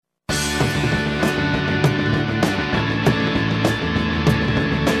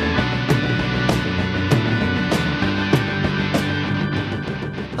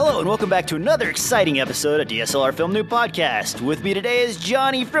and welcome back to another exciting episode of DSLR Film Noob Podcast. With me today is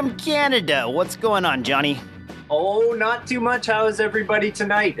Johnny from Canada. What's going on, Johnny? Oh, not too much. How is everybody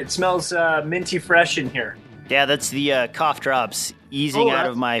tonight? It smells minty fresh in here. Yeah, that's the cough drops easing out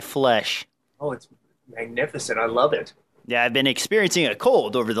of my flesh. Oh, it's magnificent. I love it. Yeah, I've been experiencing a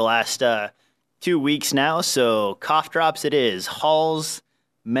cold over the last 2 weeks now, so cough drops it is. Hall's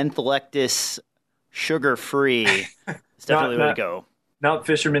Mentholectus sugar-free. It's definitely the way to go. Not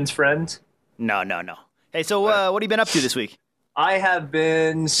Fisherman's Friend? No. Hey, so what have you been up to this week? I have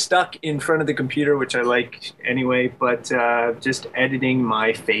been stuck in front of the computer, which I like anyway, but just editing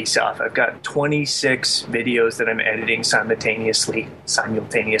my face off. I've got 26 videos that I'm editing simultaneously.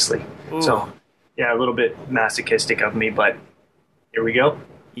 Ooh. So, yeah, a little bit masochistic of me, but here we go.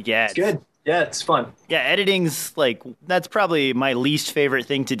 Yeah, it's good. Yeah, it's fun. Yeah, editing's that's probably my least favorite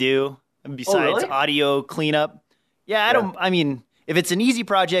thing to do besides audio cleanup. Yeah, I mean, if it's an easy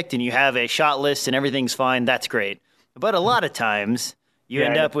project and you have a shot list and everything's fine, that's great. But a lot of times you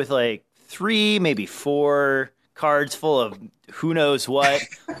end up with 3, maybe 4 cards full of who knows what.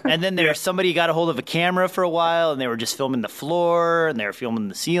 And then there's somebody got a hold of a camera for a while and they were just filming the floor and they were filming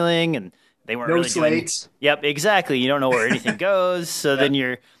the ceiling and they weren't really slates. Yep, exactly. You don't know where anything goes. So then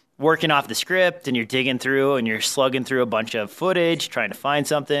you're working off the script and you're digging through and you're slugging through a bunch of footage, trying to find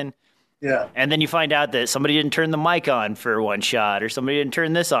something. Yeah. And then you find out that somebody didn't turn the mic on for one shot or somebody didn't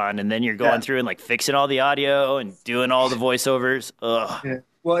turn this on. And then you're going through and fixing all the audio and doing all the voiceovers. Ugh. Yeah.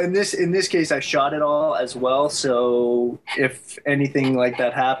 Well, in this case, I shot it all as well. So if anything like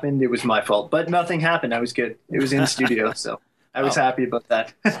that happened, it was my fault. But nothing happened. I was good. It was in studio. So I was happy about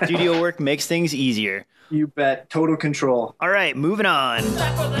that. Studio work makes things easier. You bet. Total control. All right, moving on.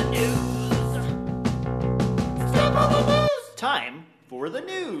 Time for the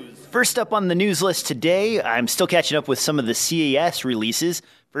news. First up on the news list today, I'm still catching up with some of the CES releases.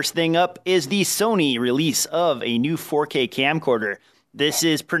 First thing up is the Sony release of a new 4K camcorder. This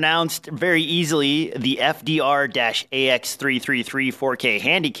is pronounced very easily the FDR-AX333 4K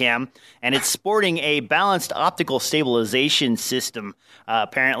Handycam, and it's sporting a balanced optical stabilization system.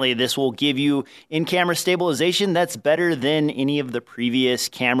 Apparently, this will give you in-camera stabilization that's better than any of the previous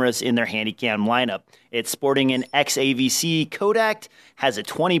cameras in their Handycam lineup. It's sporting an XAVC codec, has a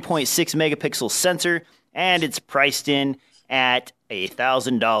 20.6 megapixel sensor, and it's priced in at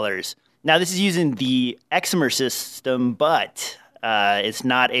 $1,000. Now, this is using the Exmor system, but it's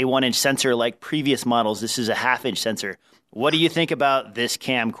not a 1-inch sensor like previous models. This is a half-inch sensor. What do you think about this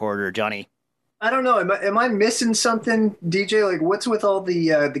camcorder, Johnny? I don't know. Am I missing something, DJ? What's with all the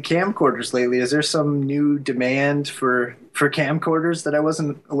camcorders lately? Is there some new demand for camcorders that I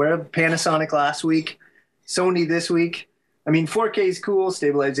wasn't aware of? Panasonic last week, Sony this week. I mean, 4K is cool,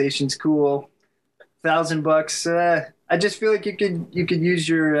 stabilization's cool. $1,000. I just feel like you could use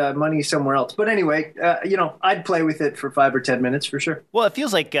your money somewhere else. But anyway, I'd play with it for 5 or 10 minutes for sure. Well, it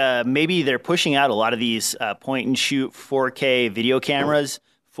feels like maybe they're pushing out a lot of these point-and-shoot 4K video cameras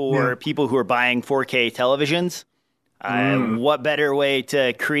for people who are buying 4K televisions. What better way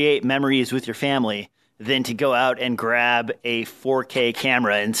to create memories with your family than to go out and grab a 4K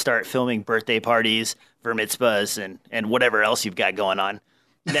camera and start filming birthday parties, bar mitzvahs, and whatever else you've got going on.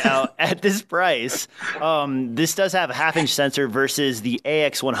 Now, at this price, this does have a half-inch sensor versus the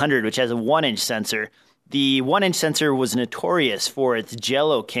AX100, which has a 1-inch sensor. The 1-inch sensor was notorious for its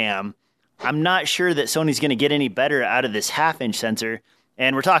Jello cam. I'm not sure that Sony's going to get any better out of this half-inch sensor.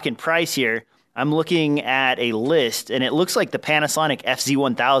 And we're talking price here. I'm looking at a list, and it looks like the Panasonic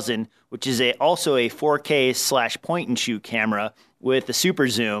FZ1000, which is also a 4K / point-and-shoot camera with a super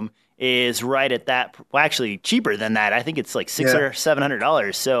zoom, is right at that. Well, actually, cheaper than that. I think it's like $600 or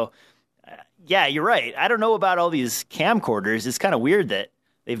 $700. So, yeah, you're right. I don't know about all these camcorders. It's kind of weird that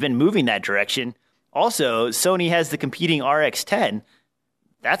they've been moving that direction. Also, Sony has the competing RX10.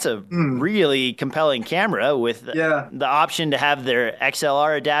 That's a really compelling camera with the option to have their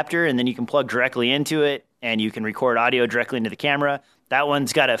XLR adapter, and then you can plug directly into it, and you can record audio directly into the camera. That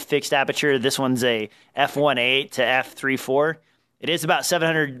one's got a fixed aperture. This one's a f1.8 to f3.4. It is about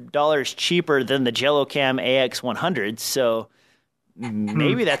 $700 cheaper than the Jellocam AX100, so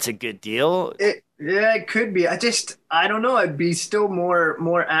maybe that's a good deal. It could be. I don't know. I'd be still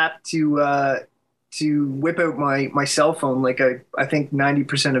more apt to whip out my cell phone like I think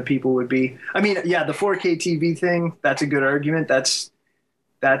 90% of people would be. I mean, yeah, the 4K TV thing, that's a good argument. That's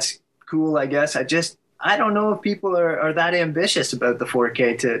cool, I guess. I don't know if people are that ambitious about the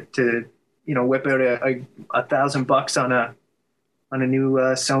 4K to whip out $1,000 on a new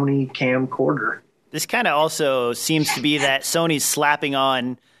Sony camcorder. This kind of also seems to be that Sony's slapping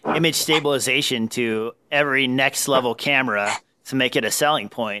on image stabilization to every next level camera to make it a selling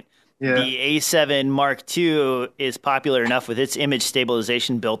point. Yeah. The A7 Mark II is popular enough with its image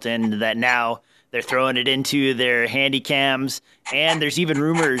stabilization built in that now they're throwing it into their handy cams, and there's even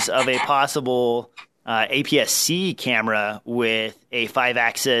rumors of a possible APS-C camera with a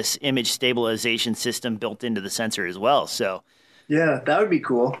 5-axis image stabilization system built into the sensor as well. So, yeah, that would be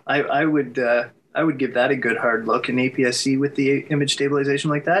cool. I would give that a good hard look, an APS-C with the image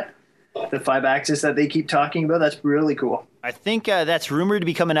stabilization like that. The 5-axis that they keep talking about, that's really cool. I think that's rumored to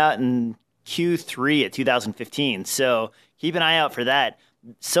be coming out in Q3 of 2015. So keep an eye out for that.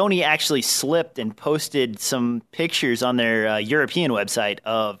 Sony actually slipped and posted some pictures on their European website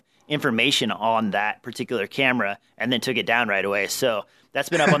of information on that particular camera and then took it down right away. So that's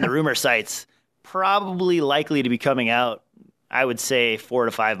been up on the rumor sites, probably likely to be coming out. I would say 4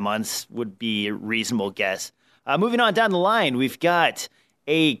 to 5 months would be a reasonable guess. Moving on down the line, we've got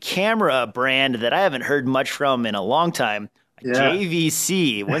a camera brand that I haven't heard much from in a long time. Yeah.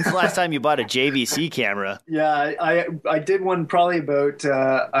 JVC. When's the last time you bought a JVC camera? Yeah, I did one probably about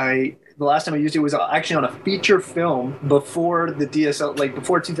the last time I used it was actually on a feature film before the DSL, like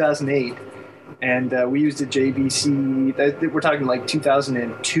before 2008, and we used a JVC. We're talking like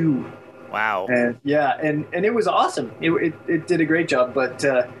 2002. Wow. And yeah, and it was awesome. It did a great job, but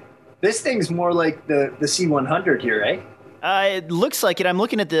this thing's more like the C100 here, right? It looks like it. I'm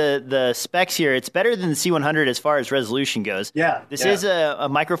looking at the specs here. It's better than the C100 as far as resolution goes. Yeah. This is a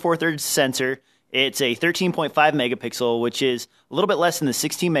Micro Four Thirds sensor. It's a 13.5 megapixel, which is a little bit less than the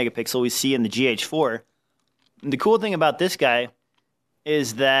 16 megapixel we see in the GH4. And the cool thing about this guy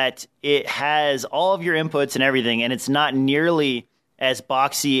is that it has all of your inputs and everything, and it's not nearly as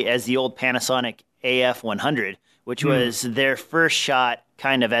boxy as the old Panasonic AF100, which was their first shot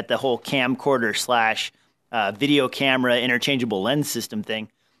kind of at the whole camcorder / video camera interchangeable lens system thing.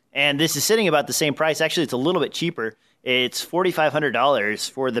 And this is sitting about the same price. Actually, it's a little bit cheaper. It's $4,500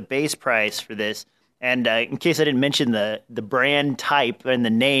 for the base price for this. And in case I didn't mention the brand type and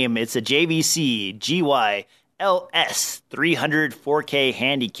the name, it's a JVC GY LS 300 4K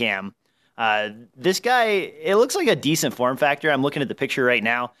Handycam. This guy, it looks like a decent form factor. I'm looking at the picture right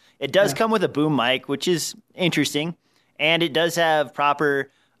now. It does come with a boom mic, which is interesting. And it does have proper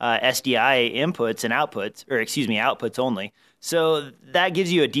SDI inputs and outputs, or excuse me, outputs only. So that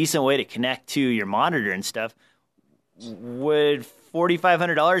gives you a decent way to connect to your monitor and stuff. Would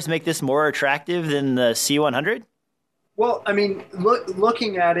 $4,500 make this more attractive than the C100? Well, I mean,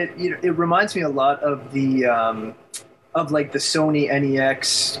 looking at it, it reminds me a lot of the like the Sony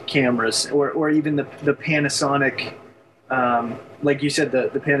NEX cameras, or even the Panasonic, like you said,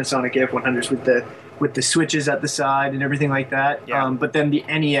 the Panasonic AF100s with the switches at the side and everything like that. Yeah. But then the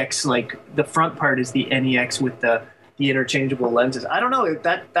NEX, like the front part is the NEX with the interchangeable lenses. I don't know,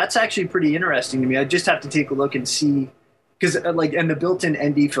 that's actually pretty interesting to me. I just have to take a look and see, because and the built-in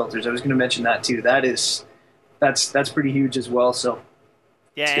ND filters. I was going to mention that too. That's pretty huge as well. So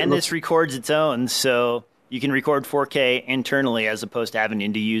yeah, and this records its own, so you can record 4K internally as opposed to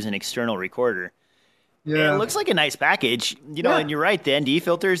having to use an external recorder. Yeah, it looks like a nice package, And you're right, the ND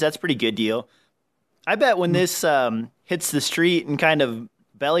filters, that's a pretty good deal. I bet when this hits the street and kind of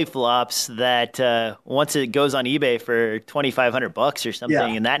belly flops, that once it goes on eBay for $2,500 or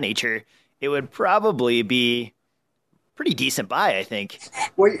something in that nature, it would probably be pretty decent buy, I think.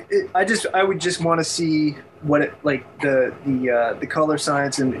 Well, I would just want to see what it like the color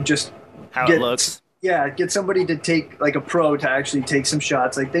science and just how it looks. Yeah, get somebody to take, like a pro to actually take some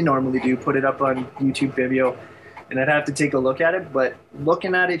shots like they normally do, put it up on YouTube Vimeo, and I'd have to take a look at it. But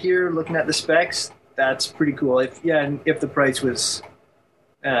looking at it here, looking at the specs, that's pretty cool. If the price was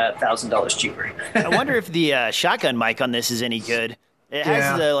 $1,000 cheaper. I wonder if the shotgun mic on this is any good. It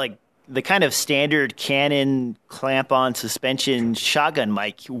has the kind of standard Canon clamp-on suspension shotgun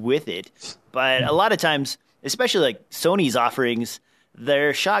mic with it, but a lot of times, especially like Sony's offerings,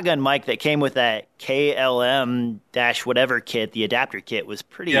 their shotgun mic that came with that KLM-whatever kit, the adapter kit, was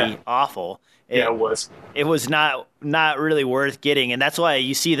pretty awful. It was. It was not really worth getting, and that's why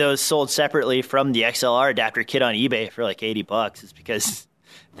you see those sold separately from the XLR adapter kit on eBay for like $80. Is because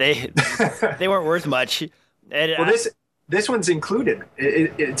they weren't worth much. And well, this one's included.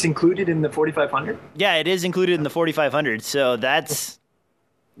 It's included in the 4,500. Yeah, it is included in the 4,500. So that's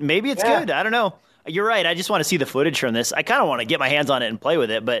maybe it's good. I don't know. You're right. I just want to see the footage from this. I kind of want to get my hands on it and play with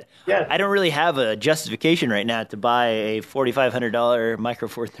it, but I don't really have a justification right now to buy a $4,500 Micro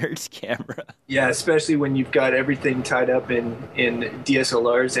Four Thirds camera. Yeah, especially when you've got everything tied up in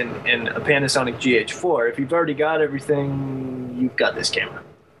DSLRs and a Panasonic GH4. If you've already got everything, you've got this camera,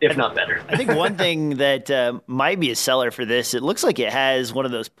 if not better. I think one thing that might be a seller for this, it looks like it has one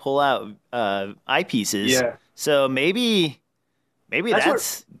of those pull-out eyepieces. Yeah. So maybe Maybe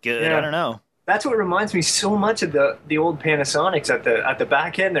that's good. Yeah. I don't know. That's what reminds me so much of the old Panasonics at the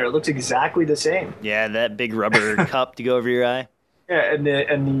back end there. It looks exactly the same. Yeah, that big rubber cup to go over your eye. Yeah, and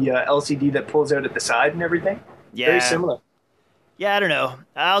the LCD that pulls out at the side and everything. Yeah. Very similar. Yeah, I don't know.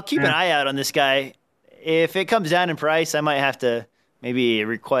 I'll keep an eye out on this guy. If it comes down in price, I might have to maybe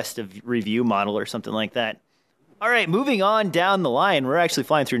request a review model or something like that. All right, moving on down the line. We're actually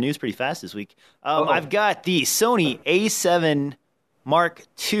flying through news pretty fast this week. I've got the Sony A7 Mark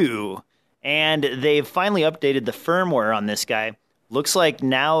II, and they've finally updated the firmware on this guy. Looks like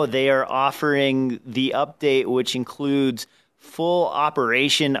now they are offering the update, which includes full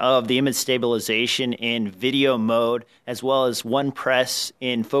operation of the image stabilization in video mode, as well as one press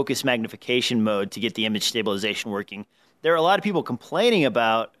in focus magnification mode to get the image stabilization working. There are a lot of people complaining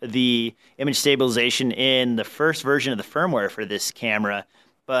about the image stabilization in the first version of the firmware for this camera,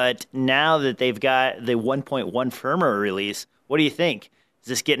 but now that they've got the 1.1 firmware release, what do you think? Is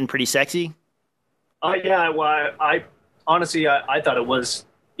this getting pretty sexy? Yeah, well, I honestly, I thought it was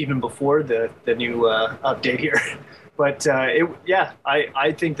even before the new update here. But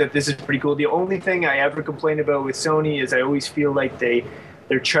I think that this is pretty cool. The only thing I ever complain about with Sony is I always feel like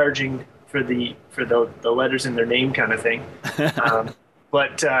they're charging for the letters in their name kind of thing.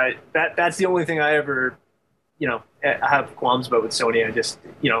 But that's the only thing I ever, have qualms about with Sony. I just,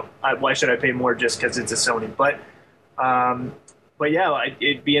 why should I pay more just because it's a Sony? But yeah,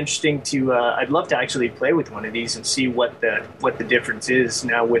 it'd be interesting to. I'd love to actually play with one of these and see what the difference is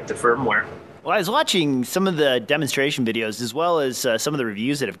now with the firmware. Well, I was watching some of the demonstration videos as well as some of the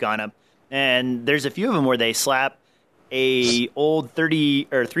reviews that have gone up, and there's a few of them where they slap a old 30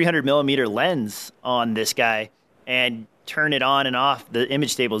 or 300 millimeter lens on this guy and turn it on and off the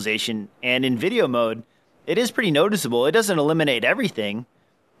image stabilization. And in video mode, it is pretty noticeable. It doesn't eliminate everything,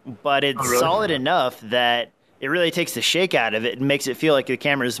 but it's solid enough that it really takes the shake out of it and makes it feel like the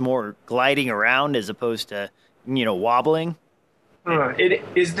camera is more gliding around as opposed to, wobbling.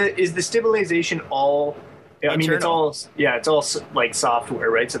 Is the stabilization all? I mean, it's all like software,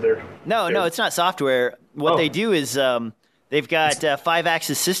 right? So they're no, it's not software. What they do is they've got a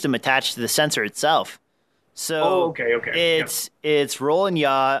 5-axis system attached to the sensor itself. So it's roll and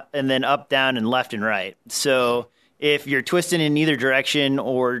yaw, and then up, down, and left and right. So if you're twisting in either direction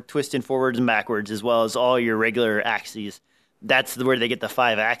or twisting forwards and backwards, as well as all your regular axes, that's where they get the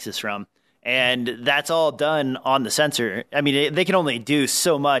 5-axis from. And that's all done on the sensor. I mean, they can only do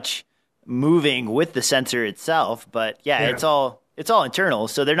so much moving with the sensor itself, but it's all internal,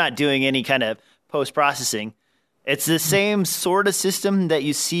 so they're not doing any kind of post-processing. It's the same sort of system that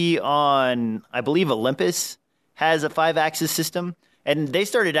you see on, I believe, Olympus has a 5-axis system, and they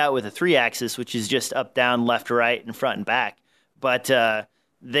started out with a 3-axis, which is just up, down, left, right, and front and back. But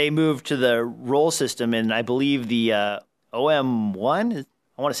they moved to the roll system, and I believe the OM1.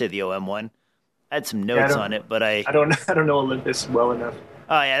 I want to say the OM1. I had some notes on it, but I don't know Olympus well enough.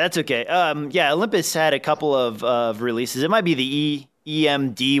 Oh yeah, that's okay. Olympus had a couple of releases. It might be the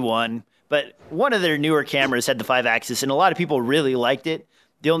EMD one, but one of their newer cameras had the 5-axis, and a lot of people really liked it.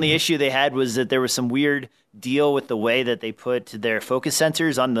 The only issue they had was that there was some weird deal with the way that they put their focus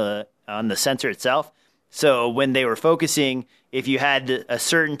sensors on the sensor itself. So when they were focusing, if you had a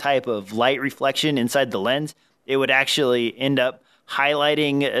certain type of light reflection inside the lens, it would actually end up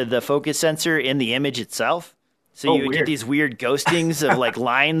highlighting the focus sensor in the image itself. So you would get these weird ghostings of like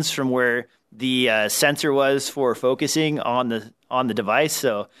lines from where the sensor was for focusing on the device.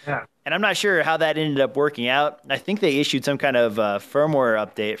 So, and I'm not sure how that ended up working out. I think they issued some kind of firmware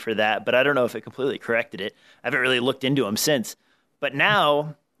update for that, but I don't know if it completely corrected it. I haven't really looked into them since. But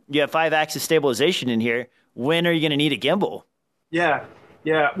now you have 5-axis stabilization in here. When are you going to need a gimbal? Yeah.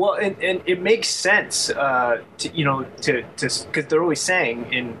 Well, and it makes sense to because they're always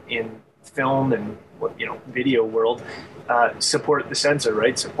saying in film and video world, support the sensor,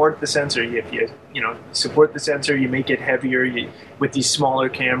 right? Support the sensor. If you support the sensor, you make it heavier. With these smaller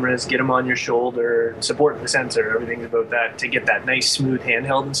cameras, get them on your shoulder. Support the sensor. Everything's about that to get that nice smooth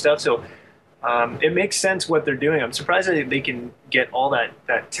handheld and stuff. So it makes sense what they're doing. I'm surprised that they can get all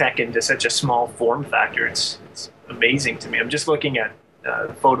that tech into such a small form factor. It's amazing to me. I'm just looking at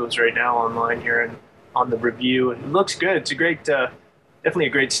the photos right now online here and on the review. It looks good. It's a great, definitely a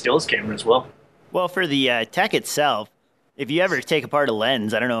great stills camera as well. Well, for the tech itself, if you ever take apart a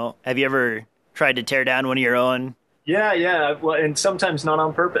lens, I don't know, have you ever tried to tear down one of your own? Yeah. Well, and sometimes not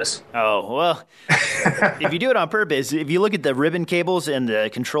on purpose. Oh, well, if you do it on purpose, if you look at the ribbon cables and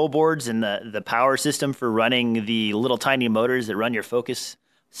the control boards and the power system for running the little tiny motors that run your focus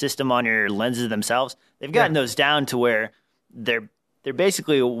system on your lenses themselves, they've gotten those down to where they're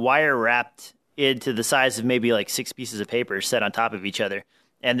basically wire wrapped into the size of maybe like 6 pieces of paper set on top of each other.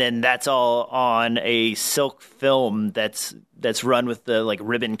 And then that's all on a silk film that's run with the like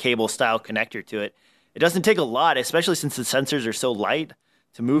ribbon cable style connector to it. It doesn't take a lot, especially since the sensors are so light,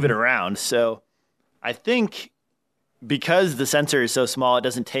 to move it around. So I think because the sensor is so small, it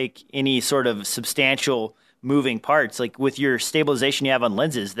doesn't take any sort of substantial moving parts. Like with your stabilization you have on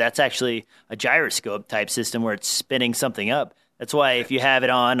lenses, that's actually a gyroscope type system where it's spinning something up. That's why if you have it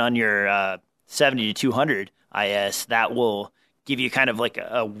on your 70 to 200 IS, that will give you kind of like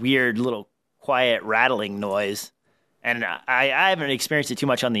a weird little quiet rattling noise. And I haven't experienced it too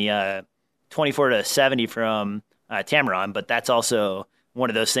much on the 24 to 70 from Tamron, but that's also one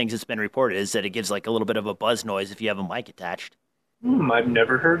of those things that's been reported, is that it gives like a little bit of a buzz noise if you have a mic attached. I've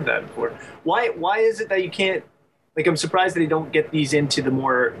never heard that before. Why is it that you can't, like, I'm surprised that they don't get these into the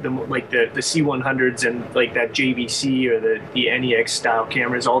more like the C100s and like that JVC or the NEX style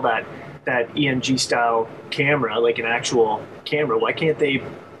cameras, all that EMG style camera, like an actual camera. Why can't they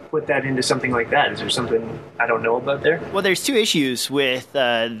put that into something like that? Is there something I don't know about there? Well, there's 2 issues with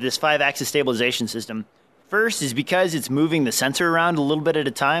this 5-axis stabilization system. First is because it's moving the sensor around a little bit at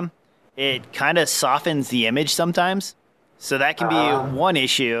a time, it kind of softens the image sometimes. So that can be one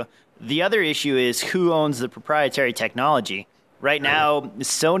issue. The other issue is who owns the proprietary technology. Right now,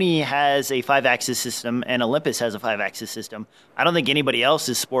 Sony has a 5-axis system and Olympus has a 5-axis system. I don't think anybody else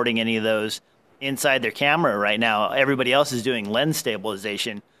is sporting any of those inside their camera right now. Everybody else is doing lens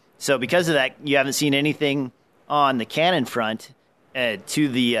stabilization. So because of that, you haven't seen anything on the Canon front to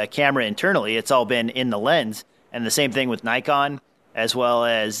the camera internally. It's all been in the lens. And the same thing with Nikon, as well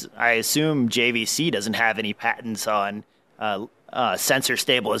as I assume JVC doesn't have any patents on sensor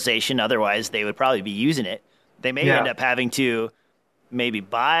stabilization. Otherwise, they would probably be using it. They may end up having to maybe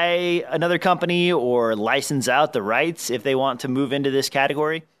buy another company or license out the rights if they want to move into this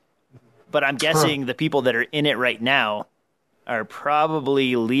category. But I'm guessing the people that are in it right now are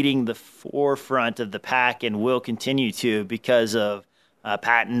probably leading the forefront of the pack and will continue to because of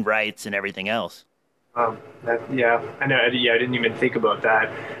patent rights and everything else. I know. Yeah, I didn't even think about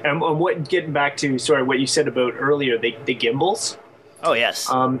that. And getting back to what you said about earlier, the gimbals. Oh yes.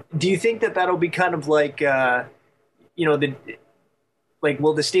 Do you think that that'll be kind of like, will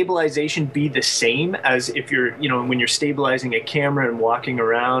the stabilization be the same as if you're, when you're stabilizing a camera and walking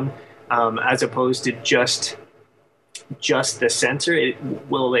around, as opposed to just the sensor?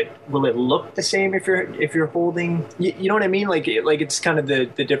 Will it look the same if you're holding? You know what I mean? Like it's kind of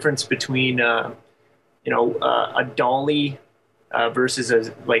the difference between a dolly versus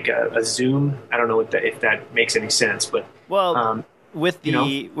a zoom. I don't know if that makes any sense, but with the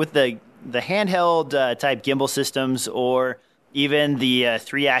handheld type gimbal systems, or even the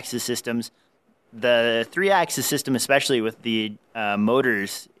 3-axis systems, the 3-axis system, especially with the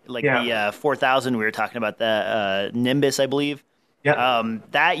motors, the 4000 we were talking about, the Nimbus, I believe. Yeah.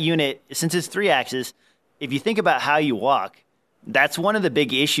 That unit, since it's 3-axis, if you think about how you walk, that's one of the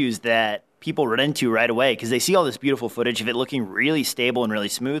big issues that people run into right away, because they see all this beautiful footage of it looking really stable and really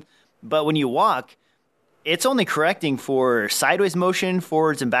smooth. But when you walk, it's only correcting for sideways motion,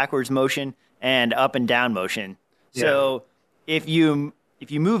 forwards and backwards motion, and up and down motion. Yeah. So if you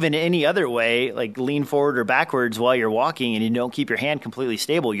move in any other way, like lean forward or backwards while you're walking, and you don't keep your hand completely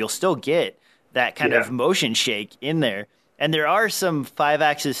stable, you'll still get that kind of motion shake in there. And there are some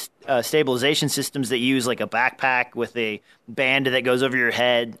 5-axis stabilization systems that use like a backpack with a band that goes over your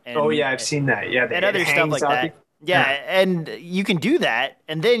head. And, I've seen that. Yeah, and other stuff like that. Yeah, and you can do that,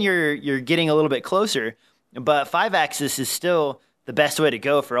 and then you're getting a little bit closer. But 5-axis is still the best way to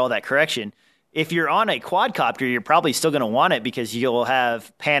go for all that correction. If you're on a quadcopter, you're probably still going to want it because you'll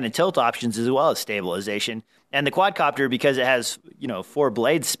have pan and tilt options as well as stabilization. And the quadcopter, because it has 4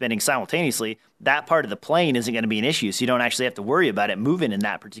 blades spinning simultaneously, that part of the plane isn't going to be an issue. So you don't actually have to worry about it moving in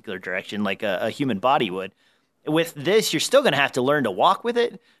that particular direction like a human body would. With this, you're still going to have to learn to walk with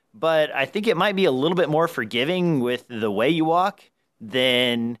it, but I think it might be a little bit more forgiving with the way you walk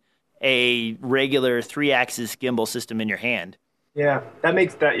than a regular 3-axis gimbal system in your hand. Yeah, that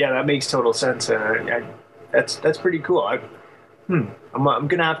makes total sense. That's pretty cool. I'm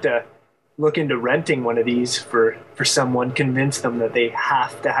gonna have to look into renting one of these for someone, convince them that they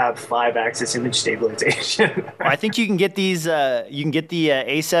have to have 5-axis image stabilization. Well, I think you can get these. You can get the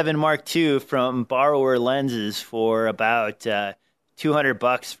A7 Mark II from Borrower Lenses for about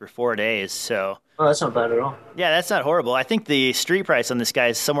 $200 for 4 days. So. Oh, that's not bad at all. Yeah, that's not horrible. I think the street price on this guy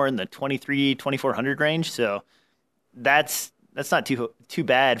is somewhere in the $2,300-$2,400 range. So that's not too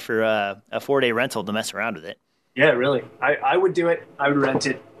bad for a 4-day rental to mess around with it. Yeah, really. I would do it. I would rent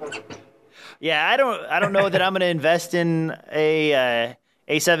it. Yeah, I don't know that I'm going to invest in a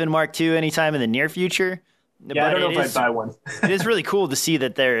A7 Mark II anytime in the near future. Yeah, I don't know if I'd buy one. It is really cool to see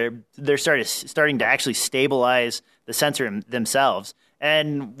that they're starting to actually stabilize the sensor themselves.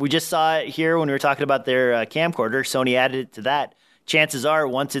 And we just saw it here when we were talking about their camcorder. Sony added it to that. Chances are,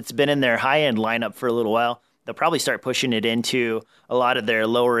 once it's been in their high-end lineup for a little while, they'll probably start pushing it into a lot of their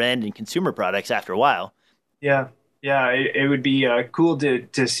lower-end and consumer products after a while. Yeah, it would be cool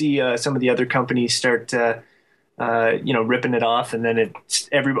to see some of the other companies start ripping it off, and then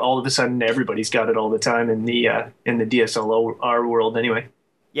all of a sudden everybody's got it all the time in the DSLR world anyway.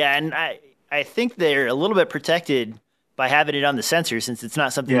 Yeah, and I think they're a little bit protected by having it on the sensor, since it's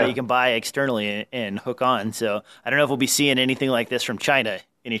not something that you can buy externally and hook on. So I don't know if we'll be seeing anything like this from China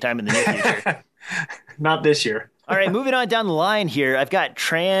anytime in the near future. Not this year. All right, moving on down the line here, I've got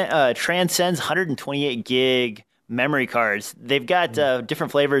Transcend's 128 gig memory cards. They've got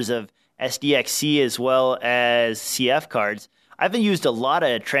different flavors of SDXC as well as CF cards. I've used a lot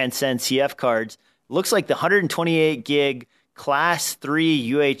of Transcend CF cards. Looks like the 128 gig Class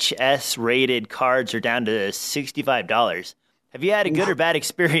 3 UHS rated cards are down to $65. Have you had a good or bad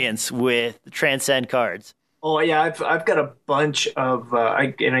experience with Transcend cards? Oh yeah, I've got a bunch of I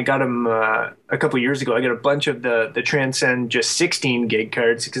got them a couple years ago. I got a bunch of the Transcend just 16 gig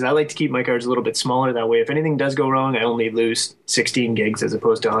cards because I like to keep my cards a little bit smaller. That way, if anything does go wrong, I only lose 16 gigs as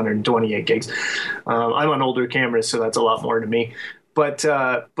opposed to 128 gigs. I'm on older cameras, so that's a lot more to me. But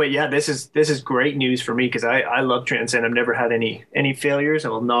yeah, this is great news for me because I love Transcend. I've never had any failures. I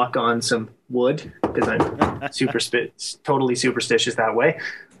will knock on some wood because I'm totally superstitious that way.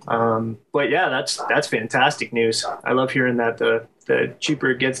 But yeah, that's fantastic news. I love hearing that the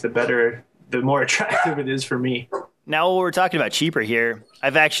cheaper it gets, the better, the more attractive it is for me. Now, while we're talking about cheaper here,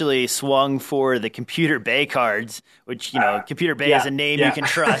 I've actually swung for the Computer Bay cards, which, Computer Bay is a name you can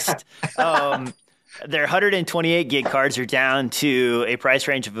trust. Their 128 gig cards are down to a price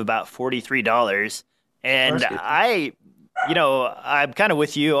range of about $43. And I'm kind of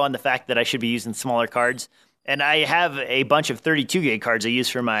with you on the fact that I should be using smaller cards. And I have a bunch of 32 gig cards I use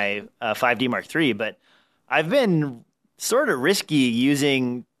for my 5D Mark III, but I've been sort of risky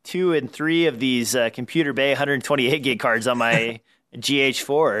using 2 and 3 of these Computer Bay 128 gig cards on my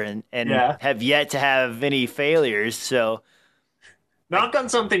GH4 and have yet to have any failures. So knock on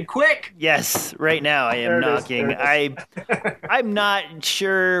something quick. Yes, right now I am knocking. I'm not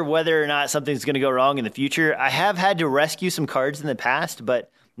sure whether or not something's going to go wrong in the future. I have had to rescue some cards in the past,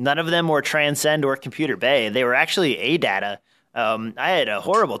 but none of them were Transcend or Computer Bay. They were actually ADATA. I had a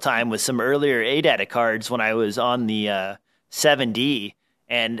horrible time with some earlier ADATA cards when I was on the 7D.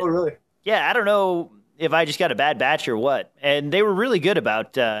 And oh, really? Yeah, I don't know if I just got a bad batch or what. And they were really good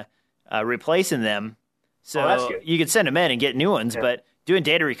about replacing them. So you could send them in and get new ones, but doing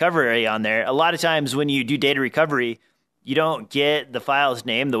data recovery on there, a lot of times when you do data recovery, you don't get the file's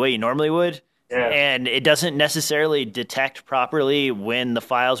name the way you normally would. Yeah. And it doesn't necessarily detect properly when the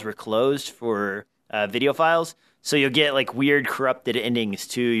files were closed for video files. So you'll get like weird corrupted endings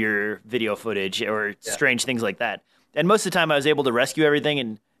to your video footage or strange things like that. And most of the time I was able to rescue everything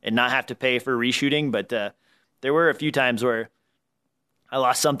and not have to pay for reshooting. But there were a few times where I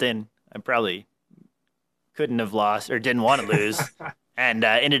lost something I probably couldn't have lost or didn't want to lose. And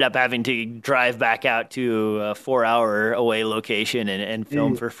ended up having to drive back out to a 4-hour away location and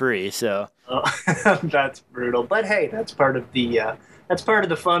film for free. So that's brutal. But hey, that's part of the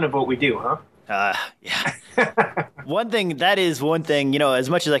fun of what we do, huh? Yeah. One thing, as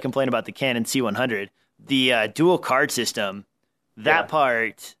much as I complain about the Canon C100, the dual card system, that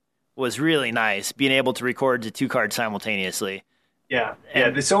part was really nice, being able to record to 2 cards simultaneously. Yeah.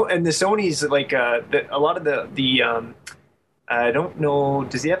 The Sony's like a lot of the I don't know.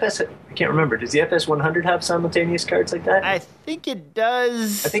 Does the FS? I can't remember. Does the FS 100 have simultaneous cards like that? I think it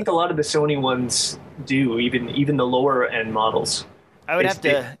does. I think a lot of the Sony ones do, even the lower end models. I'd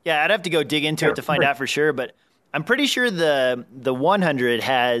have to go dig into it to find out for sure. But I'm pretty sure the 100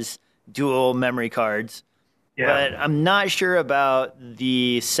 has dual memory cards. Yeah. But I'm not sure about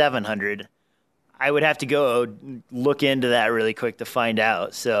the 700. I would have to go look into that really quick to find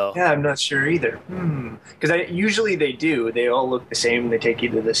out. So yeah, I'm not sure either. Because usually they do. They all look the same. They take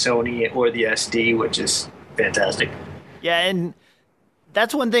either the Sony or the SD, which is fantastic. Yeah, and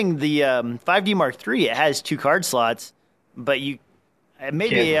that's one thing. The 5D Mark III, it has 2 card slots, but you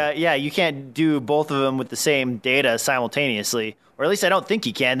can't do both of them with the same data simultaneously, or at least I don't think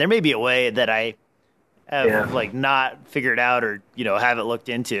you can. There may be a way that I have not figured out or have it looked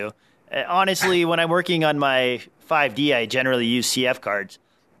into. Honestly, when I'm working on my 5D, I generally use CF cards.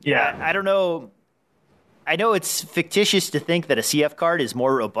 Yeah. I don't know. I know it's fictitious to think that a CF card is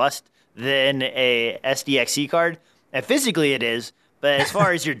more robust than a SDXC card. And physically it is, But as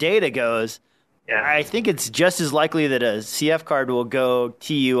far as your data goes, Yeah. I think it's just as likely that a CF card will go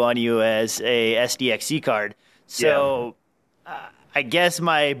TU on you as a SDXC card. So I guess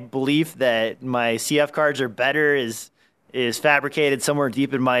my belief that my CF cards are better is fabricated somewhere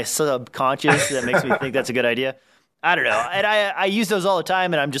deep in my subconscious that makes me think that's a good idea. I don't know. And I use those all the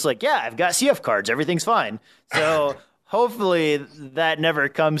time, and I'm just like, yeah, I've got CF cards. Everything's fine. So hopefully that never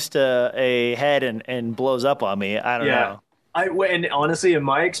comes to a head and blows up on me. I don't know. And honestly, in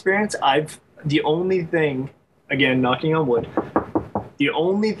my experience, the only thing, again, knocking on wood, the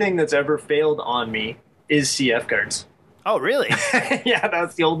only thing that's ever failed on me is CF cards. Oh, really? Yeah,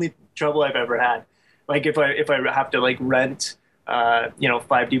 that's the only trouble I've ever had. Like if I have to like rent,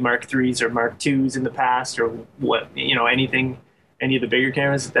 5D Mark IIIs or Mark IIs in the past, or what, any of the bigger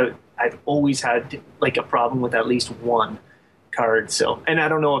cameras, that I've always had like a problem with at least one card. So, and I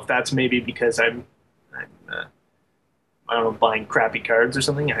don't know if that's maybe because I'm I don't know, buying crappy cards or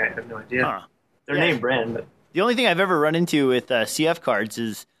something. I have no idea. Huh. They're name brand, but The only thing I've ever run into with CF cards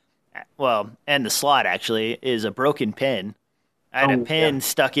is, and the slot actually, is a broken pin. I had a pin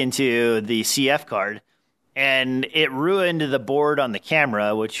stuck into the CF card, and it ruined the board on the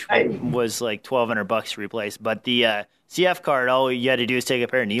camera, which was like $1,200 to replace. But the CF card, all you had to do is take a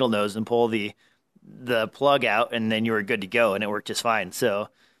pair of needle nose and pull the plug out, and then you were good to go, and it worked just fine. So,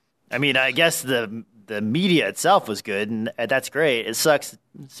 I mean, I guess the media itself was good, and that's great. It sucks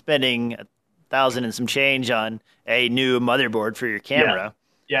spending $1,000 and some change on a new motherboard for your camera.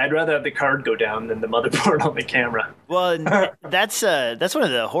 Yeah, I'd rather have the card go down than the motherboard on the camera. Well, that's one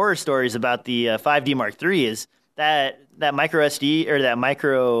of the horror stories about the 5D Mark III is that micro SD or that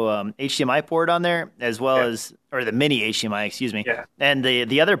micro HDMI port on there, as well as, or the mini HDMI, excuse me, and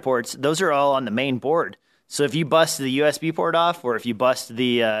the other ports, those are all on the main board. So if you bust the USB port off, or if you bust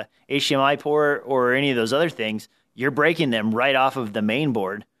the HDMI port or any of those other things, you're breaking them right off of the main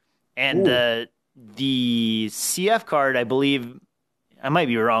board. And the CF card, I believe, I might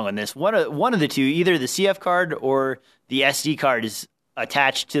be wrong on this. One of the two, either the CF card or the SD card, is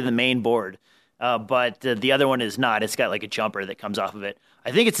attached to the main board, but the other one is not. It's got like a jumper that comes off of it.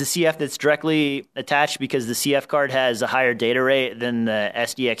 I think it's the CF that's directly attached because the CF card has a higher data rate than the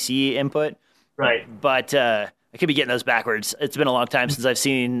SDXC input. Right. But I could be getting those backwards. It's been a long time since I've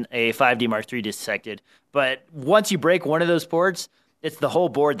seen a 5D Mark III dissected. But once you break one of those ports, it's the whole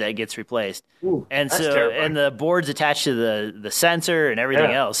board that gets replaced. Ooh, and that's so terrifying. and the board's attached to the sensor and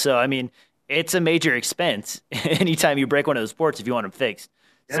everything else. So I mean, it's a major expense anytime you break one of those ports if you want them fixed.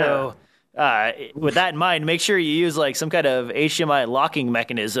 Yeah. So with that in mind, make sure you use like some kind of HDMI locking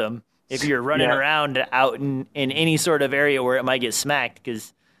mechanism if you're running around out in any sort of area where it might get smacked,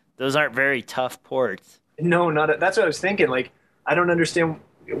 because those aren't very tough ports. No, that's what I was thinking. Like, I don't understand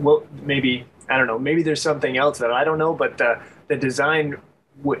what, maybe, I don't know, maybe there's something else that I don't know, but the design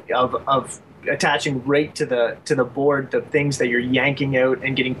of attaching right to the board, the things that you're yanking out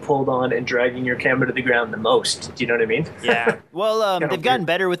and getting pulled on and dragging your camera to the ground the most. Do you know what I mean? Yeah. Well, they've gotten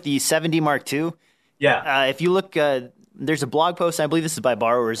better with the 7D Mark II. Yeah. If you look, there's a blog post, I believe this is by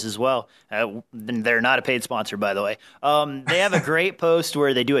Borrowers as well. They're not a paid sponsor, by the way. They have a great post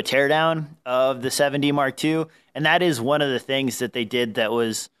where they do a teardown of the 7D Mark II, and that is one of the things that they did that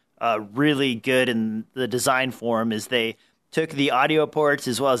was really good in the design form, is they took the audio ports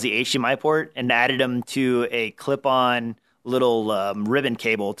as well as the HDMI port and added them to a clip-on little ribbon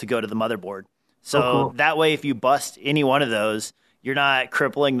cable to go to the motherboard. So that way, if you bust any one of those, you're not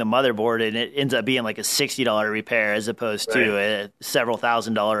crippling the motherboard, and it ends up being like a $60 repair as opposed to a several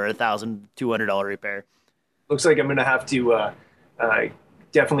 $1,000 or $1,200 repair. Looks like I'm going to have to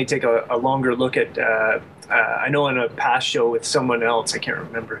definitely take a longer look at, I know in a past show with someone else, I can't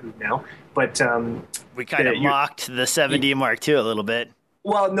remember who now, but we kind of mocked the 7D Mark II a little bit.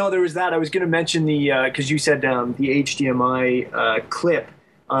 Well, no, there was that. I was going to mention because you said the HDMI clip,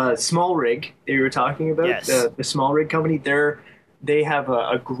 Small Rig that you were talking about, Yes. the Small Rig company. They have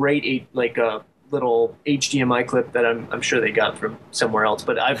a great little HDMI clip that I'm sure they got from somewhere else,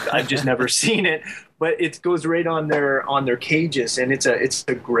 but I've just never seen it. But it goes right on their cages, and it's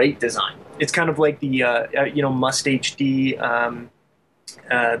a great design. It's kind of like the Must HD,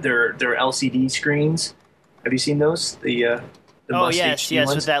 their LCD screens. Have you seen those? The Must HD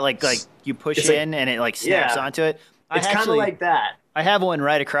ones? With that like you push in and it like snaps onto it. It's kind of like that. I have one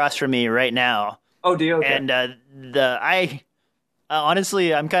right across from me right now. Oh, do you? Okay. And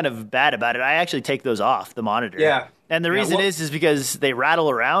honestly, I'm kind of bad about it. I actually take those off the monitor. Yeah. And the reason is because they rattle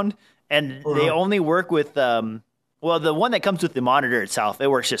around, and they only work with the one that comes with the monitor itself. It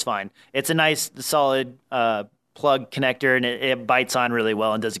works just fine. It's a nice, solid plug connector, and it bites on really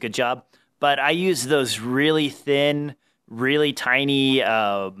well and does a good job. But I use those really thin, really tiny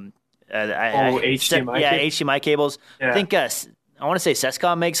HDMI HDMI cables. Yeah. I think I want to say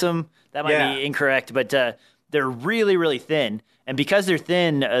Sescom makes them. That might be incorrect, but they're really, really thin. And because they're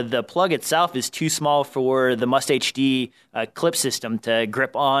thin, the plug itself is too small for the Must HD clip system to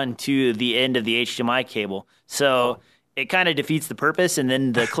grip on to the end of the HDMI cable. So it kind of defeats the purpose, and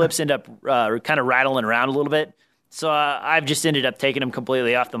then the clips end up kind of rattling around a little bit. So I've just ended up taking them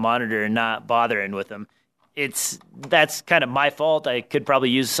completely off the monitor and not bothering with them. That's kind of my fault. I could probably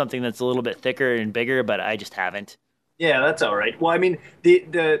use something that's a little bit thicker and bigger, but I just haven't. Yeah, that's all right. Well, I mean,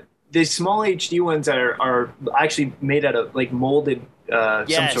 the small HD ones are actually made out of like molded some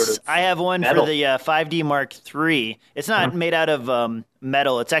sort of I have one metal. for the 5D Mark III. It's not made out of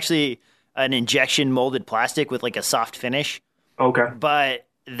metal. It's actually an injection molded plastic with like a soft finish. Okay. But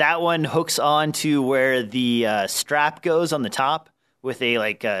that one hooks on to where the strap goes on the top with a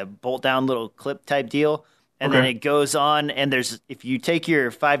like bolt down little clip type deal. And then it goes on, and if you take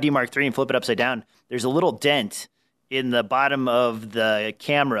your 5D Mark III and flip it upside down, there's a little dent in the bottom of the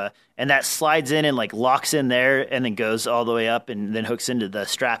camera, and that slides in and like locks in there and then goes all the way up and then hooks into the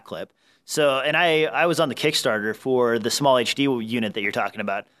strap clip. So, and I was on the Kickstarter for the small HD unit that you're talking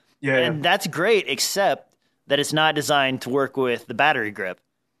about. Yeah. And that's great, except that it's not designed to work with the battery grip.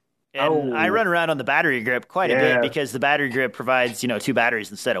 And I run around on the battery grip quite a bit because the battery grip provides, 2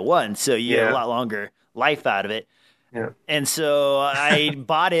 batteries instead of 1. So you get a lot longer life out of it. Yeah. And so I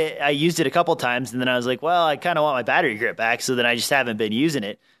bought it. I used it a couple times, and then I was like, well, I kind of want my battery grip back. So then I just haven't been using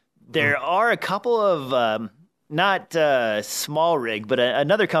it. There are a couple of not small rig, but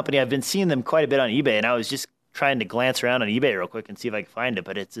another company. I've been seeing them quite a bit on eBay, and I was just trying to glance around on eBay real quick and see if I can find it,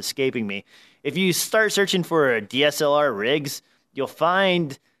 but it's escaping me. If you start searching for DSLR rigs, you'll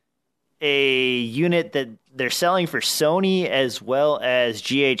find a unit that they're selling for Sony as well as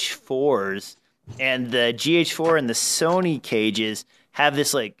GH4s. And the GH4 and the Sony cages have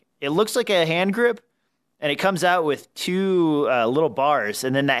this it looks like a hand grip, and it comes out with 2 little bars,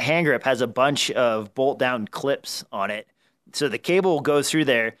 and then that hand grip has a bunch of bolt down clips on it. So the cable goes through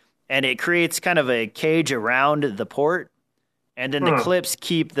there, and it creates kind of a cage around the port, and then the clips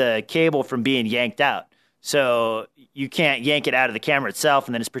keep the cable from being yanked out. So you can't yank it out of the camera itself,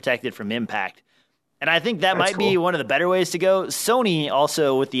 and then it's protected from impact. And I think that might be one of the better ways to go. Sony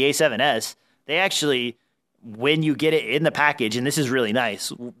also, with the A7S, they actually, when you get it in the package, and this is really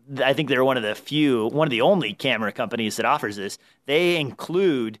nice, I think they're one of the only camera companies that offers this, they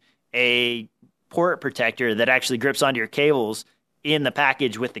include a port protector that actually grips onto your cables in the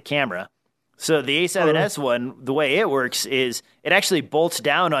package with the camera. So the A7S one, the way it works is it actually bolts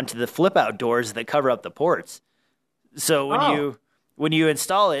down onto the flip-out doors that cover up the ports. So when you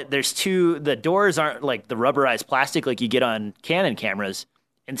install it, the doors aren't like the rubberized plastic like you get on Canon cameras.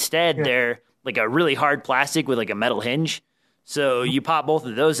 Instead, they're like a really hard plastic with like a metal hinge. So you pop both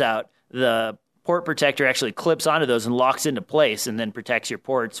of those out. The port protector actually clips onto those and locks into place and then protects your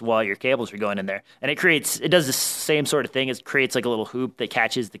ports while your cables are going in there. And it does the same sort of thing. It creates like a little hoop that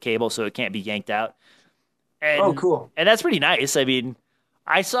catches the cable so it can't be yanked out. And, cool. And that's pretty nice. I mean,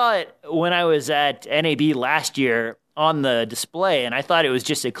 I saw it when I was at NAB last year on the display, and I thought it was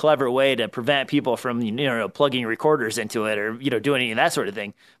just a clever way to prevent people from, plugging recorders into it or, doing any of that sort of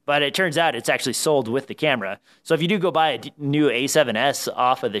thing. But it turns out it's actually sold with the camera. So if you do go buy a new A7S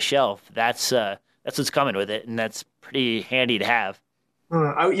off of the shelf, that's what's coming with it, and that's pretty handy to have.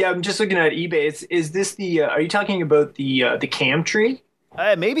 I'm just looking at eBay. Is this the? Are you talking about the Camtree?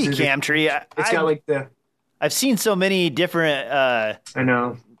 Maybe Camtree. It's got like the. I've seen so many different. I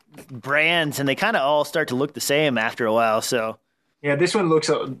know. Brands, and they kind of all start to look the same after a while. So yeah, this one looks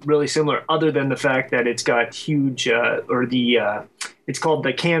really similar, other than the fact that it's got huge it's called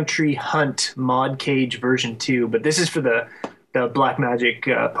the Camtree Hunt Mod Cage version 2, but this is for the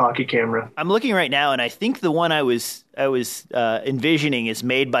Blackmagic pocket camera. I'm looking right now, and I think the one I was envisioning is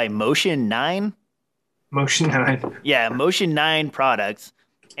made by Motion 9. Motion 9. Yeah, Motion 9 products,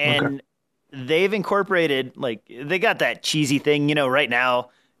 and they've incorporated they got that cheesy thing, right now.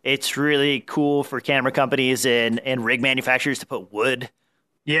 It's really cool for camera companies and rig manufacturers to put wood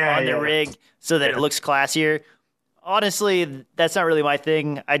on their rig so that it looks classier. Honestly, that's not really my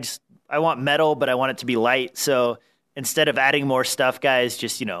thing. I want metal, but I want it to be light. So instead of adding more stuff, guys,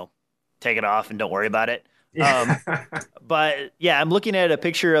 just, take it off and don't worry about it. But yeah, I'm looking at a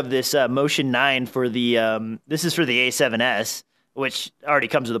picture of this Motion 9 for the this is for the A7S, which already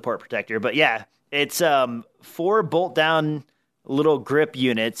comes with a port protector. But yeah, it's 4 bolt down little grip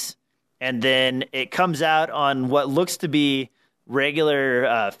units, and then it comes out on what looks to be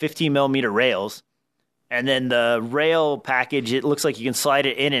regular 15 millimeter rails, And then the rail package, it looks like you can slide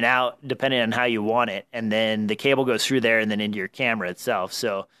it in and out depending on how you want it. And then the cable goes through there and then into your camera itself.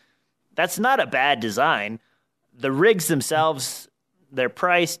 So that's not a bad design. The rigs themselves, they're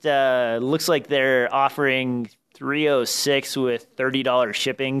priced, looks like they're offering $306 with $30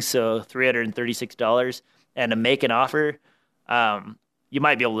 shipping, so $336. And to make an offer, you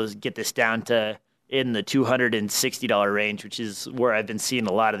might be able to get this down to in the $260 range, which is where I've been seeing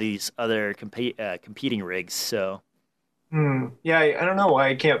a lot of these other competing rigs. So, yeah, I don't know why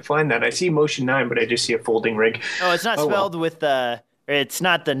I can't find that. I see Motion 9, but I just see a folding rig. Oh, it's not spelled with it's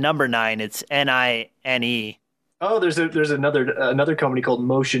not the number 9. It's NINE. Oh, there's another company called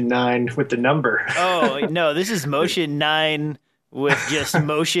Motion 9 with the number. Oh no, this is Motion 9 with just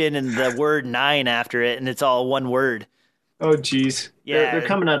motion and the word 9 after it, and it's all one word. Oh, geez. Yeah, they're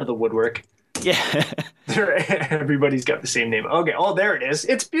coming out of the woodwork. Yeah. Everybody's got the same name. Okay. Oh, there it is.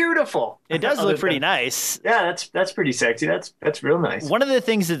 It's beautiful. It does look pretty nice. Yeah, that's pretty sexy. That's real nice. One of the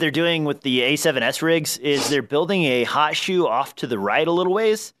things that they're doing with the A7S rigs is they're building a hot shoe off to the right a little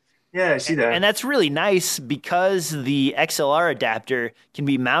ways. Yeah, I see that. And that's really nice because the XLR adapter can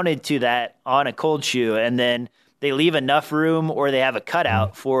be mounted to that on a cold shoe, and then they leave enough room or they have a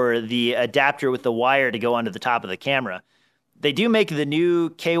cutout for the adapter with the wire to go onto the top of the camera. They do make the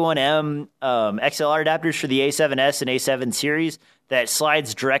new K1M XLR adapters for the A7S and A7 series that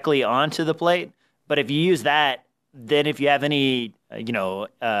slides directly onto the plate. But if you use that, then if you have any,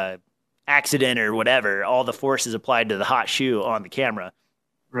 accident or whatever, all the force is applied to the hot shoe on the camera.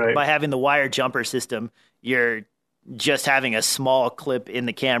 Right. By having the wire jumper system, you're just having a small clip in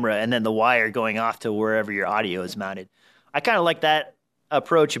the camera and then the wire going off to wherever your audio is mounted. I kind of like that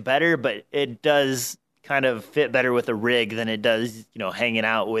approach better, but it does kind of fit better with a rig than it does, hanging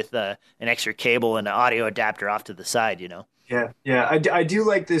out with an extra cable and an audio adapter off to the side, Yeah. I do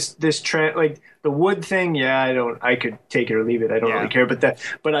like this trend, like the wood thing. Yeah, I could take it or leave it. I don't really care.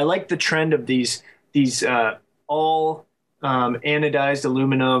 But I like the trend of these all anodized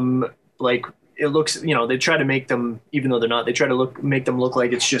aluminum. Like it looks, they try to make them, even though they're not, they try to make them look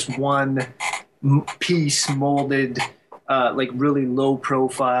like it's just one piece molded. Like really low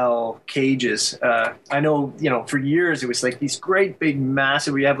profile cages. I know, for years it was like these great big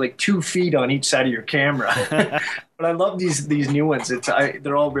massive, where you have like 2 feet on each side of your camera. But I love these new ones.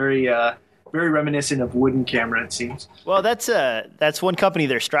 They're all very reminiscent of wooden camera, it seems. Well, that's one company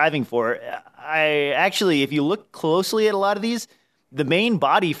they're striving for. I actually, if you look closely at a lot of these, the main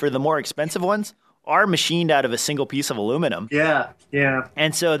body for the more expensive ones are machined out of a single piece of aluminum. Yeah.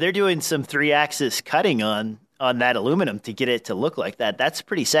 And so they're doing some 3-axis cutting on that aluminum to get it to look like that. That's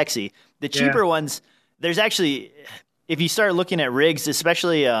pretty sexy. The cheaper ones, there's actually, if you start looking at rigs,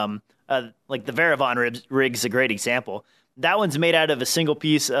 especially like the Varavon rig's a great example. That one's made out of a single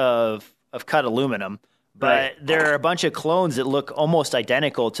piece of cut aluminum, but there are a bunch of clones that look almost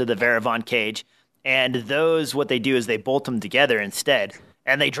identical to the Varavon cage. And those, what they do is they bolt them together instead.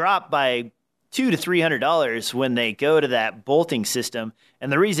 And they drop by $200 to $300 when they go to that bolting system.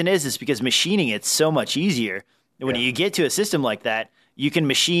 And the reason is because machining it's so much easier. When you get to a system like that, you can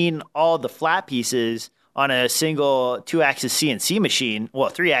machine all the flat pieces on a single 2-axis CNC machine.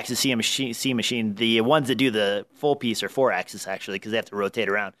 Well, 3-axis CNC machine. The ones that do the full piece are 4-axis actually, because they have to rotate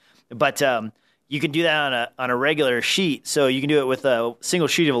around. But you can do that on a regular sheet. So you can do it with a single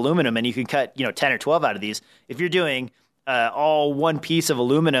sheet of aluminum, and you can cut 10 or 12 out of these. If you're doing all one piece of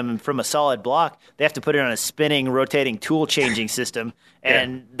aluminum from a solid block, they have to put it on a spinning, rotating tool changing system.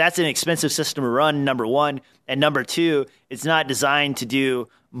 And that's an expensive system to run, number one. And number two, it's not designed to do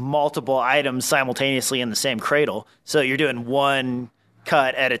multiple items simultaneously in the same cradle. So you're doing one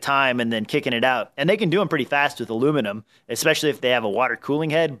cut at a time and then kicking it out. And they can do them pretty fast with aluminum, especially if they have a water cooling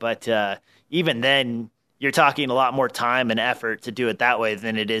head. But even then, you're talking a lot more time and effort to do it that way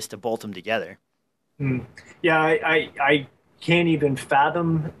than it is to bolt them together. Yeah, I can't even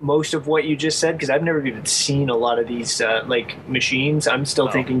fathom most of what you just said because I've never even seen a lot of these like machines. I'm still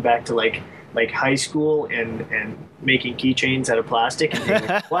thinking back to like high school and making keychains out of plastic and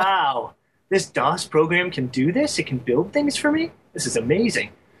thinking, wow, this DOS program can do this. It can build things for me. This is amazing.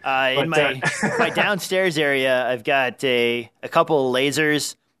 In my downstairs area, I've got a couple of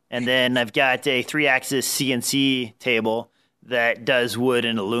lasers, and then I've got a 3-axis CNC table that does wood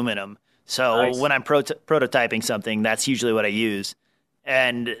and aluminum. So when I'm prototyping something, that's usually what I use.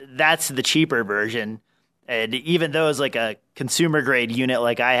 And that's the cheaper version. And even though it's like a consumer grade unit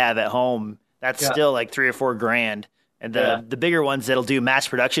like I have at home, that's still like $3 or $4 grand. And the bigger ones that'll do mass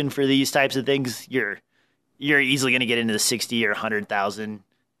production for these types of things, you're easily going to get into the 60 or 100,000,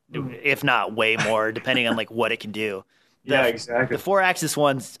 if not way more, depending on like what it can do. Exactly. The 4-axis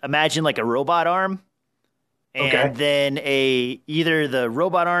ones, imagine like a robot arm, And then either the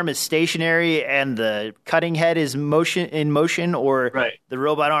robot arm is stationary and the cutting head is in motion, or the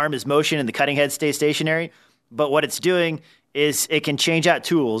robot arm is motion and the cutting head stays stationary. But what it's doing is it can change out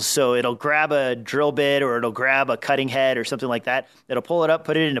tools. So it'll grab a drill bit or it'll grab a cutting head or something like that. It'll pull it up,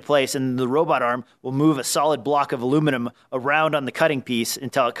 put it into place, and the robot arm will move a solid block of aluminum around on the cutting piece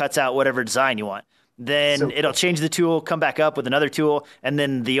until it cuts out whatever design you want. Then it'll change the tool, come back up with another tool, and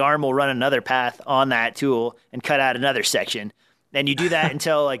then the arm will run another path on that tool and cut out another section. And you do that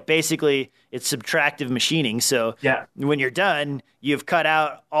until, like, basically it's subtractive machining. So when you're done, you've cut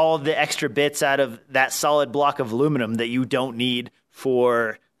out all the extra bits out of that solid block of aluminum that you don't need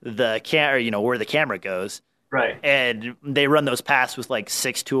for the camera, where the camera goes. Right. And they run those paths with like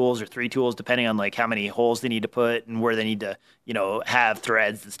 6 tools or 3 tools, depending on like how many holes they need to put and where they need to, have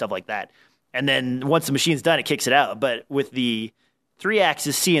threads and stuff like that. And then once the machine's done, it kicks it out. But with the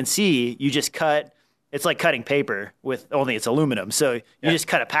 3-axis CNC, you just cut. It's like cutting paper only it's aluminum. So you just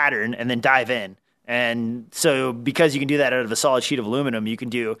cut a pattern and then dive in. And so because you can do that out of a solid sheet of aluminum, you can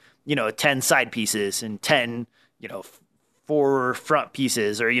do, 10 side pieces and 10, 4 front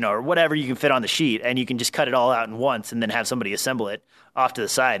pieces or whatever you can fit on the sheet. And you can just cut it all out in once and then have somebody assemble it off to the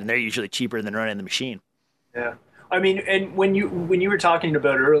side. And they're usually cheaper than running the machine. Yeah. I mean, and when you were talking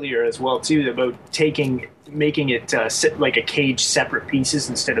about earlier as well too about making it like a cage separate pieces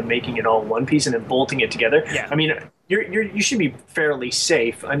instead of making it all one piece and then bolting it together. Yeah. I mean, you should be fairly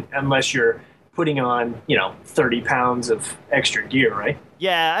safe unless you're putting on 30 pounds of extra gear, right?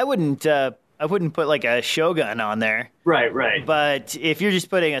 Yeah, I wouldn't put like a Shogun on there. Right. But if you're just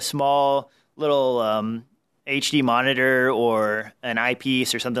putting a small little HD monitor or an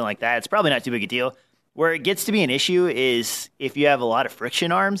eyepiece or something like that, it's probably not too big a deal. Where it gets to be an issue is if you have a lot of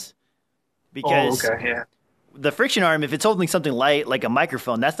friction arms, because the friction arm, if it's holding something light like a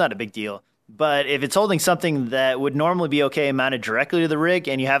microphone, that's not a big deal. But if it's holding something that would normally be okay mounted directly to the rig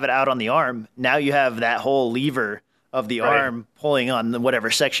and you have it out on the arm, now you have that whole lever of the arm pulling on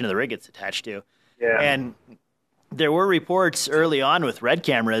whatever section of the rig it's attached to. Yeah. And there were reports early on with Red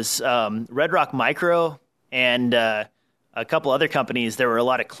cameras, Red Rock Micro and a couple other companies, there were a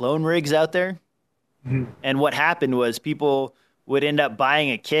lot of clone rigs out there. Mm-hmm. And what happened was people would end up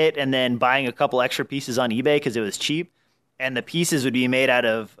buying a kit and then buying a couple extra pieces on eBay because it was cheap. And the pieces would be made out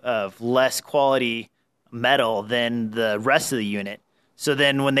of less quality metal than the rest of the unit. So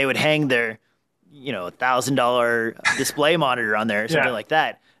then when they would hang their, $1,000 display monitor on there or something like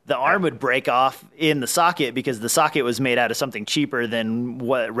that, the arm would break off in the socket because the socket was made out of something cheaper than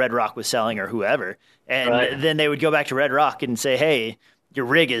what Red Rock was selling or whoever. And then they would go back to Red Rock and say, hey, your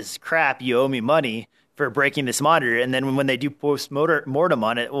rig is crap, you owe me money for breaking this monitor. And then when they do post-mortem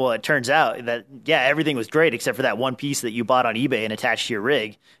on it, well, it turns out that, everything was great except for that one piece that you bought on eBay and attached to your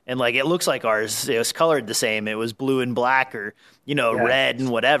rig. And, like, it looks like ours. It was colored the same. It was blue and black or, red and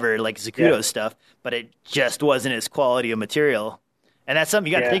whatever, like Zacuto stuff. But it just wasn't its quality of material. And that's something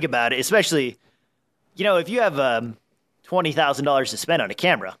you got to think about, especially, if you have $20,000 to spend on a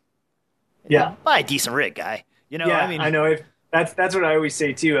camera, buy a decent rig, guy. I know. That's what I always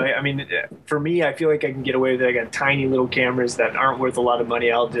say too. I mean, for me, I feel like I can get away with it. I got tiny little cameras that aren't worth a lot of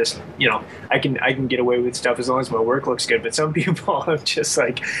money. I'll just, I can get away with stuff as long as my work looks good. But some people are just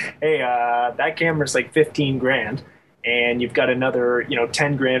like, hey, that camera's like 15 grand, and you've got another,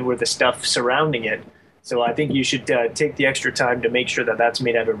 10 grand worth of stuff surrounding it. So I think you should take the extra time to make sure that that's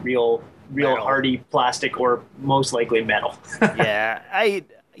made out of real hardy plastic or most likely metal.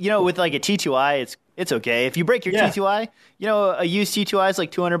 With like a T2i, it's okay. If you break your T2i, a used T2i is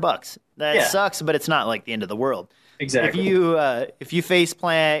like $200. That sucks, but it's not like the end of the world. Exactly. If you face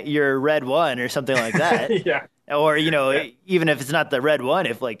plant your Red One or something like that, or even if it's not the Red One,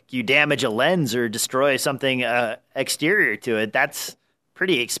 if like you damage a lens or destroy something exterior to it, that's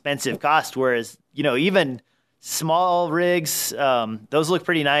pretty expensive cost. Whereas even small rigs, those look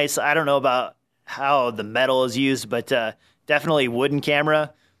pretty nice. I don't know about how the metal is used, but definitely wooden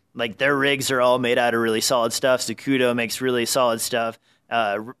camera. Like their rigs are all made out of really solid stuff. Zacuto makes really solid stuff.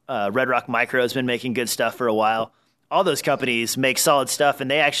 Red Rock Micro has been making good stuff for a while. All those companies make solid stuff,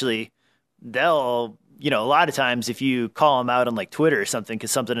 and they'll, a lot of times if you call them out on like Twitter or something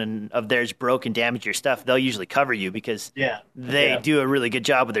because something of theirs broke and damaged your stuff, they'll usually cover you because they do a really good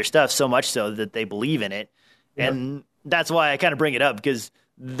job with their stuff, so much so that they believe in it. Yeah. And that's why I kind of bring it up, because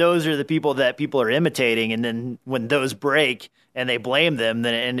those are the people that people are imitating, and then when those break and they blame them,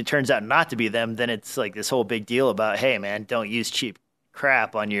 and it turns out not to be them, then it's like this whole big deal about, hey man, don't use cheap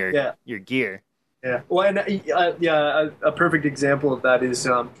crap on your gear. Yeah. Well, and a perfect example of that is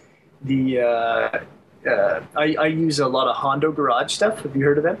I use a lot of Hondo Garage stuff. Have you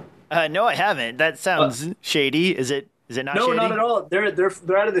heard of them? No, I haven't. That sounds shady. Is it? Is it not No, shady? not at all. They're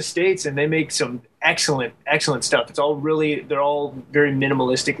out of the States, and they make some excellent stuff. They're all very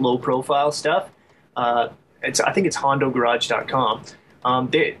minimalistic, low profile stuff. I think it's HondoGarage.com.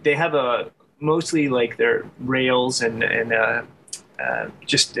 They have mostly like their rails and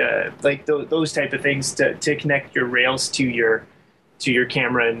just like those type of things to connect your rails to your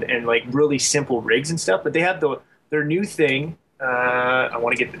camera and like really simple rigs and stuff. But they have their new thing. I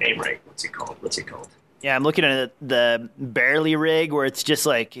want to get the name right. What's it called? Yeah, I'm looking at the Barely rig where it's just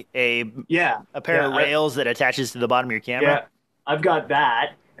like a pair of rails that attaches to the bottom of your camera. Yeah, I've got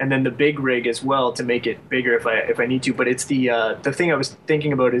that, and then the big rig as well to make it bigger if I need to. But it's the thing I was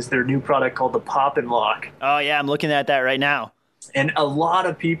thinking about is their new product called the Pop and Lock. Oh yeah, I'm looking at that right now. And a lot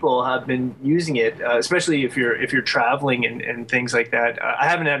of people have been using it, especially if you're traveling and things like that. I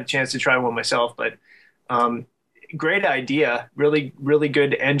haven't had a chance to try one myself, but great idea. Really, really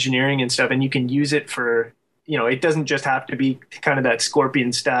good engineering and stuff. And you can use it for, it doesn't just have to be kind of that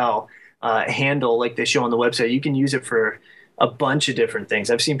Scorpion style handle like they show on the website. You can use it for a bunch of different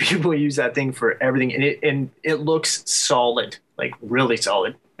things. I've seen people use that thing for everything, and it looks solid, like really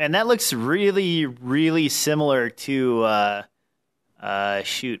solid. And that looks really, really similar to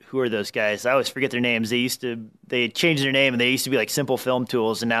who are those guys? I always forget their names. They changed their name, and they used to be like Simple Film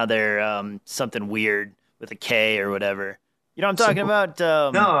Tools, and now they're something weird with a K or whatever. You know what I'm talking about?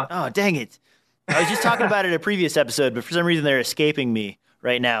 No. Oh, dang it. I was just talking about it in a previous episode, but for some reason they're escaping me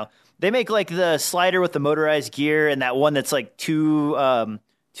right now. They make like the slider with the motorized gear and that one that's like two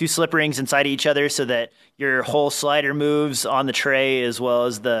slip rings inside of each other so that your whole slider moves on the tray as well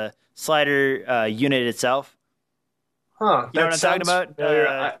as the slider unit itself. Huh. You know what I'm talking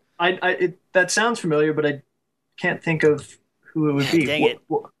about? That sounds familiar, but I can't think of who it would be. Dang it.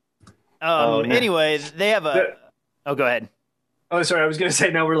 Anyway, they have a... Oh, go ahead. Oh, sorry. I was going to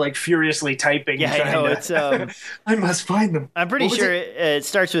say now we're like furiously typing. Yeah, I know. It's I must find them. I'm pretty sure it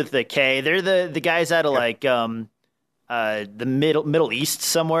starts with the K. They're the guys out of like the Middle East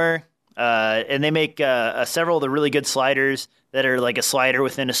somewhere, and they make several of the really good sliders that are like a slider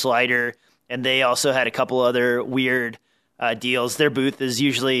within a slider. And they also had a couple other weird deals. Their booth is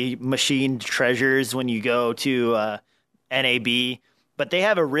usually machined treasures when you go to NAB. But they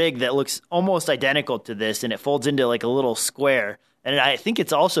have a rig that looks almost identical to this, and it folds into like a little square. And I think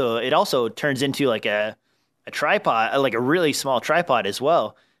it also turns into like a tripod, like a really small tripod as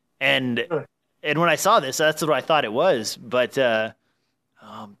well. And when I saw this, that's what I thought it was. But dang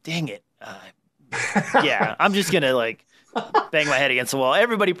it, yeah, I'm just gonna like bang my head against the wall.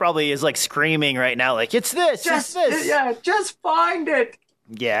 Everybody probably is like screaming right now, like it's this. Yeah, just find it.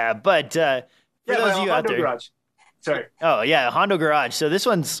 Yeah, but for those of you out there. Garage. Sorry. Oh yeah, Hondo Garage. So this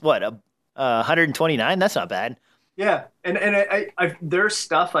one's what, 129? That's not bad. Yeah, and I their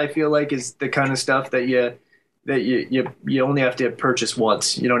stuff I feel like is the kind of stuff that you only have to purchase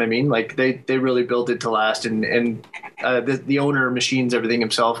once. You know what I mean? Like they really built it to last, and the owner machines everything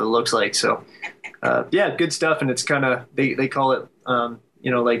himself. It looks like so. Yeah, good stuff, and it's kind of they call it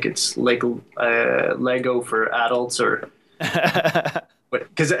like it's like Lego for adults or.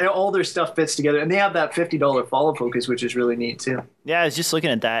 Because all their stuff fits together, and they have that $50 follow focus, which is really neat too. Yeah, I was just looking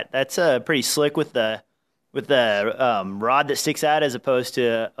at that. That's pretty slick with the rod that sticks out as opposed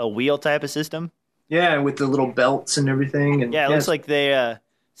to a wheel type of system. Yeah, and with the little belts and everything. And yeah, it looks like they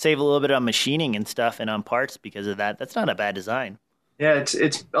save a little bit on machining and stuff and on parts because of that. That's not a bad design. Yeah,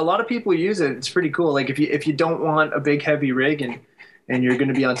 it's a lot of people use it. It's pretty cool. Like if you don't want a big heavy rig and you're going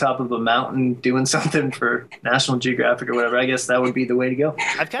to be on top of a mountain doing something for National Geographic or whatever, I guess that would be the way to go.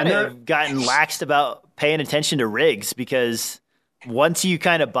 I've kind of gotten laxed about paying attention to rigs because once you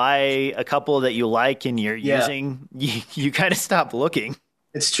kind of buy a couple that you like and you're using, you kind of stop looking.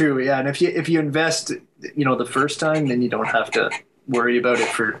 It's true, yeah. And if you invest, the first time, then you don't have to worry about it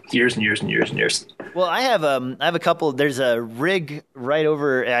for years and years and years and years. Well, I have a couple. There's a rig right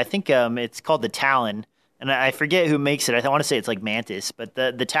over. I think it's called the Talon. And I forget who makes it. I want to say it's like Mantis, but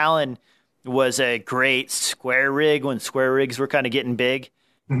the Talon was a great square rig when square rigs were kind of getting big.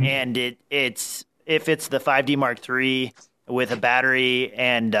 Mm-hmm. And it fits the 5D Mark III with a battery,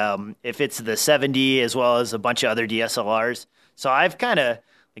 and it fits the 7D as well as a bunch of other DSLRs. So I've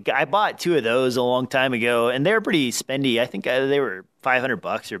I bought two of those a long time ago, and they were pretty spendy. I think they were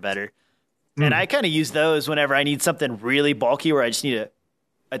 $500 or better. Mm. And I kind of use those whenever I need something really bulky where I just need to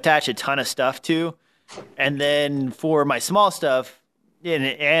attach a ton of stuff to. And then for my small stuff,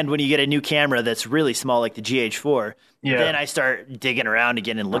 and when you get a new camera that's really small, like the GH4, then I start digging around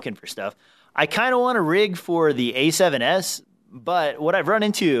again and looking for stuff. I kind of want a rig for the A7S, but what I've run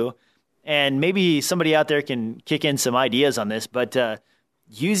into, and maybe somebody out there can kick in some ideas on this, but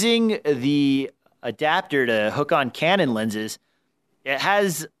using the adapter to hook on Canon lenses, it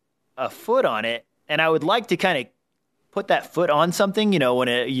has a foot on it, and I would like to kind of put that foot on something,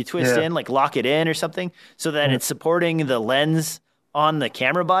 when you twist in, like lock it in or something, so that it's supporting the lens on the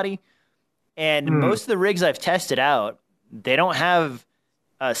camera body. And most of the rigs I've tested out, they don't have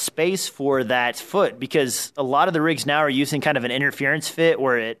a space for that foot, because a lot of the rigs now are using kind of an interference fit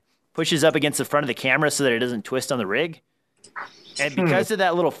where it pushes up against the front of the camera so that it doesn't twist on the rig. And because of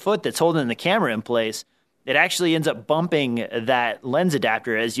that little foot that's holding the camera in place, it actually ends up bumping that lens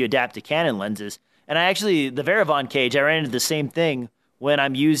adapter as you adapt to Canon lenses. And the Varavon cage, I ran into the same thing when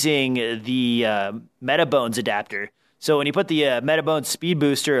I'm using the Metabones adapter. So when you put the Metabones Speed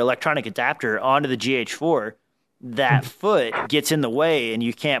Booster electronic adapter onto the GH4, that foot gets in the way and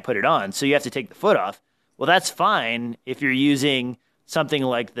you can't put it on. So you have to take the foot off. Well, that's fine if you're using something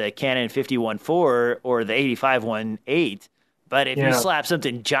like the Canon 50-1.4 or the 85-1.8. But if you slap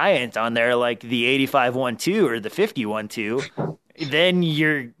something giant on there like the 85-1.2 or the 50-1.2, then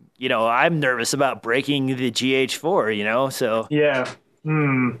I'm nervous about breaking the GH4, so. Yeah.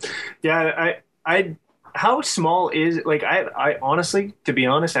 Yeah. I how small is, like, I honestly, to be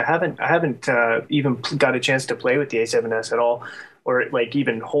honest, I haven't even got a chance to play with the A7S at all, or like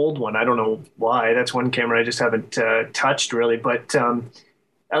even hold one. I don't know why. That's one camera I just haven't touched really, but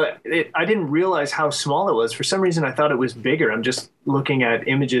I didn't realize how small it was. For some reason, I thought it was bigger. I'm just looking at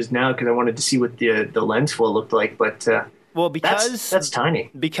images now because I wanted to see what the lens full looked like. But because that's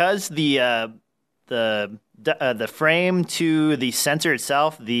tiny. Because the frame to the sensor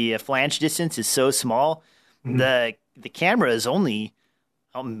itself, the flange distance is so small. The camera is only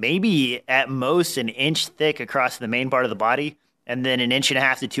maybe at most an inch thick across the main part of the body, and then 1.5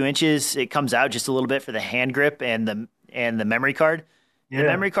 inches to 2 inches. It comes out just a little bit for the hand grip and the memory card. The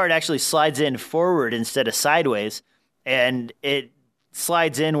memory card actually slides in forward instead of sideways, and it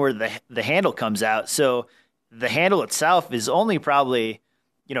slides in where the handle comes out. So the handle itself is only probably,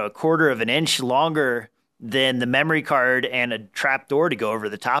 1/4 of an inch longer than the memory card and a trap door to go over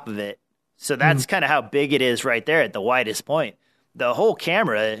the top of it. So that's kind of how big it is right there at the widest point. The whole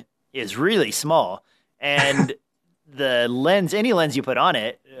camera is really small, and the lens, any lens you put on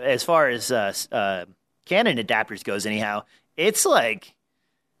it, as far as Canon adapters goes anyhow, it's like,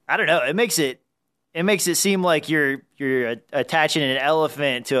 I don't know. It makes it seem like you're attaching an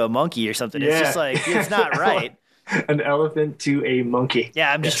elephant to a monkey or something. It's just like, it's not right. An elephant to a monkey.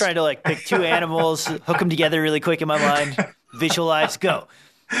 Yeah, I'm just trying to like pick two animals, hook them together really quick in my mind, visualize, go.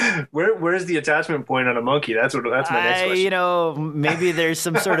 Where's the attachment point on a monkey? That's my next question. Maybe there's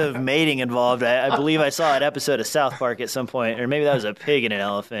some sort of mating involved. I believe I saw an episode of South Park at some point, or maybe that was a pig and an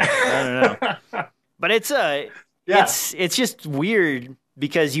elephant. I don't know. But it's just weird,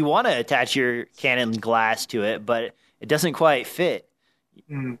 because you want to attach your Canon glass to it, but it doesn't quite fit.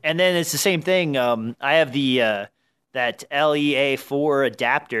 And then it's the same thing. I have the that LEA4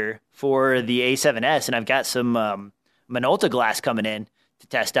 adapter for the A7S, and I've got some Minolta glass coming in to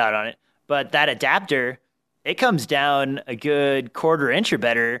test out on it. But that adapter, it comes down a good 1/4 inch or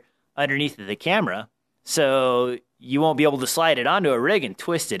better underneath of the camera. So you won't be able to slide it onto a rig and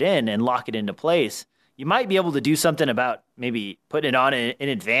twist it in and lock it into place. You might be able to do something about maybe putting it on in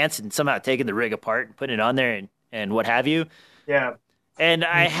advance and somehow taking the rig apart and putting it on there and what have you. Yeah. And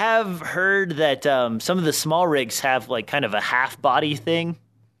I have heard that some of the small rigs have like kind of a half body thing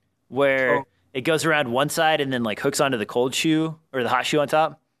where it goes around one side and then like hooks onto the cold shoe or the hot shoe on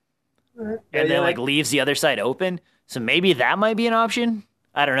top. And then like leaves the other side open. So maybe that might be an option.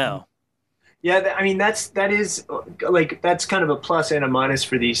 I don't know. Yeah, I mean that is that's kind of a plus and a minus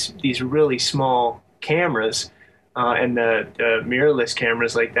for these really small cameras, and the mirrorless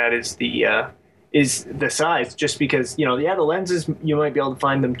cameras like that is the size. Just because the lenses, you might be able to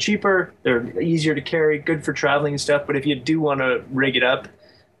find them cheaper. They're easier to carry, good for traveling and stuff. But if you do want to rig it up,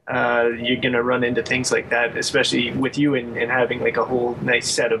 you're gonna run into things like that, especially with you and having like a whole nice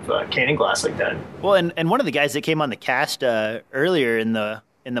set of Canon glass like that. Well, and one of the guys that came on the cast earlier in the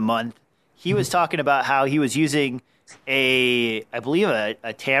month, he was talking about how he was using I believe a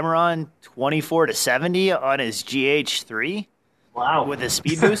Tamron 24-70 on his GH3. Wow. With a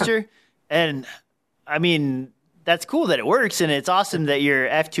speed booster. And I mean, that's cool that it works, and it's awesome that your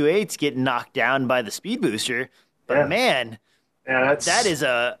f2.8's getting knocked down by the speed booster. But man, that is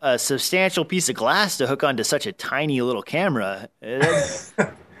a substantial piece of glass to hook onto such a tiny little camera. Seems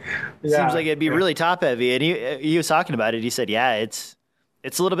like it'd be really top heavy. And he was talking about it. He said, it's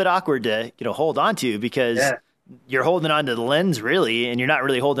a little bit awkward to hold on to, because you're holding onto the lens really, and you're not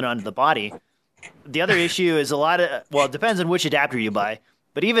really holding onto the body. The other issue is it depends on which adapter you buy.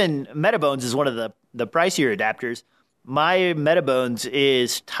 But even Metabones is one of the pricier adapters. my Metabones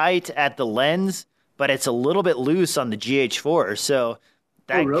is tight at the lens, but it's a little bit loose on the GH4. So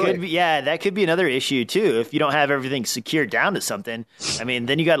that really? could be, that could be another issue too. If you don't have everything secured down to something, I mean,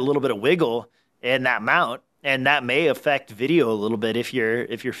 then you got a little bit of wiggle in that mount, and that may affect video a little bit if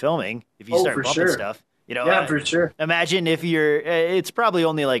you're filming, if you start bumping stuff. Yeah, for sure. Imagine if it's probably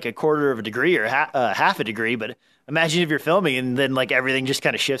only like a quarter of a degree or half a degree, but imagine if you're filming and then like everything just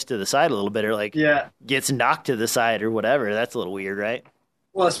kind of shifts to the side a little bit, or like gets knocked to the side or whatever. That's a little weird, right?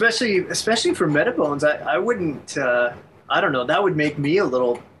 Well, especially for Metabones, I wouldn't. I don't know. That would make me a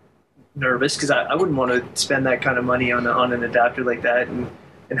little nervous because I wouldn't want to spend that kind of money on an adapter like that and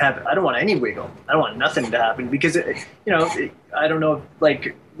have. I don't want any wiggle. I don't want nothing to happen because I don't know.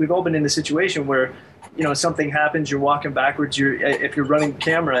 Like we've all been in the situation where something happens, you're walking backwards, if you're running the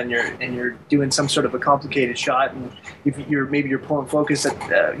camera and you're doing some sort of a complicated shot, and if you're pulling focus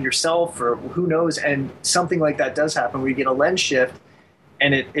at yourself or who knows, and something like that does happen where you get a lens shift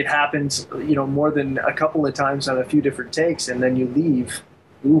and it happens more than a couple of times on a few different takes, and then you leave.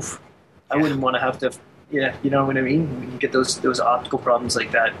 I wouldn't want to have to you know what I mean? You get those optical problems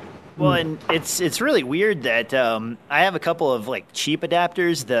like that. Well, and it's really weird that I have a couple of like cheap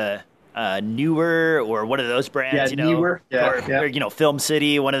adapters, the Neewer or one of those brands, Neewer, or Film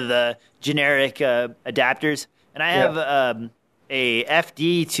City, one of the generic adapters, and I have a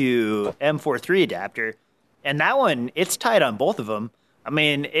FD to M4.3 adapter, and that one, it's tight on both of them. I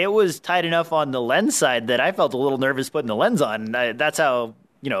mean, it was tight enough on the lens side that I felt a little nervous putting the lens on. That's how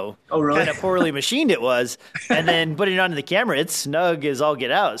really? kind of poorly machined it was, and then putting it onto the camera, it's snug as all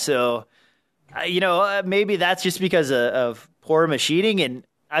get out. So, maybe that's just because of poor machining. And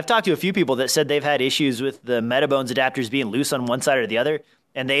I've talked to a few people that said they've had issues with the Metabones adapters being loose on one side or the other,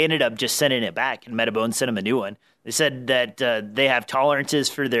 and they ended up just sending it back, and Metabones sent them a new one. They said that they have tolerances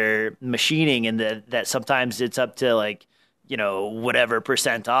for their machining, and that sometimes it's up to like, whatever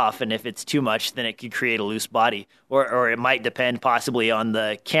 % off, and if it's too much, then it could create a loose body, or it might depend possibly on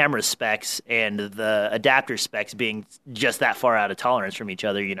the camera specs and the adapter specs being just that far out of tolerance from each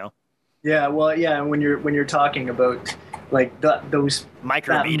other, Yeah, well, yeah, and when you're talking about like those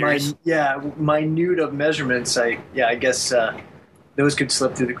micrometers, minute of measurements, I guess those could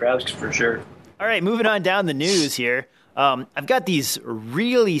slip through the cracks for sure. All right, moving on down the news here. I've got these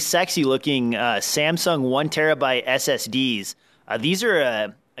really sexy looking Samsung 1 terabyte SSDs. These are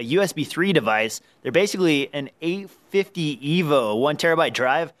a USB 3 device. They're basically an 850 EVO 1 terabyte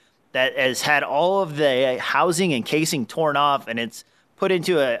drive that has had all of the housing and casing torn off, and it's put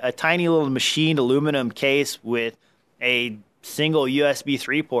into a tiny little machined aluminum case with a single USB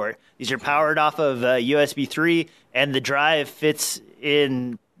 3 port. These are powered off of USB 3, and the drive fits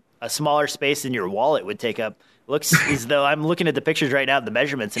in a smaller space than your wallet would take up. Looks as though I'm looking at the pictures right now, the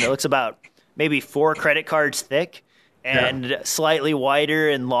measurements, and it looks about maybe 4 credit cards thick and slightly wider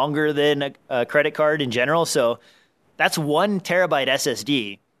and longer than a credit card in general. So that's 1 terabyte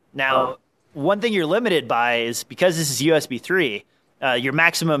SSD. Now, one thing you're limited by is because this is USB 3, your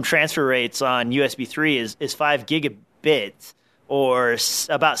maximum transfer rates on USB 3 is 5 gigabits or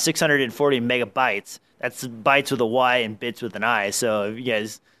about 640 megabytes. That's bytes with a Y and bits with an I. So if you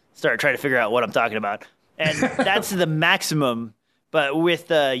guys start trying to figure out what I'm talking about. And that's the maximum. But with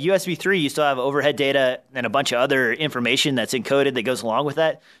USB 3, you still have overhead data and a bunch of other information that's encoded that goes along with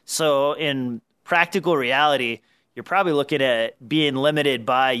that. So in practical reality, you're probably looking at being limited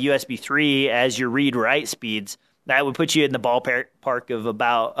by USB 3 as your read-write speeds. That would put you in the ballpark of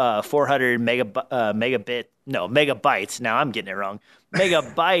about 400 megabytes. Now I'm getting it wrong.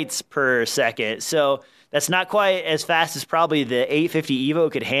 Megabytes per second. So that's not quite as fast as probably the 850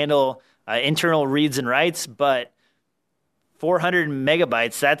 EVO could handle internal reads and writes, but 400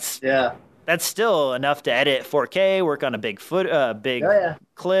 megabytes, that's still enough to edit 4K, work on a big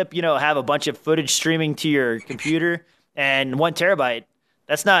clip, have a bunch of footage streaming to your computer. And 1 terabyte,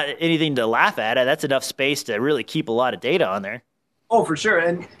 that's not anything to laugh at. That's enough space to really keep a lot of data on there. Oh, for sure.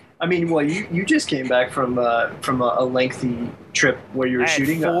 And I mean, well, you just came back from a lengthy trip where you were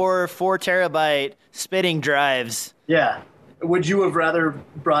shooting 4 terabyte spinning drives. Yeah. Would you have rather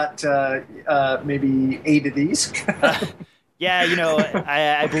brought maybe 8 of these? Yeah,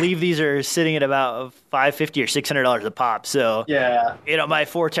 I believe these are sitting at about $550 or $600 a pop. So yeah, my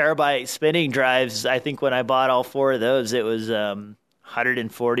 4 terabyte spinning drives, I think when I bought all 4 of those, it was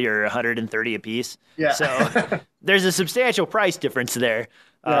 140 or 130 a piece. Yeah. So there's a substantial price difference there.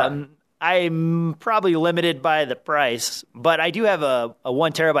 Yeah. I'm probably limited by the price, but I do have a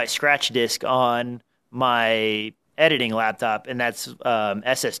 1 terabyte scratch disk on my editing laptop, and that's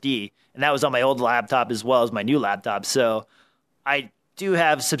SSD, and that was on my old laptop as well as my new laptop. So I do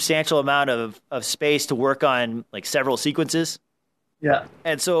have substantial amount of space to work on like several sequences. Yeah.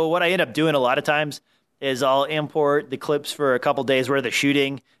 And so what I end up doing a lot of times is I'll import the clips for a couple days worth of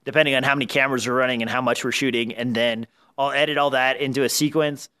shooting, depending on how many cameras we're running and how much we're shooting. And then I'll edit all that into a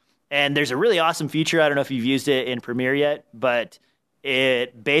sequence. And there's a really awesome feature. I don't know if you've used it in Premiere yet, but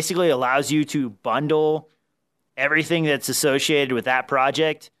it basically allows you to bundle everything that's associated with that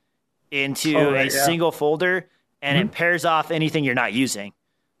project into a single folder, and it pairs off anything you're not using.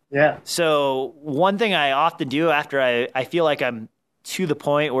 Yeah. So one thing I often do after I feel like I'm to the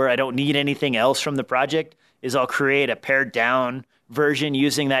point where I don't need anything else from the project is I'll create a pared down version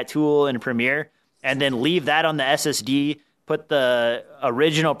using that tool in Premiere and then leave that on the SSD, put the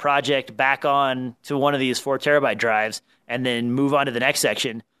original project back on to one of these 4 terabyte drives, and then move on to the next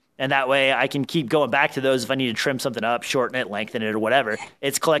section. And that way I can keep going back to those if I need to trim something up, shorten it, lengthen it, or whatever.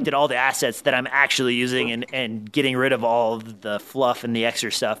 It's collected all the assets that I'm actually using and getting rid of all of the fluff and the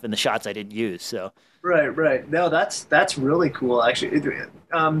extra stuff and the shots I didn't use. So Right. No, that's really cool, actually.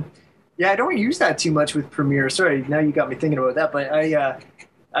 I don't use that too much with Premiere. Sorry, now you got me thinking about that. But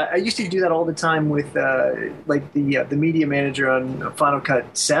I used to do that all the time with like the Media Manager on Final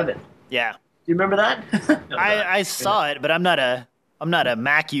Cut 7. Yeah. Do you remember that? I saw it, but I'm not a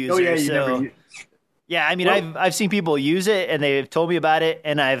Mac user. Oh yeah, so yeah, I mean, I've seen people use it and they've told me about it,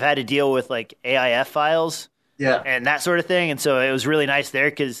 and I've had to deal with like AIF files, and that sort of thing, and so it was really nice there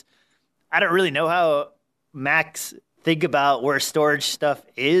because I don't really know how Macs think about where storage stuff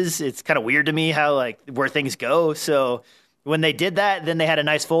is. It's kind of weird to me how like where things go. So when they did that, then they had a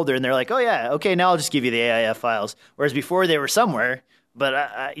nice folder, and they're like, oh yeah, okay, now I'll just give you the AIF files. Whereas before they were somewhere, but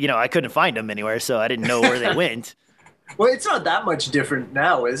I couldn't find them anywhere, so I didn't know where they went. Well, it's not that much different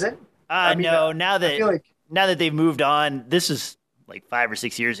now, is it? No. Now that they've moved on, this is like 5 or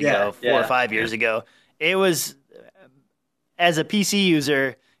 6 years ago, 4 or 5 years ago. It was, as a PC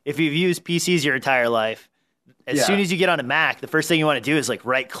user, if you've used PCs your entire life, as soon as you get on a Mac, the first thing you want to do is like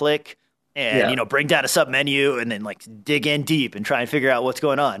right click and bring down a sub menu and then like dig in deep and try and figure out what's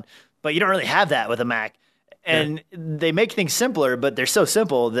going on. But you don't really have that with a Mac, and they make things simpler, but they're so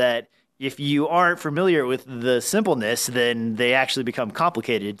simple that if you aren't familiar with the simpleness, then they actually become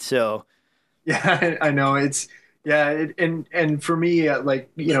complicated. So, yeah, I know and for me,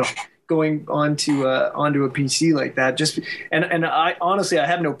 going onto a PC like that, and I honestly I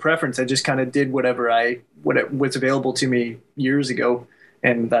have no preference. I just kind of did whatever was available to me years ago,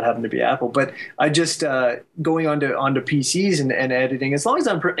 and that happened to be Apple. But I just going onto PCs and editing, as long as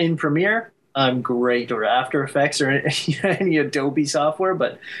I'm in Premiere, I'm great, or After Effects, or any Adobe software.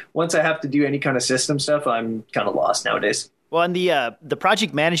 But once I have to do any kind of system stuff, I'm kind of lost nowadays. Well, and the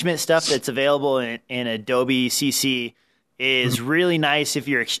project management stuff that's available in Adobe CC is really nice if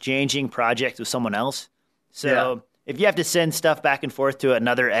you're exchanging projects with someone else. So if you have to send stuff back and forth to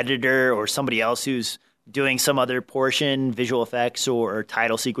another editor or somebody else who's doing some other portion, visual effects or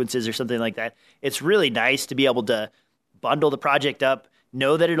title sequences or something like that, it's really nice to be able to bundle the project up,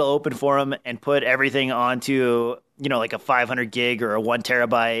 know that it'll open for them, and put everything onto, like a 500 gig or a 1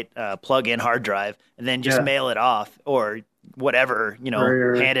 terabyte plug-in hard drive, and then just mail it off or whatever,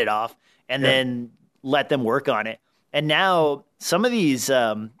 hand it off, and then let them work on it. And now some of these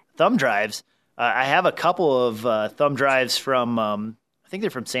thumb drives, I have a couple of thumb drives from, I think they're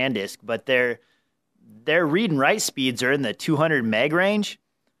from SanDisk, but their read and write speeds are in the 200 meg range.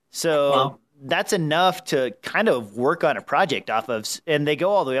 So that's enough to kind of work on a project off of, and they go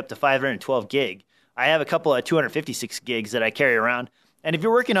all the way up to 512 gig. I have a couple of 256 gigs that I carry around. And if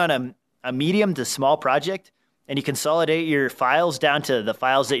you're working on a medium to small project and you consolidate your files down to the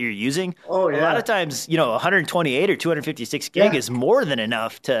files that you're using, a lot of times, 128 or 256 gig is more than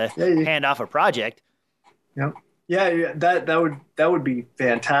enough to hand off a project. Yep. Yeah, that would be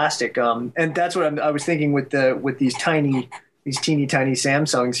fantastic. And that's what I was thinking with these teeny tiny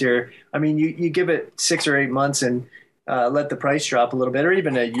Samsungs here. I mean, you give it 6 or 8 months and let the price drop a little bit, or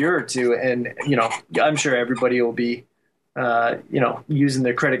even a year or two, and I'm sure everybody will be using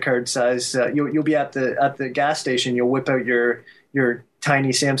their credit card size. You'll be at the gas station. You'll whip out your tiny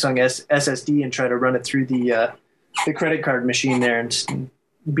Samsung SSD and try to run it through the credit card machine there, and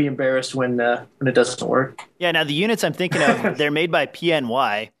be embarrassed when it doesn't work. Yeah. Now the units I'm thinking of, they're made by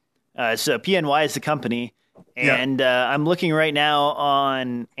PNY. So PNY is the company. And I'm looking right now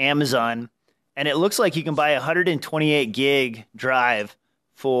on Amazon, and it looks like you can buy a 128 gig drive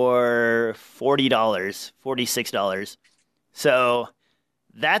for $40, $46. So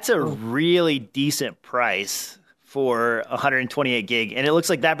that's a really decent price for 128 gig. And it looks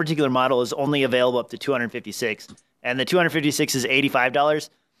like that particular model is only available up to 256. And the 256 is $85.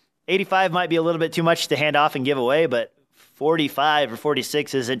 $85 might be a little bit too much to hand off and give away, but 45 or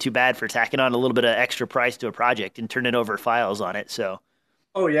 46 isn't too bad for tacking on a little bit of extra price to a project and turning over files on it. So,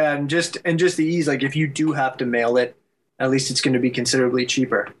 oh yeah, and just the ease. Like if you do have to mail it, at least it's going to be considerably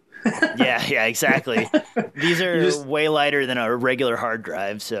cheaper. yeah, exactly. These are way lighter than a regular hard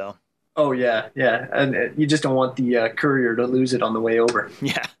drive. So, oh yeah, and you just don't want the courier to lose it on the way over.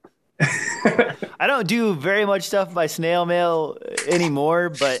 Yeah. I don't do very much stuff by snail mail anymore,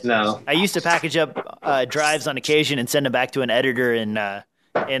 but no. I used to package up drives on occasion and send them back to an editor in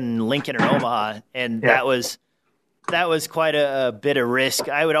Lincoln or Omaha, and that was quite a bit of risk.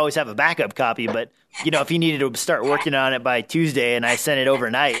 I would always have a backup copy, but if you needed to start working on it by Tuesday and I sent it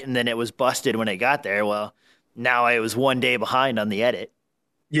overnight and then it was busted when it got there, well, now I was one day behind on the edit.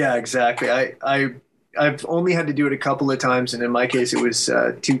 Yeah, exactly. I've only had to do it a couple of times, and in my case, it was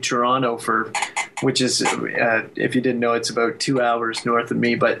to Toronto which is, if you didn't know, it's about 2 hours north of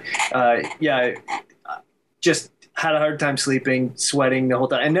me. But just had a hard time sleeping, sweating the whole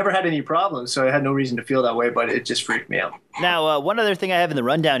time. I never had any problems, so I had no reason to feel that way, but it just freaked me out. Now, one other thing I have in the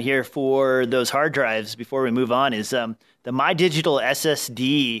rundown here for those hard drives before we move on is the MyDigital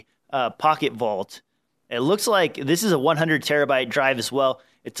SSD Pocket Vault. It looks like this is a 100 terabyte drive as well.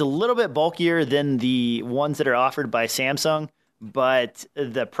 It's a little bit bulkier than the ones that are offered by Samsung, but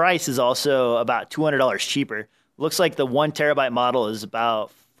the price is also about $200 cheaper. Looks like the 1 terabyte model is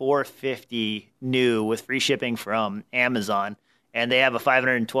about $450 new with free shipping from Amazon, and they have a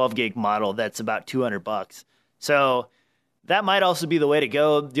 512 gig model that's about $200. So that might also be the way to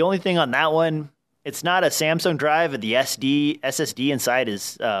go. The only thing on that one, it's not a Samsung drive. The SSD inside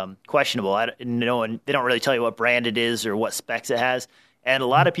is questionable. They don't really tell you what brand it is or what specs it has. And a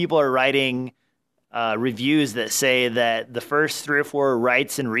lot of people are writing reviews that say that the first 3 or 4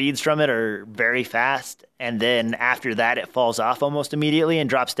 writes and reads from it are very fast. And then after that, it falls off almost immediately and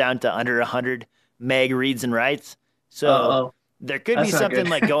drops down to under 100 meg reads and writes. So there could be something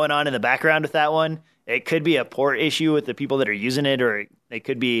like going on in the background with that one. It could be a port issue with the people that are using it, or it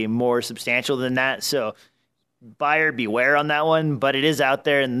could be more substantial than that. So buyer beware on that one, but it is out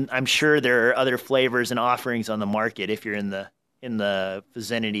there, and I'm sure there are other flavors and offerings on the market if you're in the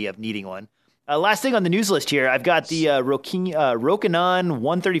vicinity of needing one. Last thing on the news list here, I've got the Rokinon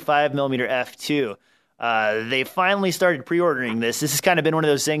 135mm f2. They finally started pre-ordering this. This has kind of been one of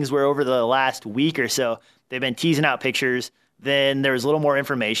those things where over the last week or so, they've been teasing out pictures. Then there was a little more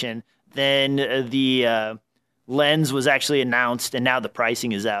information. Then the lens was actually announced, and now the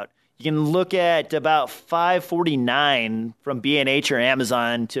pricing is out. You can look at about $549 from B&H or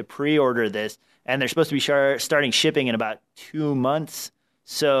Amazon to pre-order this, and they're supposed to be starting shipping in about 2 months.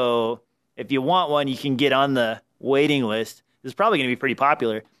 So if you want one, you can get on the waiting list. This is probably going to be pretty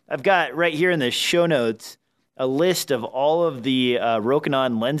popular. I've got right here in the show notes a list of all of the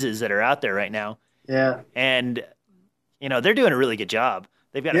Rokinon lenses that are out there right now. Yeah. And, they're doing a really good job.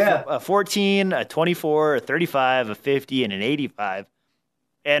 They've got a 14, a 24, a 35, a 50, and an 85.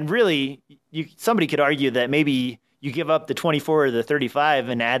 And really, somebody could argue that maybe you give up the 24 or the 35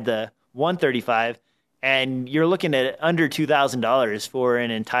 and add the 135, and you're looking at under $2,000 for an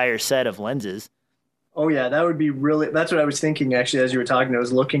entire set of lenses. Oh yeah, that would be that's what I was thinking actually as you were talking. I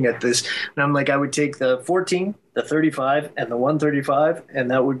was looking at this and I'm like, I would take the 14, the 35, and the 135, and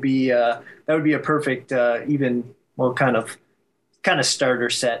that would be a perfect kind of starter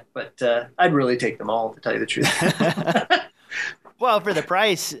set, but I'd really take them all, to tell you the truth. Well, for the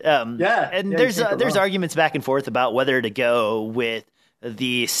price, there's arguments back and forth about whether to go with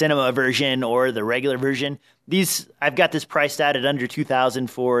the cinema version or the regular version. I've got this priced out at under $2,000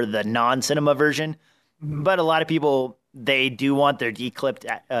 for the non-cinema version, but a lot of people, they do want their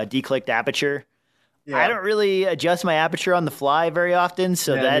declicked aperture. Yeah. I don't really adjust my aperture on the fly very often,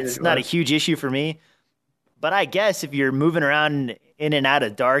 so that's not a huge issue for me. But I guess if you're moving around in and out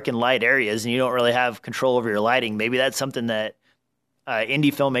of dark and light areas and you don't really have control over your lighting, maybe that's something that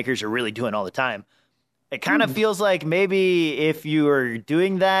indie filmmakers are really doing all the time. It kind of feels like maybe if you are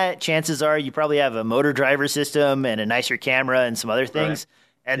doing that, chances are you probably have a motor driver system and a nicer camera and some other things.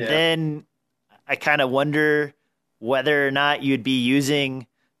 Right. And then I kind of wonder whether or not you'd be using,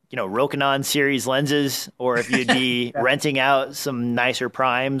 Rokinon series lenses, or if you'd be renting out some nicer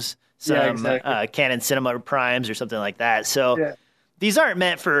primes, some Canon Cinema primes or something like that. So these aren't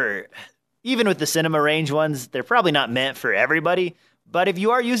meant for, even with the cinema range ones, they're probably not meant for everybody. But if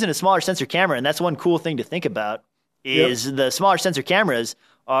you are using a smaller sensor camera, and that's one cool thing to think about, is the smaller sensor cameras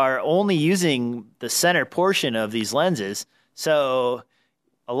are only using the center portion of these lenses. So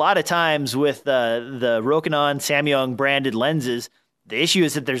a lot of times with the Rokinon Samyang branded lenses, the issue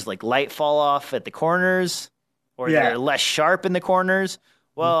is that there's like light fall off at the corners, or they're less sharp in the corners.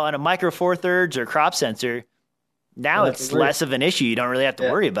 Well, on a Micro Four Thirds or crop sensor, now it's less of an issue. You don't really have to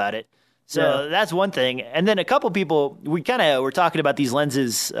worry about it. So that's one thing. And then a couple people, we kind of were talking about these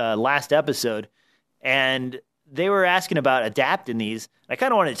lenses last episode, and they were asking about adapting these. I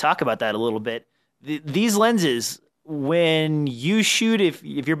kind of wanted to talk about that a little bit. These lenses, when you shoot, if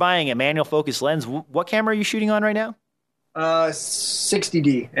you're buying a manual focus lens, what camera are you shooting on right now?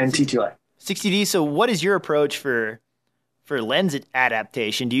 60D and T2i. 60D. So what is your approach for lens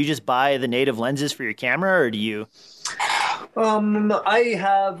adaptation? Do you just buy the native lenses for your camera, or do you? I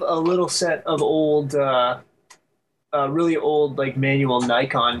have a little set of old, really old, like manual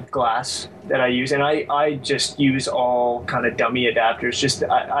Nikon glass that I use, and I just use all kind of dummy adapters. Just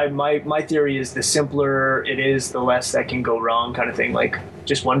my theory is the simpler it is, the less that can go wrong, kind of thing. Like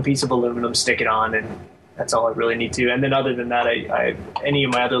just one piece of aluminum, stick it on, and that's all I really need to. And then other than that, I any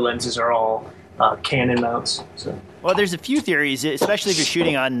of my other lenses are all Canon mounts. So. Well, there's a few theories, especially if you're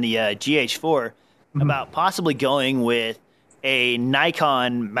shooting on the GH4, about possibly going with a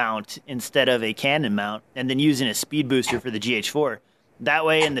Nikon mount instead of a Canon mount, and then using a speed booster for the GH4. That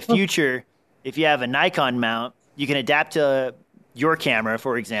way, in the future, if you have a Nikon mount, you can adapt to your camera,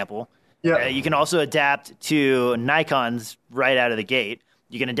 for example. Yeah. You can also adapt to Nikons right out of the gate.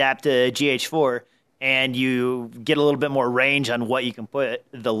 You can adapt to GH4, and you get a little bit more range on what you can put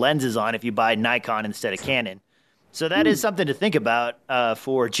the lenses on if you buy Nikon instead of Canon. So that is something to think about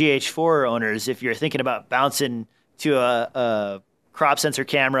for GH4 owners if you're thinking about bouncing to a crop sensor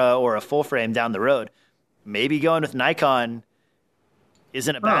camera or a full frame down the road. Maybe going with Nikon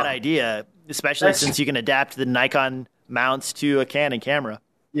isn't a bad idea, especially since you can adapt the Nikon mounts to a Canon camera.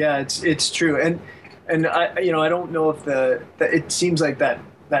 Yeah, it's true. And I don't know if it seems like that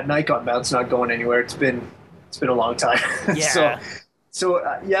Nikon mount's not going anywhere. It's been a long time. Yeah.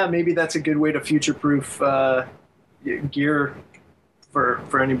 so maybe that's a good way to future-proof gear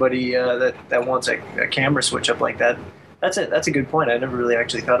for anybody that wants a camera switch up like that. That's a good point. I never really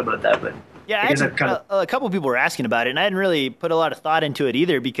actually thought about that, but yeah, a couple of people were asking about it, and I hadn't really put a lot of thought into it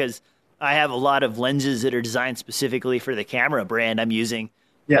either because I have a lot of lenses that are designed specifically for the camera brand I'm using.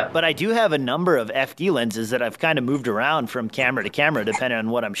 Yeah. But I do have a number of FD lenses that I've kind of moved around from camera to camera depending on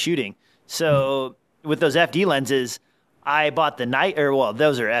what I'm shooting. So with those FD lenses, I bought those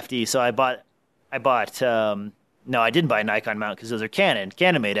are FD. So I bought. No, I didn't buy a Nikon mount because those are Canon.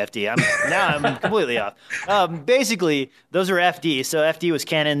 Canon made FD. I'm completely off. Basically, those are FD. So FD was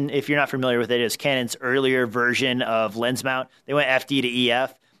Canon. If you're not familiar with it, it's Canon's earlier version of lens mount. They went FD to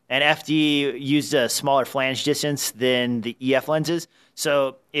EF, and FD used a smaller flange distance than the EF lenses.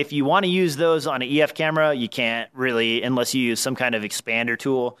 So if you want to use those on an EF camera, you can't really unless you use some kind of expander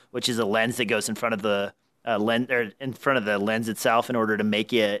tool, which is a lens that goes in front of the lens or in front of the lens itself in order to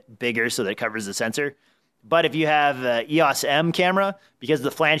make it bigger so that it covers the sensor. But if you have an EOS M camera, because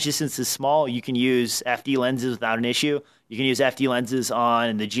the flange distance is small, you can use FD lenses without an issue. You can use FD lenses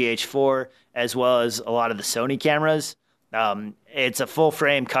on the GH4 as well as a lot of the Sony cameras. It's a full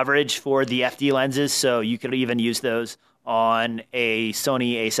frame coverage for the FD lenses, so you could even use those on a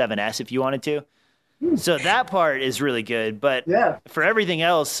Sony A7S if you wanted to. So that part is really good. But for everything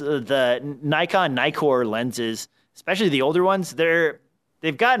else, the Nikon Nikkor lenses, especially the older ones,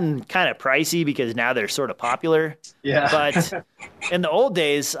 they've gotten kind of pricey because now they're sort of popular. Yeah. But in the old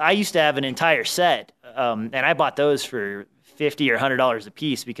days, I used to have an entire set, and I bought those for $50 or $100 a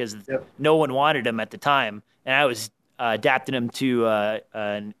piece because no one wanted them at the time, and I was adapting them to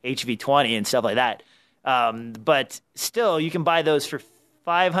an HV20 and stuff like that. But still, you can buy those for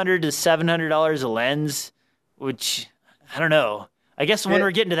 $500 to $700 a lens, which I don't know. I guess when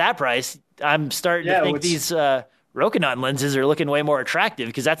we're getting to that price, I'm starting to think these Rokinon lenses are looking way more attractive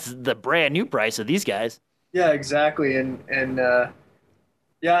because that's the brand new price of these guys. Yeah, exactly. And I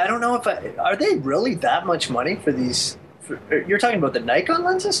don't know are they really that much money for these? You're talking about the Nikon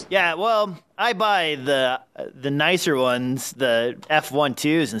lenses? Yeah, well, I buy the nicer ones, the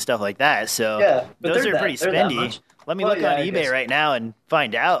F1.2s and stup like that. So those are pretty spendy. Let me look on eBay right now and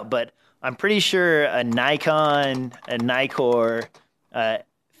find out. But I'm pretty sure a Nikon, a Nikkor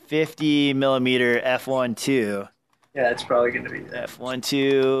 50 millimeter F1.2. Yeah, it's probably going to be that.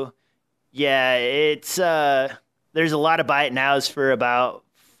 F1.2. Yeah, it's there's a lot of buy it nows for about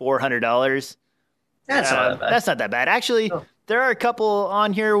 $400. That's not that bad. That's not that bad. Actually, there are a couple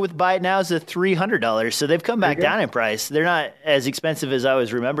on here with buy it nows at $300, so they've come back down in price. They're not as expensive as I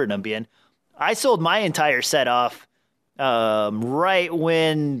was remembering them being. I sold my entire set off right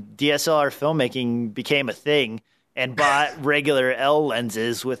when DSLR filmmaking became a thing and bought regular L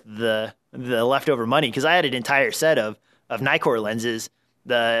lenses with the leftover money because I had an entire set of Nikkor lenses,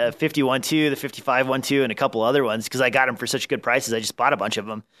 the 50-1.2, the 55-1.2, and a couple other ones because I got them for such good prices. I just bought a bunch of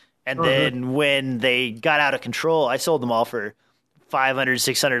them. And then when they got out of control, I sold them all for $500,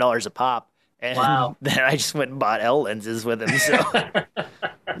 $600 a pop. And then I just went and bought L lenses with them.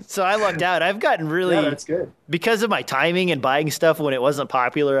 So I lucked out. I've gotten really, that's good. Because of my timing and buying stuff when it wasn't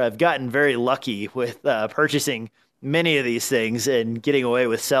popular, I've gotten very lucky with purchasing many of these things and getting away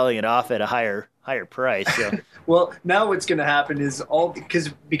with selling it off at a higher price. So. Well, now what's going to happen is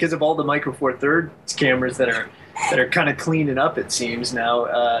because of all the Micro Four Thirds cameras that are kind of cleaning up, it seems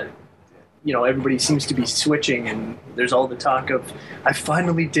now. Everybody seems to be switching, and there's all the talk of I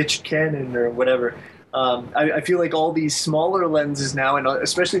finally ditched Canon or whatever. I feel like all these smaller lenses now, and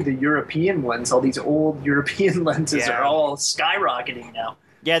especially the European ones, all these old European lenses are all skyrocketing now.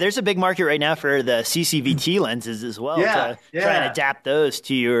 Yeah, there's a big market right now for the CCVT lenses as well. To try and adapt those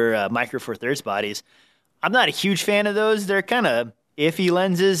to your Micro Four Thirds bodies. I'm not a huge fan of those. They're kind of iffy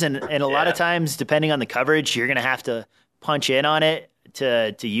lenses, and a lot of times, depending on the coverage, you're going to have to punch in on it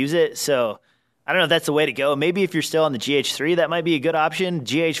to use it. So I don't know if that's the way to go. Maybe if you're still on the GH3, that might be a good option.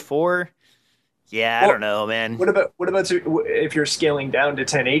 GH4, I don't know, man. What about if you're scaling down to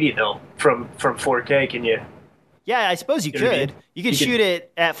 1080 though from 4K? Can you? Yeah, I suppose you could. You could shoot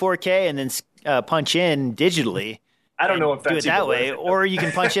it at 4K and then punch in digitally. I don't know if that's do it that way, or you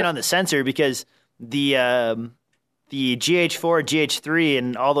can punch in on the sensor because the GH4, GH3,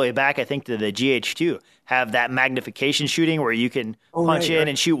 and all the way back, I think, to the GH2 have that magnification shooting where you can punch in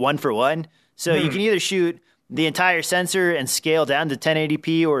and shoot one for one. So you can either shoot the entire sensor and scale down to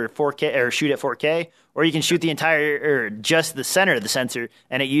 1080p or 4K, or shoot at 4K, or you can shoot the entire or just the center of the sensor,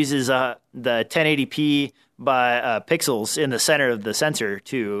 and it uses the 1080p by pixels in the center of the sensor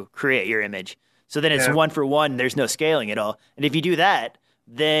to create your image. So then it's one for one. There's no scaling at all. And if you do that,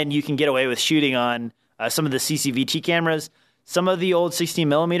 then you can get away with shooting on some of the CCVT cameras. Some of the old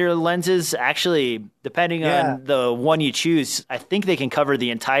 16mm lenses, actually, depending on the one you choose, I think they can cover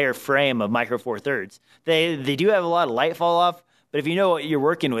the entire frame of Micro Four Thirds. They do have a lot of light fall off, but if you know what you're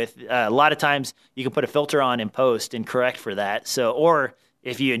working with, a lot of times you can put a filter on in post and correct for that. So, or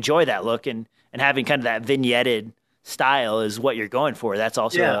if you enjoy that look and having kind of that vignetted style is what you're going for, that's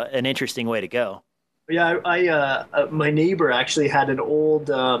also an interesting way to go. Yeah, I my neighbor actually had an old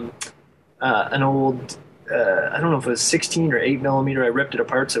I don't know if it was 16 or 8mm. I ripped it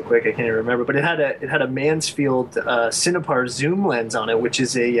apart so quick I can't even remember. But it had a Mansfield Cinepar zoom lens on it, which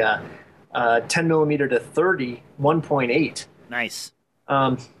is a 10mm to 30 1.8. Nice.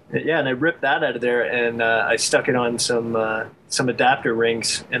 And I ripped that out of there and I stuck it on some adapter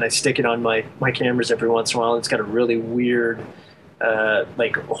rings, and I stick it on my cameras every once in a while. It's got a really weird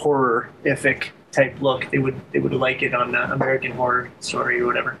like horror-ific type look. They would like it on American Horror Story or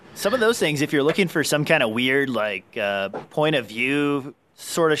whatever. Some of those things, if you're looking for some kind of weird like point of view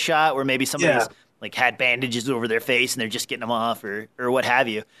sort of shot where maybe somebody's like had bandages over their face and they're just getting them off or what have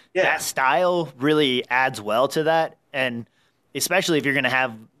you, that style really adds well to that. And especially if you're going to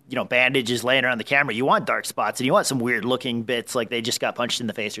have bandages laying around the camera, you want dark spots and you want some weird looking bits like they just got punched in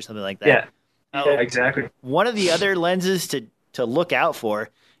the face or something like that. Yeah, exactly. One of the other lenses to look out for,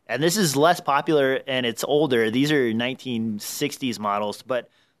 and this is less popular and it's older. These are 1960s models, but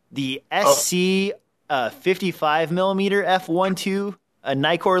the SC 55mm f1.2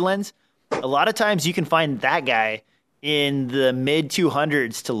 Nikkor lens, a lot of times you can find that guy in the mid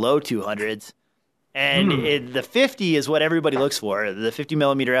 200s to low 200s. And the 50 is what everybody looks for, the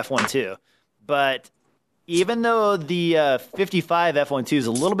 50mm f1.2. But even though the 55 f1.2 is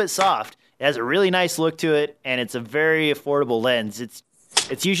a little bit soft, it has a really nice look to it, and it's a very affordable lens. It's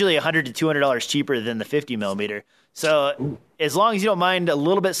usually $100 to $200 cheaper than the 50mm. So as long as you don't mind a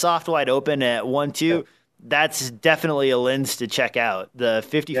little bit soft wide open at 1.2, that's definitely a lens to check out, the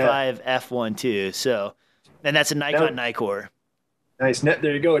 55 f1.2. So, and that's a Nikon Nikkor. Nice.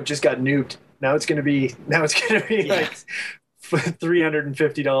 There you go. It just got nuked. Now it's going to be like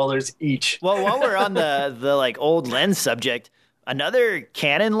 $350 each. Well, while we're on the like old lens subject, another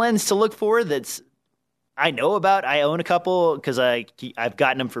Canon lens to look for that's I know about. I own a couple because I've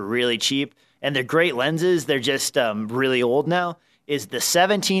gotten them for really cheap, and they're great lenses. They're just really old now. Is the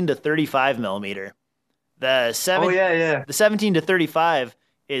 17 to 35mm. The 17 to 35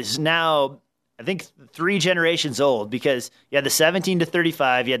 is now, I think, 3 generations old, because you had the 17 to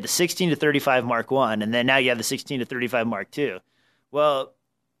 35, you had the 16 to 35 Mark I, and then now you have the 16 to 35 Mark II. Well,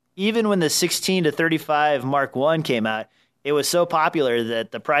 even when the 16 to 35 Mark I came out, it was so popular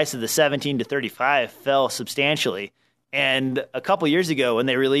that the price of the 17 to 35 fell substantially. And a couple years ago, when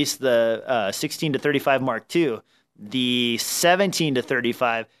they released the 16 to 35 Mark II, the 17 to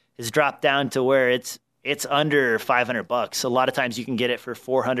 35 has dropped down to where it's under $500. A lot of times you can get it for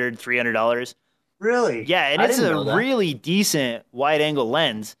 $400, $300. Really? Yeah, and it's a really decent wide-angle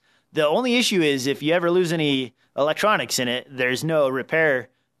lens. The only issue is if you ever lose any electronics in it, there's no repair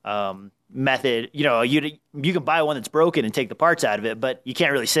method. You know, you can buy one that's broken and take the parts out of it, but you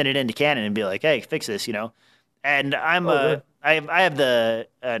can't really send it into Canon and be like, hey, fix this, you know. And I have the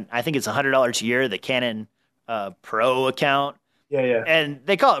I think it's $100 a year, the Canon Pro account. Yeah. And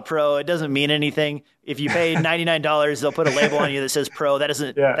they call it Pro. It doesn't mean anything. If you pay $99, they'll put a label on you that says Pro. That's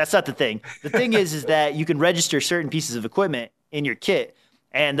not the thing. The thing is that you can register certain pieces of equipment in your kit,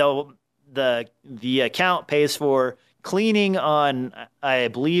 and the account pays for cleaning on, I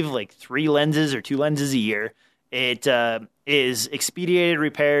believe, like 3 lenses or 2 lenses a year. It is expedited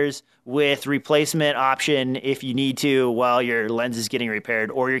repairs with replacement option if you need to while your lens is getting repaired,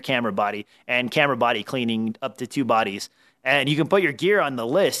 or your camera body, and camera body cleaning up to 2 bodies. And you can put your gear on the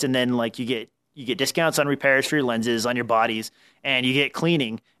list, and then like you get discounts on repairs for your lenses, on your bodies, and you get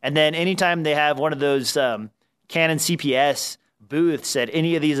cleaning. And then anytime they have one of those Canon CPS booths at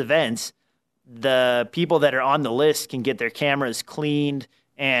any of these events, the people that are on the list can get their cameras cleaned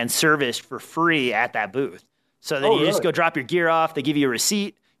and serviced for free at that booth. So then you just go drop your gear off, they give you a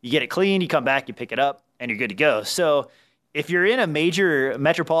receipt, you get it cleaned, you come back, you pick it up, and you're good to go. So if you're in a major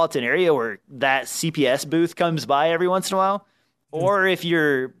metropolitan area where that CPS booth comes by every once in a while, or if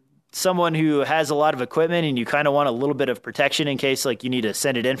you're someone who has a lot of equipment and you kind of want a little bit of protection in case like you need to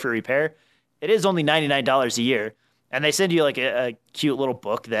send it in for repair, it is only $99 a year. And they send you like a cute little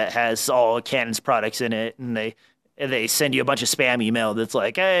book that has all Canon's products in it, and they send you a bunch of spam email that's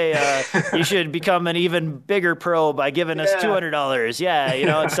like, hey, you should become an even bigger pro by giving us $200. Yeah, you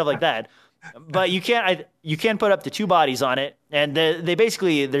know, and stuff like that. But you can put up to 2 bodies on it, and they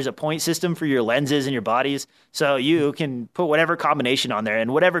basically, there's a point system for your lenses and your bodies, so you can put whatever combination on there,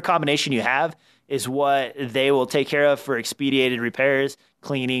 and whatever combination you have is what they will take care of for expedited repairs,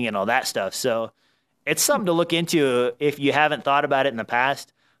 cleaning, and all that stuff. So it's something to look into if you haven't thought about it in the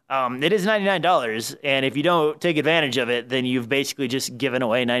past. It is $99, and if you don't take advantage of it, then you've basically just given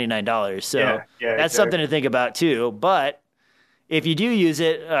away $99. So that's something to think about too. But if you do use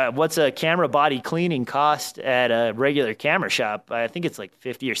it, what's a camera body cleaning cost at a regular camera shop? I think it's like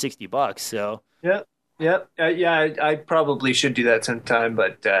 $50 or $60. So I probably should do that sometime,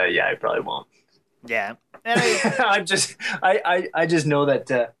 but I probably won't. Yeah, and I just know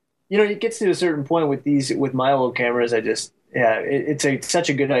that it gets to a certain point with Milo cameras. It's such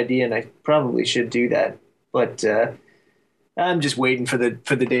a good idea, and I probably should do that, but I'm just waiting for the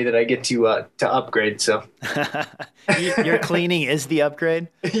day that I get to upgrade. So your cleaning is the upgrade.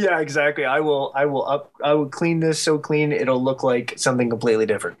 Yeah, exactly. I will clean this so clean it'll look like something completely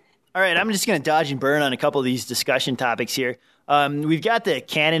different. All right, I'm just going to dodge and burn on a couple of these discussion topics here. We've got the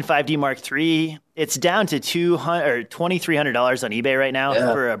Canon 5D Mark III. It's down to $200 or $2,300 on eBay right now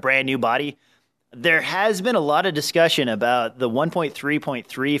for a brand new body. There has been a lot of discussion about the 1.3.3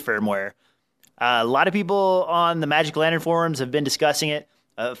 firmware. A lot of people on the Magic Lantern forums have been discussing it.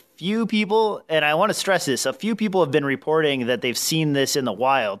 A few people, and I want to stress this, a few people have been reporting that they've seen this in the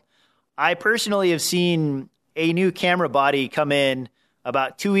wild. I personally have seen a new camera body come in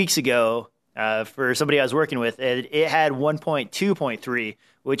about 2 weeks ago for somebody I was working with. It had 1.2.3,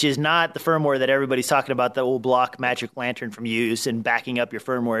 which is not the firmware that everybody's talking about that will block Magic Lantern from use and backing up your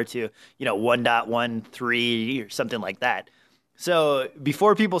firmware to 1.13 or something like that. So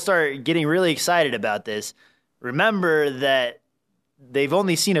before people start getting really excited about this, remember that they've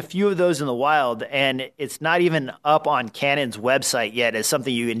only seen a few of those in the wild, and it's not even up on Canon's website yet as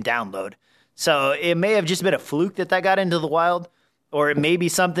something you can download. So it may have just been a fluke that got into the wild, or it may be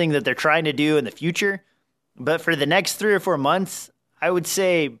something that they're trying to do in the future. But for the next 3 or 4 months, I would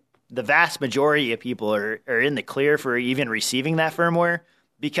say the vast majority of people are in the clear for even receiving that firmware,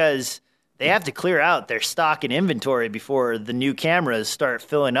 because they have to clear out their stock and inventory before the new cameras start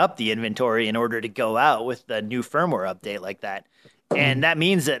filling up the inventory in order to go out with the new firmware update like that. And that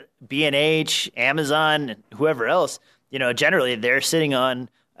means that B&H, Amazon, whoever else, generally they're sitting on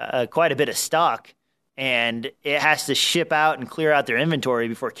quite a bit of stock, and it has to ship out and clear out their inventory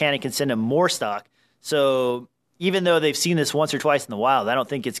before Canon can send them more stock. So even though they've seen this once or twice in the wild, I don't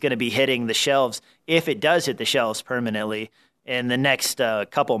think it's going to be hitting the shelves, if it does hit the shelves permanently, in the next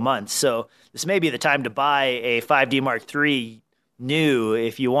couple months. So this may be the time to buy a 5D Mark III new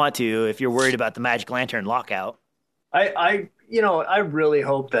if you want to, if you're worried about the Magic Lantern lockout. I really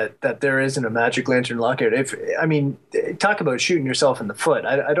hope that there isn't a Magic Lantern lockout. Talk about shooting yourself in the foot.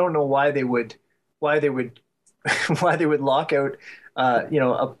 I don't know why they would lock out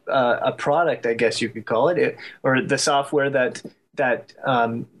a product, I guess you could call it, or the software that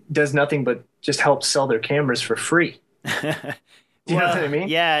does nothing but just help sell their cameras for free. You know what I mean?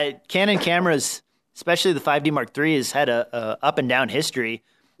 Yeah, Canon cameras, especially the 5D Mark III, has had a up and down history.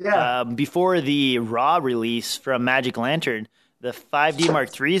 Yeah. Before the RAW release from Magic Lantern, the 5D Mark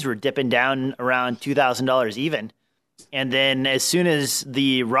IIIs were dipping down around $2,000 even. And then as soon as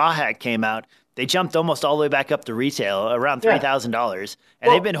the RAW hack came out, they jumped almost all the way back up to retail, around $3,000.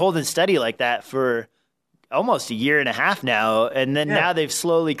 And they've been holding steady like that for almost a year and a half now. And then now they've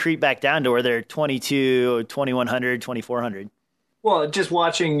slowly creeped back down to where they're 22, 2100, 2400. Well, just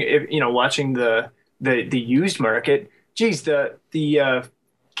watching the used market, geez, the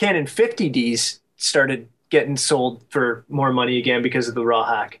Canon 50Ds started getting sold for more money again because of the RAW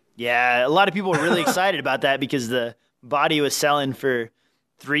hack. Yeah, a lot of people were really excited about that because the body was selling for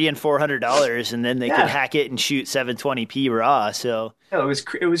 $300 and $400, and then they could hack it and shoot 720p RAW. So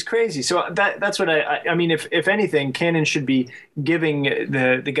it was crazy. So that's what I mean. If anything, Canon should be giving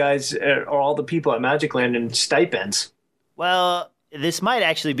the guys or all the people at Magic Land stipends. Well, this might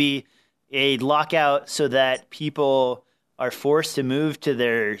actually be a lockout so that people are forced to move to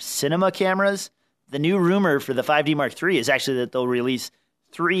their cinema cameras. The new rumor for the 5D Mark III is actually that they'll release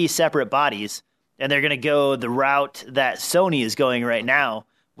 3 separate bodies, and they're going to go the route that Sony is going right now,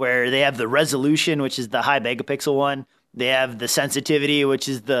 where they have the resolution, which is the high megapixel one. They have the sensitivity, which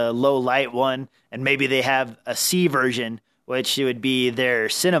is the low light one, and maybe they have a C version, which would be their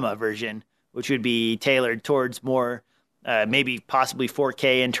cinema version, which would be tailored towards more maybe possibly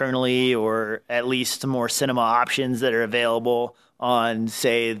 4K internally, or at least some more cinema options that are available on,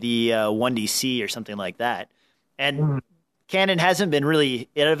 say, the 1DC or something like that. And Canon hasn't been really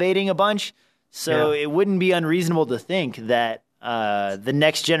innovating a bunch, so it wouldn't be unreasonable to think that the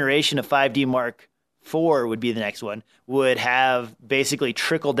next generation of 5D Mark IV would be the next one, would have basically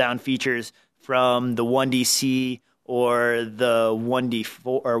trickle-down features from the 1DC or the 1D4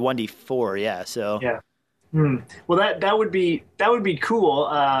 or 1D4, yeah. So yeah. Well, that would be cool.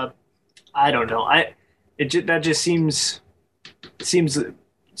 I don't know. That just seems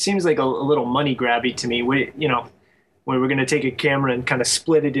like a little money grabby to me. Where we're going to take a camera and kind of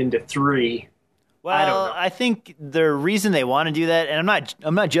split it into 3. Well, I don't know. I think the reason they want to do that, and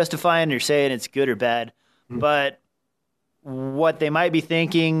I'm not justifying or saying it's good or bad, but what they might be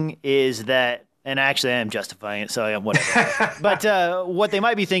thinking is that, and actually I am justifying it, so I am whatever. But what they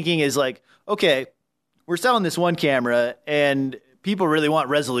might be thinking is like, okay, we're selling this one camera, and people really want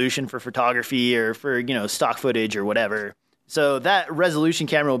resolution for photography or for stock footage or whatever. So that resolution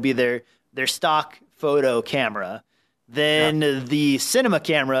camera will be their stock photo camera. Then the cinema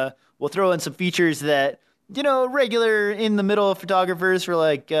camera will throw in some features that, regular in the middle photographers for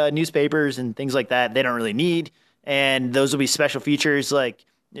like newspapers and things like that, they don't really need. And those will be special features like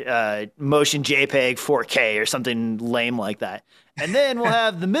motion JPEG 4K or something lame like that. And then we'll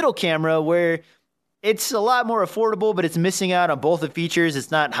have the middle camera where it's a lot more affordable, but it's missing out on both the features.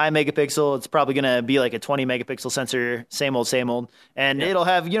 It's not high megapixel. It's probably going to be like a 20 megapixel sensor, same old. And it'll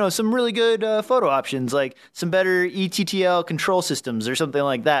have, some really good photo options, like some better ETTL control systems or something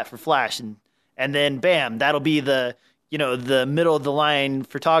like that for flash. And then bam, that'll be the middle of the line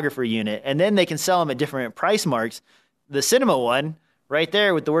photographer unit. And then they can sell them at different price marks. The cinema one right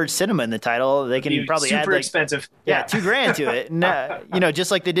there with the word cinema in the title, they can probably add super expensive. Yeah, $2,000 to it. And, just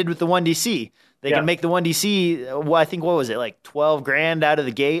like they did with the 1DC. They can make the 1DC, I think, what was it, like $12,000 out of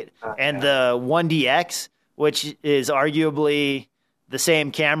the gate? And the 1DX, which is arguably the same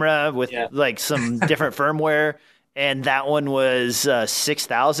camera with like some different firmware, and that one was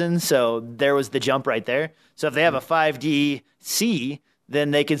 $6,000. So there was the jump right there. So if they have a 5DC,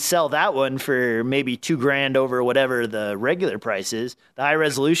 then they could sell that one for maybe $2,000 over whatever the regular price is. The high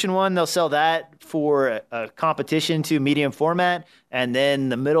resolution one, they'll sell that for a competition to medium format. And then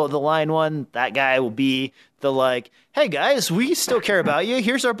the middle of the line one, that guy will be the like, hey guys, we still care about you.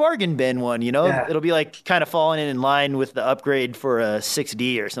 Here's our bargain bin one, It'll be like kind of falling in line with the upgrade for a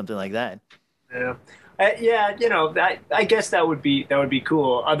 6D or something like that. Yeah. I guess that would be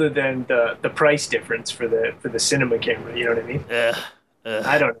cool, other than the price difference for the cinema camera, you know what I mean?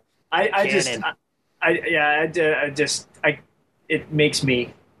 I don't know. It makes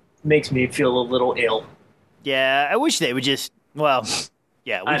me feel a little ill. Yeah, I wish they would just, we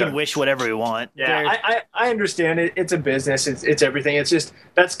can wish whatever we want. Yeah, I understand it. It's a business. It's everything. It's just,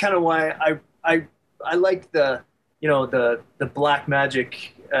 that's kind of why I like the Black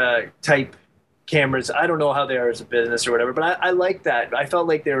Magic type cameras. I don't know how they are as a business or whatever, but I like that. I felt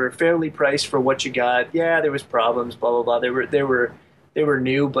like they were fairly priced for what you got. Yeah, there was problems, blah blah blah. They were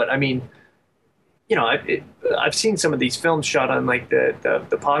new, but I mean, I've seen some of these films shot on like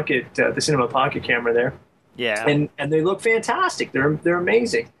the pocket, the Cinema Pocket camera there. Yeah, and they look fantastic. They're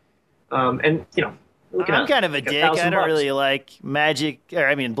amazing. I'm kind of a dick. I don't really like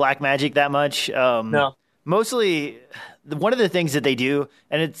Black Magic that much. No, mostly one of the things that they do,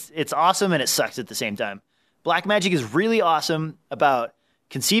 and it's awesome and it sucks at the same time. Blackmagic is really awesome about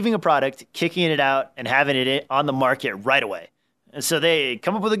conceiving a product, kicking it out, and having it on the market right away. And so they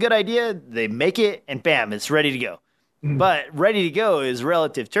come up with a good idea, they make it, and bam, it's ready to go. But ready to go is a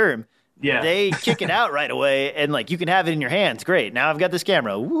relative term. Yeah. They kick it out right away, and like you can have it in your hands. Great. Now I've got this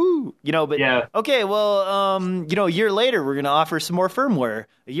camera. Woo! But okay, well, a year later we're gonna offer some more firmware.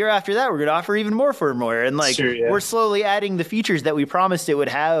 A year after that, we're gonna offer even more firmware, and we're slowly adding the features that we promised it would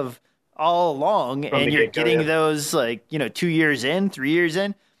have all along. And you're getting those 2 years in, 3 years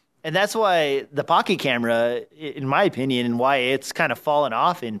in. And that's why the Pocket camera, in my opinion, and why it's kind of fallen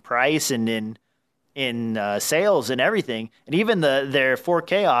off in price and in sales and everything, and even their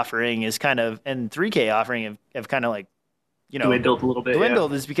 4K offering is kind of, and 3K offering have kind of dwindled a little bit.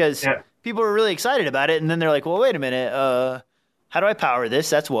 Is because people are really excited about it, and then they're like, well, wait a minute, how do I power this?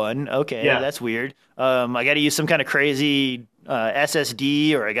 That's one. Okay, that's weird. I got to use some kind of crazy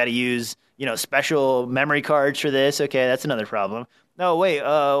SSD, or I got to use special memory cards for this. Okay, that's another problem. No, wait,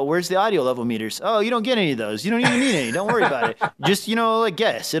 where's the audio level meters? Oh, you don't get any of those. You don't even need any. Don't worry about it. Just,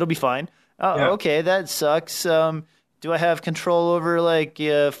 guess. It'll be fine. Oh, okay, that sucks. Do I have control over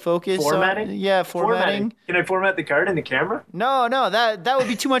focus? Formatting? Formatting. Can I format the card in the camera? No, that would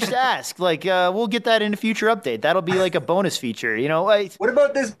be too much to ask. We'll get that in a future update. That'll be like a bonus feature, What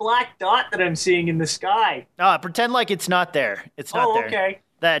about this black dot that I'm seeing in the sky? Pretend like it's not there. It's not there. Okay.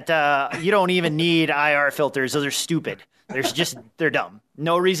 That you don't even need IR filters. Those are stupid. They're dumb.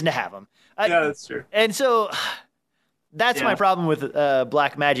 No reason to have them. Yeah, that's true. And so that's my problem with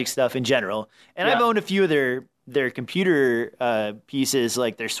Blackmagic stuff in general. And I've owned a few of their computer pieces,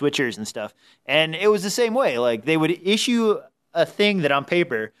 like their switchers and stuff. And it was the same way. Like they would issue a thing that on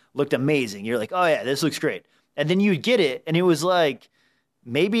paper looked amazing. You're like, oh yeah, this looks great. And then you'd get it, and it was like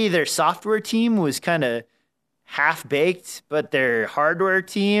maybe their software team was kind of half-baked, but their hardware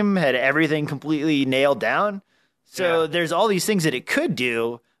team had everything completely nailed down. So there's all these things that it could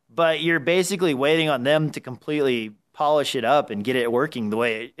do, but you're basically waiting on them to completely polish it up and get it working the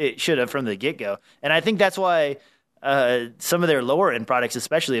way it should have from the get-go. And I think that's why some of their lower-end products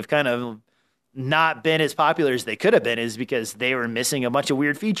especially have kind of not been as popular as they could have been, is because they were missing a bunch of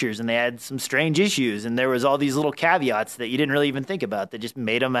weird features and they had some strange issues, and there was all these little caveats that you didn't really even think about that just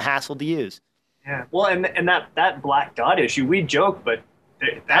made them a hassle to use. Yeah. Well, and that black dot issue, we joke, but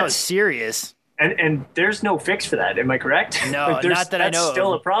that was serious. And there's no fix for that. Am I correct? No, not that I know. That's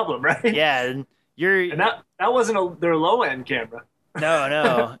still a problem, right? Yeah, and that wasn't their low end camera.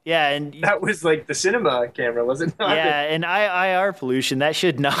 No, yeah, and that was like the cinema camera, was it not? Yeah, and IR pollution, that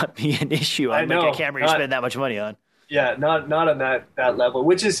should not be an issue on a camera you spend that much money on. Yeah, not on that level,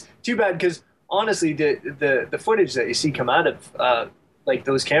 which is too bad, because honestly, the footage that you see come out of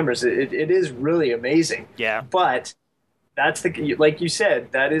those cameras, it is really amazing. Yeah, but that's like you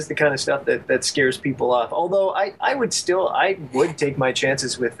said, that is the kind of stuff that scares people off. Although I would take my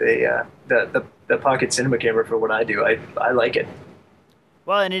chances with the Pocket Cinema camera for what I do. I like it.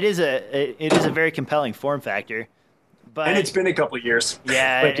 Well, and it is a very compelling form factor. And it's been a couple of years.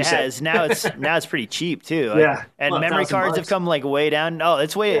 Yeah, like it has. Now it's pretty cheap too. Yeah, and memory cards have come way down. Oh,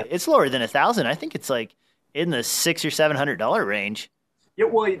 it's lower than $1,000. I think it's like in the $600 or $700 range. Yeah,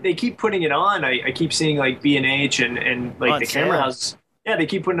 well, they keep putting it on. I keep seeing like B&H and like the camera houses. Yeah, they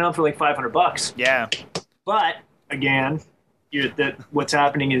keep putting it on for like $500. Yeah, but again, what's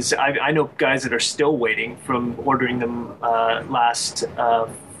happening is I know guys that are still waiting from ordering them last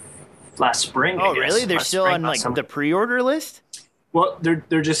spring. Oh, really? They're still on the pre-order list? Well,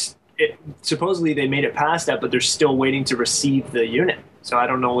 they're just supposedly they made it past that, but they're still waiting to receive the unit. So I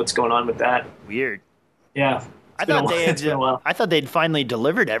don't know what's going on with that. Weird. Yeah. I thought they'd finally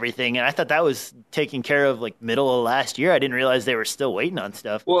delivered everything, and I thought that was taken care of like middle of last year. I didn't realize they were still waiting on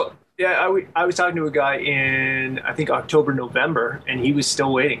stuff. Well, yeah, I was talking to a guy in I think October, November, and he was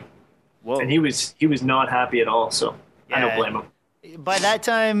still waiting. Whoa. And he was not happy at all. So I don't blame him. By that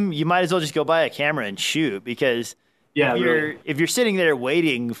time, you might as well just go buy a camera and shoot, because if you're sitting there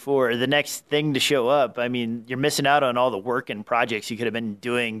waiting for the next thing to show up, I mean, you're missing out on all the work and projects you could have been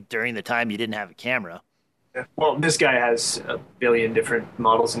doing during the time you didn't have a camera. Yeah. Well, this guy has a billion different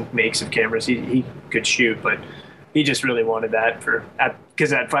models and makes of cameras. He could shoot, but he just really wanted that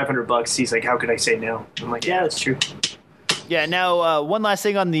because at $500, he's like, how could I say no? I'm like, yeah, that's true. Yeah. Now, one last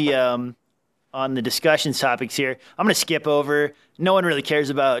thing on the discussions topics here. I'm going to skip over. No one really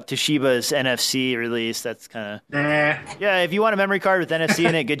cares about Toshiba's NFC release. That's kind of... Yeah, if you want a memory card with NFC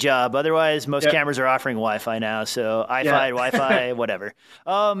in it, good job. Otherwise, most cameras are offering Wi-Fi now, so Wi-Fi, whatever.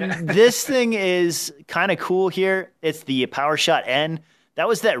 This thing is kind of cool here. It's the PowerShot N. That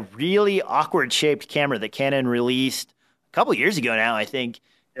was that really awkward-shaped camera that Canon released couple years ago now, I think.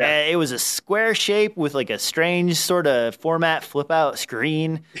 Yeah. It was a square shape with like a strange sort of format flip out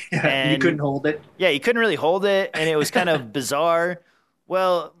screen. Yeah, And you couldn't hold it. yeah, you couldn't really hold it, and it was kind of bizarre.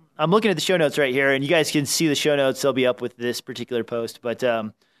 Well, I'm looking at the show notes right here, and you guys can see the show notes. They'll be up with this particular post. But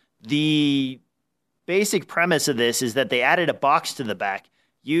the basic premise of this is that they added a box to the back,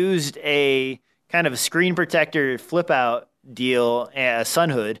 used a kind of a screen protector flip out deal, a sun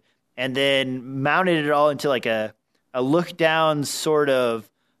hood, and then mounted it all into like a look down sort of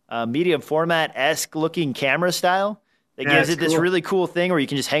medium format-esque looking camera style that gives it this really cool thing where you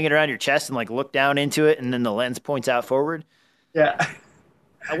can just hang it around your chest and like look down into it, and then the lens points out forward. Yeah.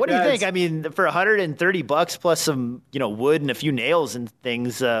 What do you think? I mean, for $130 plus some, wood and a few nails and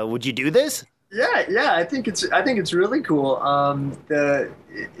things, would you do this? Yeah, I think it's really cool.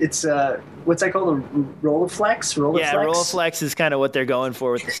 It's what's that called? A Rolleiflex? Yeah, Rolleiflex is kind of what they're going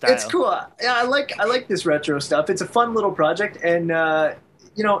for with the style. It's cool. Yeah, I like this retro stuff. It's a fun little project, and I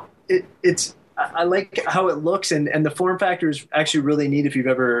like how it looks, and the form factor is actually really neat. If you've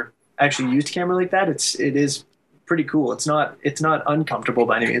ever actually used a camera like that, it is pretty cool. It's not uncomfortable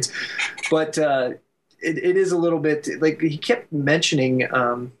by any means, but it is a little bit like he kept mentioning.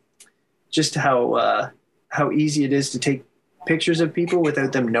 Just how easy it is to take pictures of people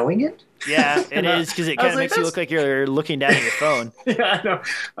without them knowing it. Yeah, it is, because it kind of makes you look like you're looking down at your phone. Yeah, I know.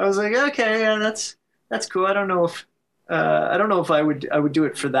 I was like, okay, yeah, that's cool. I don't know if I would do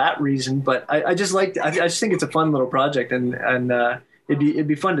it for that reason, but I just think it's a fun little project, and it'd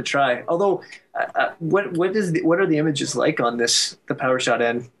be fun to try. Although, what are the images like on the PowerShot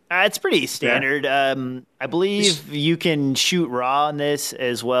N? It's pretty standard. Yeah. I believe you can shoot RAW on this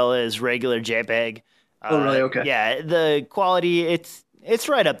as well as regular JPEG. Oh, really? Okay. Yeah, the quality, it's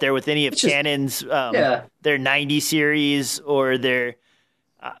right up there with any of Canon's their 90 series or their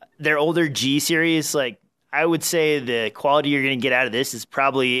older G series. Like, I would say the quality you're going to get out of this is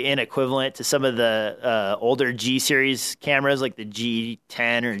probably equivalent to some of the older G series cameras, like the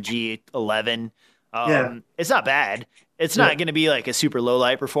G10 or G11. It's not bad. It's not going to be like a super low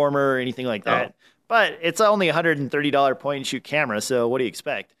light performer or anything like that, but it's only a $130 point and shoot camera. So what do you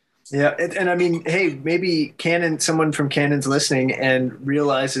expect? Yeah. And I mean, hey, maybe someone from Canon's listening and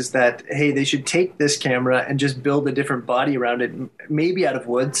realizes that, hey, they should take this camera and just build a different body around it, maybe out of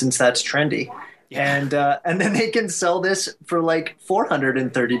wood, since that's trendy. Yeah. And then they can sell this for like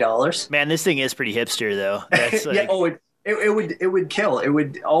 $430. Man, this thing is pretty hipster though. That's like... Yeah. Oh, it would kill. It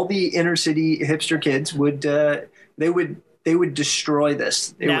would, all the inner city hipster kids would, they would destroy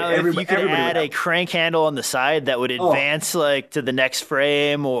this. If you could add a crank handle on the side that would advance like to the next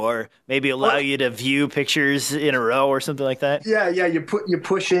frame, or maybe allow you to view pictures in a row or something like that. Yeah. You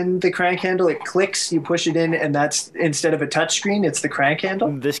push in the crank handle, it clicks. You push it in, and that's, instead of a touch screen, it's the crank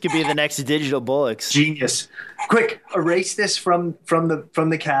handle. This could be the next digital Bullocks. Genius! Quick, erase this from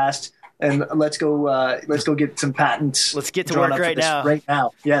the cast. And let's go get some patents. Let's get to work right now. Right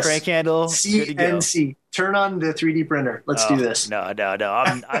now, yes. Crank handle. CNC. Turn on the 3D printer. Let's do this. No.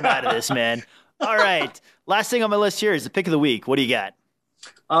 I'm out of this, man. All right. Last thing on my list here is the pick of the week. What do you got?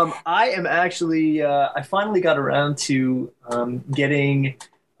 I am actually. I finally got around to getting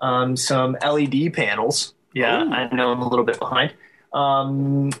some LED panels. Yeah, ooh. I know I'm a little bit behind.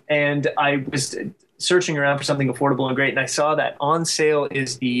 And I was searching around for something affordable and great, and I saw that on sale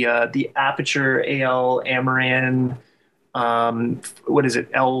is the Aputure AL Amaran. What is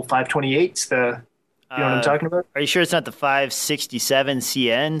it? L528s. You know what I'm talking about? Are you sure it's not the 567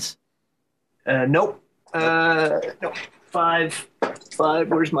 CNs? Nope. No. Five.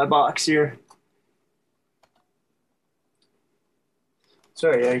 Where's my box here?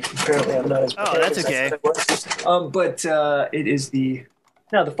 Sorry, apparently I'm not as prepared. Oh, that's okay. But it is the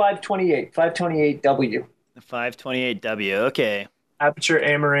 528W. The 528W, okay. Aputure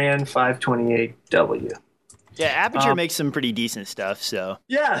Amaran 528W. Yeah, Aputure makes some pretty decent stuff. So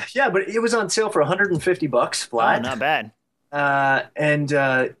yeah, but it was on sale for $150 flat. Oh, not bad.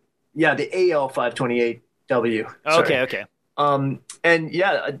 The AL 528W. Okay. And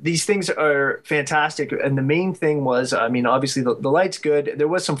yeah, these things are fantastic. And the main thing was, I mean, obviously the light's good. There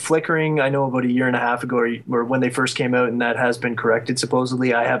was some flickering, I know, about a year and a half ago, or when they first came out, and that has been corrected.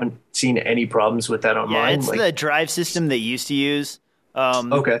 Supposedly, I haven't seen any problems with that on mine. Yeah, it's the drive system they used to use.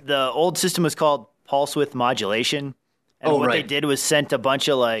 Okay. The old system was called pulse width modulation. And what they did was sent a bunch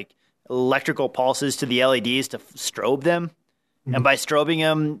of like electrical pulses to the LEDs to strobe them. Mm-hmm. And by strobing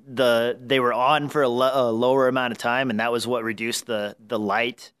them, they were on for a lower amount of time, and that was what reduced the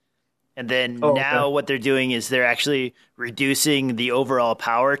light. And then what they're doing is they're actually reducing the overall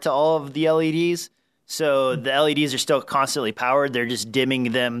power to all of the LEDs. So the LEDs are still constantly powered. They're just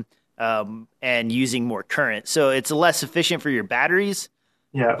dimming them and using more current. So it's less efficient for your batteries,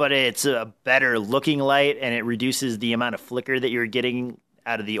 but it's a better looking light, and it reduces the amount of flicker that you're getting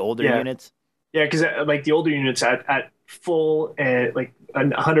out of the older units. Yeah, because like the older units at full and like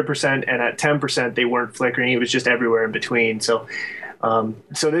 100% and at 10%, they weren't flickering. It was just everywhere in between. So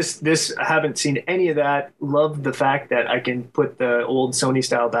this I haven't seen any of that. Love the fact that I can put the old Sony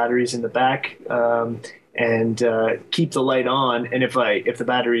style batteries in the back and keep the light on. And if the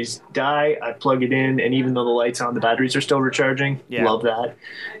batteries die, I plug it in, and even though the light's on, the batteries are still recharging. Yeah. Love that.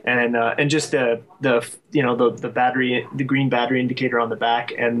 And just the battery, the green battery indicator on the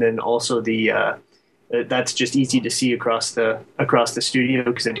back, and then also the that's just easy to see across the studio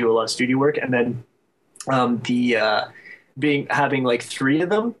because I do a lot of studio work. And then having like 3 of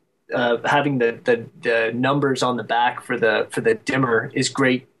them, having the numbers on the back for the dimmer is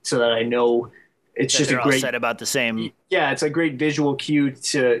great, so that I know it's just a great set about the same. Yeah, it's a great visual cue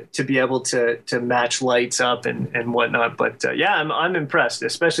to be able to match lights up and whatnot. But I'm impressed,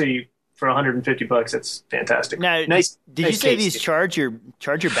 especially for $150. That's fantastic. Now, nice. Did you say these charge your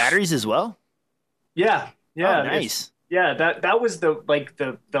batteries as well? Yeah. Oh, nice. Yeah, that was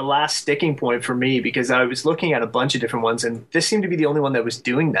the last sticking point for me, because I was looking at a bunch of different ones, and this seemed to be the only one that was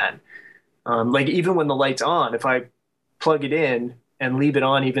doing that. Like even when the light's on, if I plug it in and leave it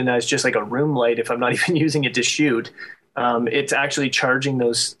on, even as just like a room light, if I'm not even using it to shoot, it's actually charging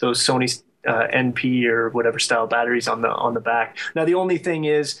those Sony NP or whatever style batteries on the back. Now the only thing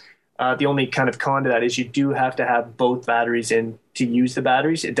is, the only kind of con to that is you do have to have both batteries in to use the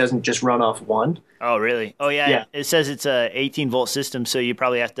batteries. It doesn't just run off one. Oh, really? Oh, yeah. It says it's a 18-volt system, so you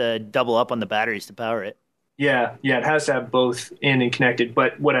probably have to double up on the batteries to power it. Yeah, it has to have both in and connected.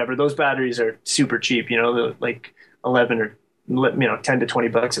 But whatever, those batteries are super cheap. Like 11 or $10 to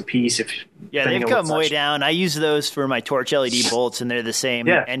 $20 a piece. They've come way down. I use those for my torch LED bolts, and they're the same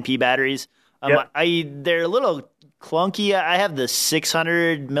NP batteries. They're a little clunky. I have the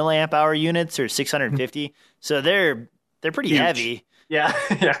 600 milliamp hour units or 650, so they're pretty huge. Heavy. Yeah.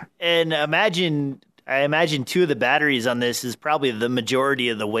 And I imagine 2 of the batteries on this is probably the majority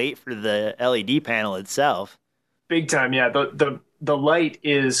of the weight for the LED panel itself. Big time, yeah. The light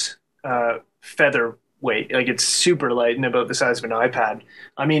is feather weight, like it's super light and about the size of an iPad.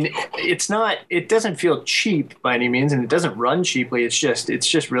 I mean, it doesn't feel cheap by any means, and it doesn't run cheaply. It's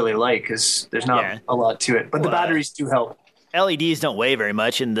just really light because there's not a lot to it. But the batteries do help. LEDs don't weigh very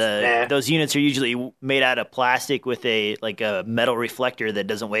much, and those units are usually made out of plastic with a metal reflector that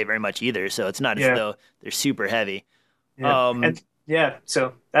doesn't weigh very much either. So it's not as though they're super heavy. Yeah.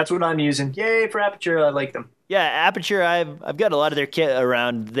 So that's what I'm using. Yay for Aputure! I like them. Yeah, Aputure. I've got a lot of their kit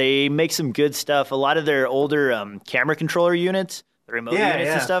around. They make some good stuff. A lot of their older camera controller units, the remote units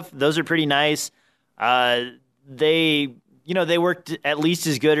and stuff. Those are pretty nice. They worked at least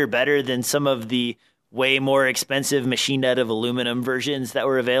as good or better than some of the way more expensive machined out of aluminum versions that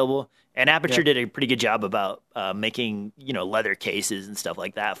were available. And Aputure did a pretty good job about making, leather cases and stuff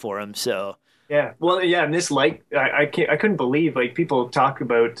like that for them. So and this light, I couldn't believe, like, people talk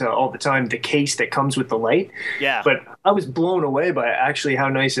about all the time the case that comes with the light. Yeah. But I was blown away by actually how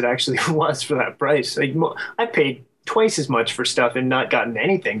nice it actually was for that price. Like, I paid twice as much for stuff and not gotten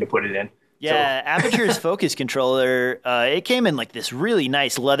anything to put it in. Yeah, so. Aputure's focus controller, it came in like this really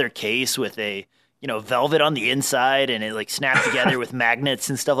nice leather case with a velvet on the inside, and it like snapped together with magnets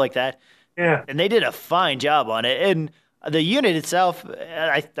and stuff like that. Yeah. And they did a fine job on it. And the unit itself,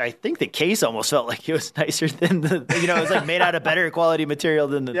 I think the case almost felt like it was nicer than it was like made out of better quality material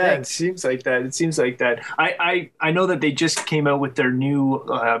than the thing. Yeah, it seems like that. I know that they just came out with their new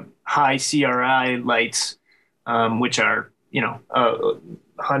high CRI lights, which are, $100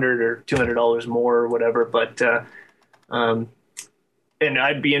 or $200 more or whatever. But, and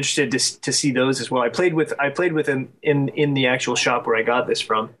I'd be interested to see those as well. I played with them in the actual shop where I got this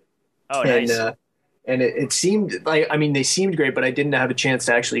from. Oh, nice. And it seemed like, they seemed great, but I didn't have a chance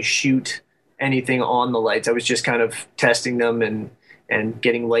to actually shoot anything on the lights. I was just kind of testing them and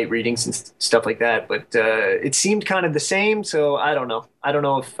getting light readings and stuff like that. But it seemed kind of the same. So I don't know. I don't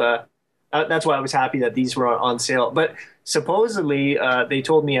know if that's why I was happy that these were on sale. But supposedly they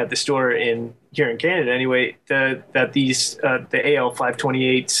told me at the store here in Canada anyway, that these the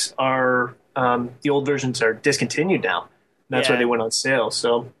AL528s are the old versions are discontinued now. That's why they went on sale.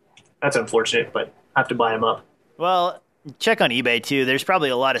 So that's unfortunate, but I have to buy them up. Well, check on eBay too. There's probably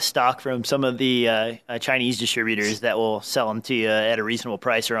a lot of stock from some of the Chinese distributors that will sell them to you at a reasonable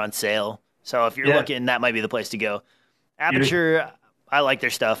price or on sale. So if you're looking, that might be the place to go. Aputure, I like their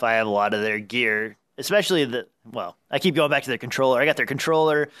stuff. I have a lot of their gear. Especially I keep going back to their controller. I got their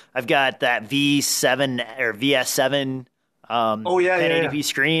controller. I've got that V7 or VS7 1080p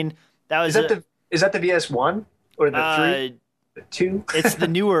screen. That was is that the VS1 or the 3? The 2? It's the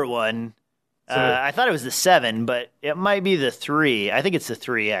newer one. I thought it was the 7, but it might be the 3. I think it's the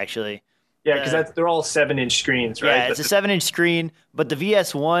 3 actually. Yeah, because they're all 7-inch screens, right? Yeah, it's a 7-inch screen, but the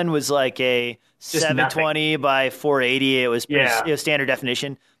VS1 was like a 720 by 480. It was standard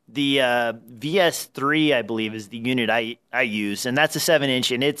definition. The VS3, I believe, is the unit I use, and that's a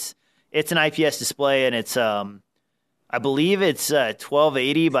 7-inch, and it's an IPS display, and it's I believe it's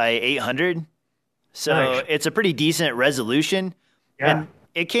 1280 by 800. So nice. It's a pretty decent resolution. Yeah. And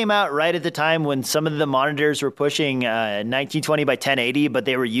it came out right at the time when some of the monitors were pushing 1920 by 1080, but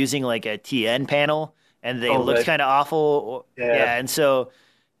they were using like a TN panel, and they looked kind of awful. Yeah. And so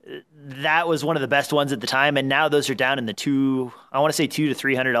that was one of the best ones at the time. And now those are down in the $200 to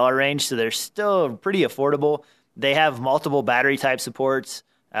 $300 range. So they're still pretty affordable. They have multiple battery type supports.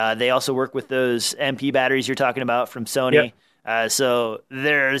 They also work with those MP batteries you're talking about from Sony. Yep. So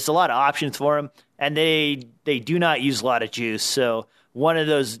there's a lot of options for them, and they do not use a lot of juice. So one of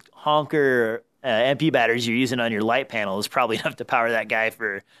those honker MP batteries you're using on your light panel is probably enough to power that guy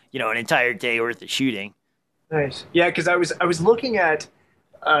for an entire day worth of shooting. Nice. Yeah, because I was looking at,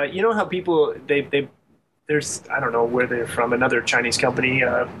 you know how people there's I don't know where they're from, another Chinese company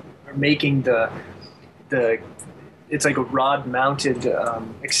are making the it's like a rod mounted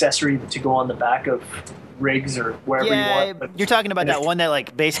accessory to go on the back of rigs or wherever you want. But you're talking about that one that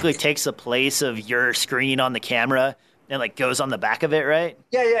like basically takes the place of your screen on the camera and like goes on the back of it, right?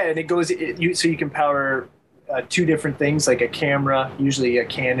 Yeah, and it goes so you can power two different things, like a camera, usually a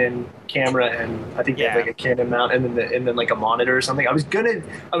Canon camera, and I think they have like a Canon mount, and then like a monitor or something. I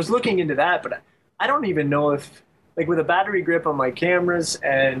was looking into that, but I don't even know if like with a battery grip on my cameras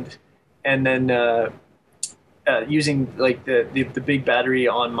and then using like the big battery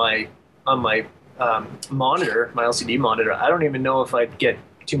on my monitor, my LCD monitor, I don't even know if I'd get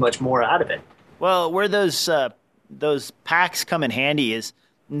too much more out of it. Well, where those packs come in handy is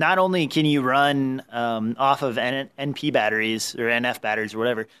not only can you run off of NP batteries or NF batteries or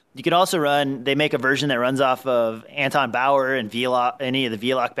whatever, you can also they make a version that runs off of Anton Bauer and any of the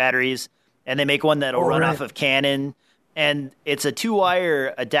Veloc batteries, and they make one that'll run off of Canon, and it's a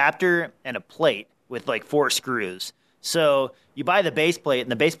 2-wire adapter and a plate with like 4 screws. So you buy the base plate,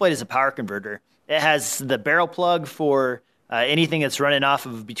 and the base plate is a power converter. It has the barrel plug for anything that's running off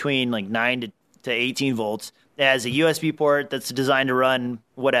of between like 9 to 18 volts. It has a USB port that's designed to run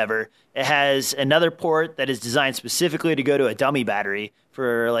whatever. It has another port that is designed specifically to go to a dummy battery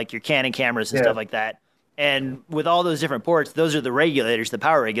for like your Canon cameras and stuff like that. And with all those different ports, those are the regulators, the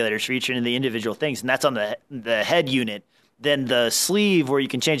power regulators for each of the individual things, and that's on the head unit. Then the sleeve where you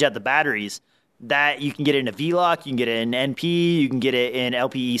can change out the batteries, that you can get it in a Veloc, you can get it in NP, you can get it in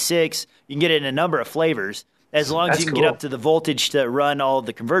LPE6, you can get it in a number of flavors. As long as you can get up to the voltage to run all of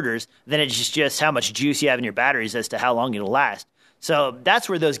the converters, then it's just how much juice you have in your batteries as to how long it'll last. So that's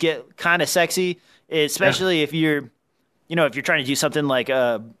where those get kind of sexy, especially if you're trying to do something like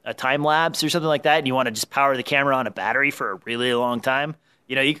a time lapse or something like that, and you want to just power the camera on a battery for a really long time.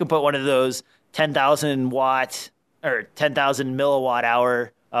 You can put one of those 10,000 watt or 10,000 milliwatt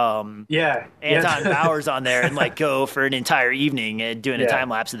hour Anton Bauers on there and like go for an entire evening and doing a time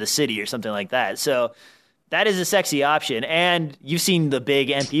lapse of the city or something like that. So that is a sexy option. And you've seen the big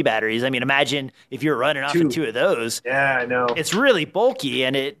MP batteries. I mean, imagine if you're running off of 2 of those. Yeah, I know. It's really bulky,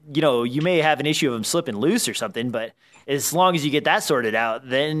 and you may have an issue of them slipping loose or something, but as long as you get that sorted out,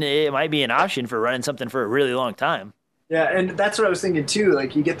 then it might be an option for running something for a really long time. Yeah, and that's what I was thinking too.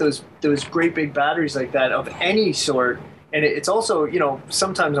 Like you get those great big batteries like that of any sort. And it's also,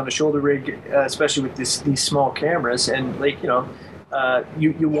 sometimes on a shoulder rig, especially with these small cameras, and like,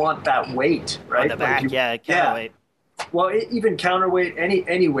 you want that weight, right? On the back, counterweight. Well, even counterweight,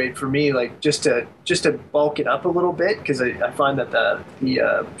 any weight for me, like just to bulk it up a little bit, because I find that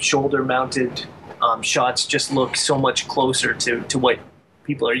the shoulder mounted shots just look so much closer to what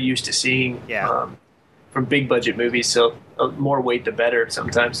people are used to seeing from big budget movies. So more weight the better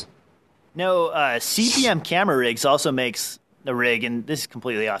sometimes. No, CPM Camera Rigs also makes a rig, and this is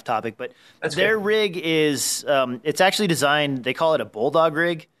completely off topic, but their rig is, it's actually designed, they call it a bulldog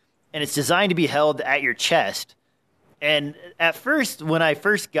rig, and it's designed to be held at your chest. And at first, when I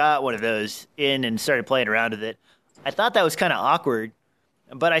first got one of those in and started playing around with it, I thought that was kind of awkward,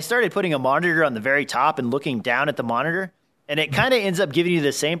 but I started putting a monitor on the very top and looking down at the monitor, and it kind of ends up giving you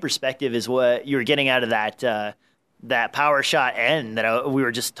the same perspective as what you were getting out of that PowerShot N that we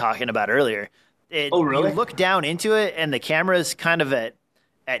were just talking about earlier. Really? You look down into it, and the camera's kind of at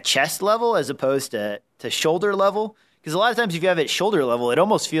chest level as opposed to shoulder level. Because a lot of times if you have it shoulder level, it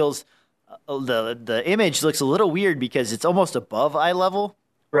almost feels the image looks a little weird because it's almost above eye level,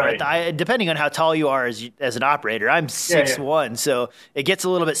 Right. Depending on how tall you are as an operator, I'm 6'1", so it gets a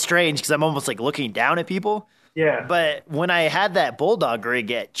little bit strange because I'm almost like looking down at people. Yeah. But when I had that Bulldog rig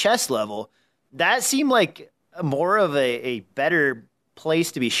at chest level, that seemed like more of a better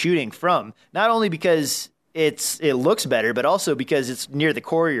place to be shooting from. Not only because it looks better, but also because it's near the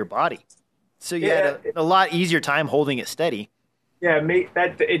core of your body. So you had a lot easier time holding it steady. Yeah,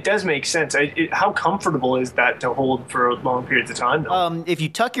 it does make sense. How comfortable is that to hold for long periods of time, though? If you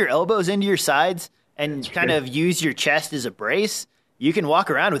tuck your elbows into your sides and of use your chest as a brace, you can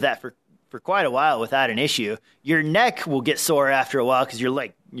walk around with that for quite a while without an issue. Your neck will get sore after a while because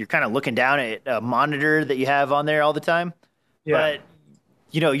you're kind of looking down at a monitor that you have on there all the time. Yeah. But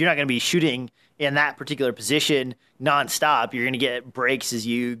you're not going to be shooting in that particular position nonstop. You're going to get breaks as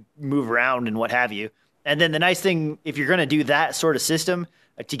you move around and what have you. And then the nice thing, if you're going to do that sort of system,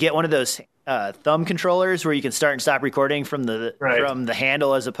 to get one of those thumb controllers where you can start and stop recording from the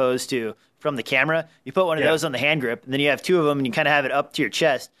handle as opposed to from the camera, you put one of those on the hand grip, and then you have two of them, and you kind of have it up to your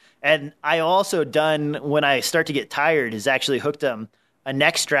chest. And I also done, when I start to get tired, is actually hooked a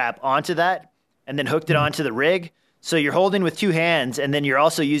neck strap onto that and then hooked it onto the rig. So you're holding with two hands, and then you're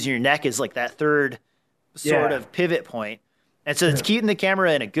also using your neck as like that third sort of pivot point. And so it's keeping the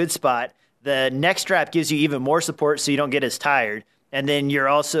camera in a good spot. The neck strap gives you even more support so you don't get as tired. And then you're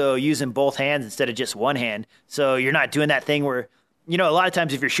also using both hands instead of just one hand. So you're not doing that thing where, a lot of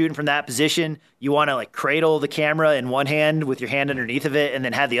times if you're shooting from that position, you want to like cradle the camera in one hand with your hand underneath of it and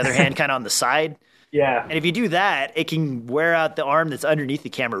then have the other hand kind of on the side. Yeah. And if you do that, it can wear out the arm that's underneath the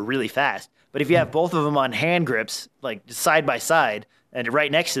camera really fast. But if you have both of them on hand grips, like side by side and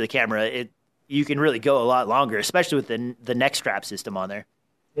right next to the camera, you can really go a lot longer, especially with the neck strap system on there.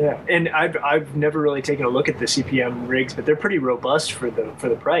 Yeah, and I've never really taken a look at the CPM rigs, but they're pretty robust for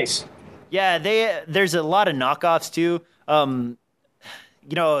the price. Yeah, there's a lot of knockoffs too. I'm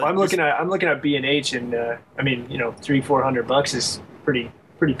looking at B&H, and $300-400 is pretty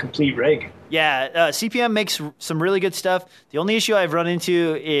complete rig. Yeah, CPM makes some really good stuff. The only issue I've run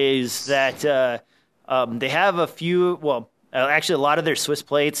into is that they have a few. Actually, a lot of their Swiss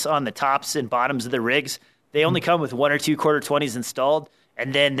plates on the tops and bottoms of the rigs, they only come with 1 or 2 quarter 20s installed.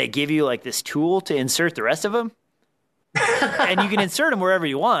 And then they give you like this tool to insert the rest of them. And you can insert them wherever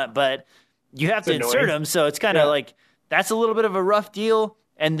you want, but you have to insert them. So it's kind of like, that's a little bit of a rough deal.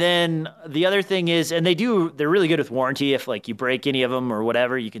 And then the other thing is, and they're really good with warranty. If like you break any of them or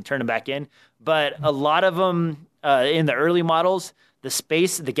whatever, you can turn them back in. But a lot of them in the early models,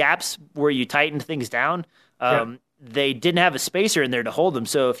 the gaps where you tighten things down, they didn't have a spacer in there to hold them.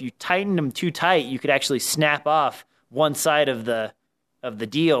 So if you tighten them too tight, you could actually snap off one side of the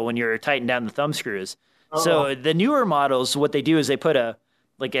deal when you're tightening down the thumb screws. Uh-oh. So the newer models, what they do is they put a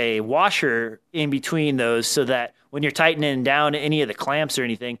washer in between those so that when you're tightening down any of the clamps or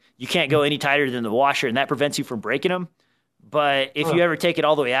anything, you can't go any tighter than the washer, and that prevents you from breaking them. But if you ever take it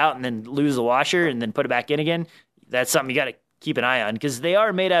all the way out and then lose the washer and then put it back in again, that's something you got to keep an eye on because they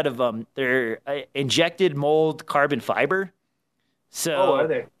are made out of they're injected mold carbon fiber.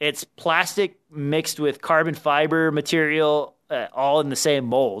 So it's plastic mixed with carbon fiber material all in the same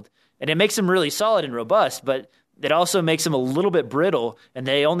mold. And it makes them really solid and robust, but it also makes them a little bit brittle, and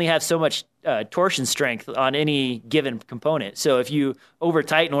they only have so much torsion strength on any given component. So if you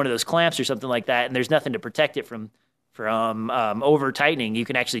over-tighten one of those clamps or something like that, and there's nothing to protect it from over-tightening, you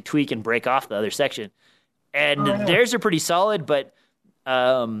can actually tweak and break off the other section. And theirs are pretty solid, but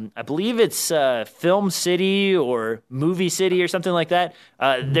I believe it's Film City or Movie City or something like that.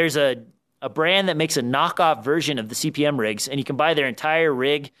 There's a brand that makes a knockoff version of the CPM rigs, and you can buy their entire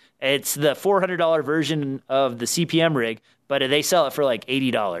rig. It's the $400 version of the CPM rig, but they sell it for like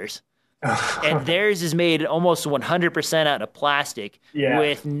 $80. And theirs is made almost 100% out of plastic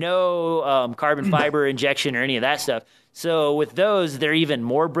with no carbon fiber injection or any of that stuff. So with those, they're even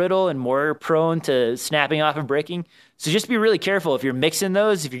more brittle and more prone to snapping off and breaking. So just be really careful if you're mixing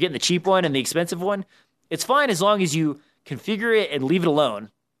those. If you're getting the cheap one and the expensive one, it's fine as long as you configure it and leave it alone.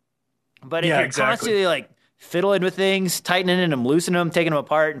 But if you're constantly like fiddling with things, tightening them, loosening them, taking them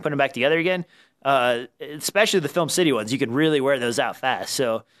apart, and putting them back together again, especially the Film City ones, you can really wear those out fast.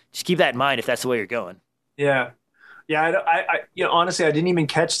 So just keep that in mind if that's the way you're going. Yeah. I honestly, I didn't even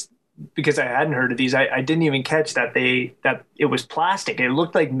catch, because I hadn't heard of these. I didn't even catch that it was plastic. It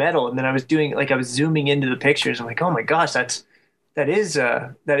looked like metal, and then I was zooming into the pictures. I'm like, oh my gosh, that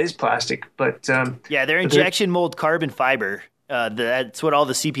is plastic. But they're injection mold carbon fiber. That's what all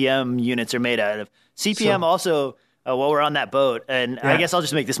the CPM units are made out of. CPM also, while we're on that boat, and I guess I'll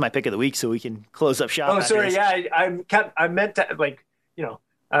just make this my pick of the week so we can close up shop. Oh, sorry. This. Yeah, I meant to,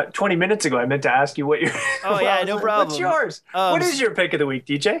 20 minutes ago, I meant to ask you what your. Oh yeah, no problem. What's yours? What is your pick of the week,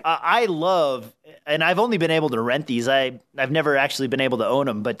 DJ? I love, and I've only been able to rent these. I've never actually been able to own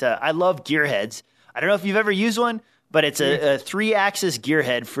them, but I love Gearheads. I don't know if you've ever used one, but it's a 3-axis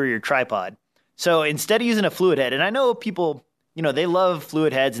gearhead for your tripod. So instead of using a fluid head, and I know people, they love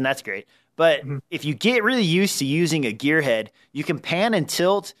fluid heads, and that's great. But if you get really used to using a gearhead, you can pan and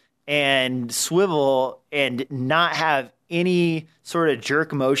tilt and swivel and not have any sort of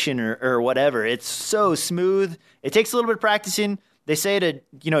jerk motion or whatever. It's so smooth. It takes a little bit of practicing. They say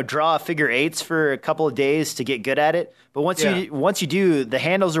to, draw figure eights for a couple of days to get good at it. But once you do, the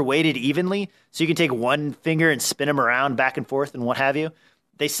handles are weighted evenly, so you can take one finger and spin them around back and forth and what have you.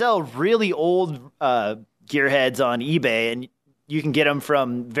 They sell really old gearheads on eBay, and you can get them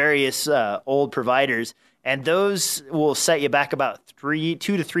from various old providers. And those will set you back about $2,000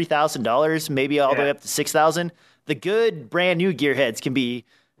 to $3,000, maybe all the way up to $6,000. The good brand new gearheads can be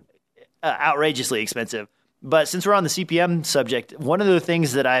outrageously expensive. But since we're on the CPM subject, one of the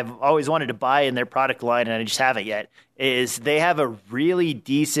things that I've always wanted to buy in their product line, and I just haven't yet, is they have a really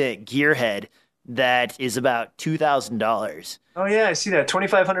decent gearhead that is about $2,000. Oh yeah, I see that.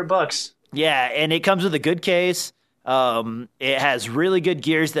 $2,500. Yeah, and it comes with a good case. It has really good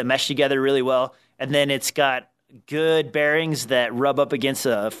gears that mesh together really well, and then it's got good bearings that rub up against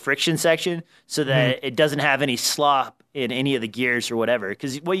a friction section so that it doesn't have any slop in any of the gears or whatever.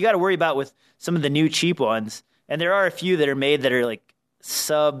 Because what you got to worry about with some of the new cheap ones, and there are a few that are made that are like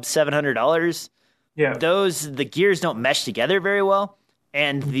sub $700. Yeah, the gears don't mesh together very well,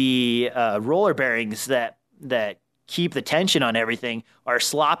 and the roller bearings that keep the tension on everything are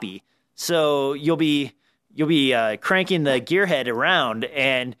sloppy. So you'll be cranking the gearhead around,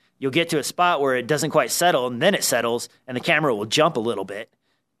 and you'll get to a spot where it doesn't quite settle, and then it settles, and the camera will jump a little bit.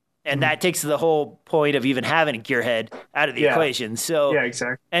 And that takes the whole point of even having a gearhead out of the equation. So yeah,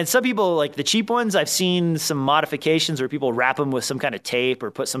 exactly. And some people, like the cheap ones, I've seen some modifications where people wrap them with some kind of tape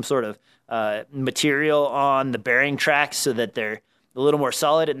or put some sort of material on the bearing tracks so that they're a little more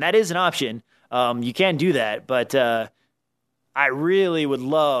solid. And that is an option. You can do that, but I really would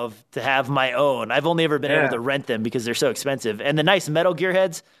love to have my own. I've only ever been able to rent them because they're so expensive. And the nice metal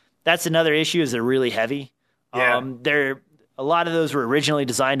gearheads, that's another issue, is they're really heavy. Yeah. A lot of those were originally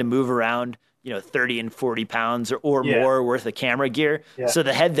designed to move around, 30 and 40 pounds or more worth of camera gear. Yeah. So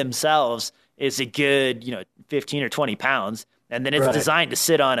the head themselves is a good, 15 or 20 pounds. And then it's designed to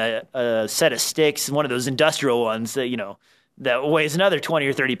sit on a set of sticks, one of those industrial ones that, that weighs another 20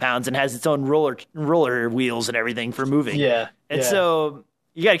 or 30 pounds and has its own roller wheels and everything for moving. Yeah. And so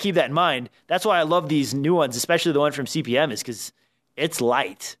you got to keep that in mind. That's why I love these new ones, especially the one from CPM, is because it's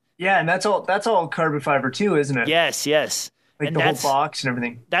light. Yeah, and that's all carbon fiber too, isn't it? Yes. Like and the whole box and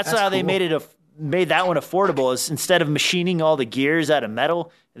everything. That's how they made that one affordable. Is instead of machining all the gears out of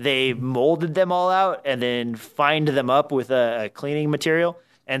metal, they molded them all out and then fined them up with a cleaning material.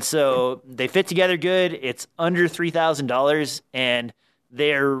 And so they fit together good. It's under $3,000, and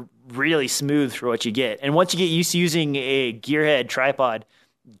they're really smooth for what you get. And once you get used to using a gearhead tripod,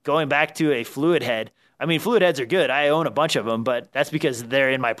 going back to a fluid head, I mean, fluid heads are good. I own a bunch of them, but that's because they're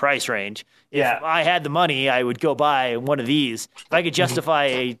in my price range. If I had the money, I would go buy one of these. If I could justify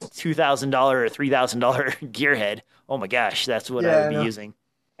a $2,000 or $3,000 gearhead, oh my gosh, that's what I would be using.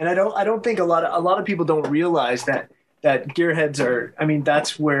 And I don't think a lot of people don't realize that gearheads are. I mean,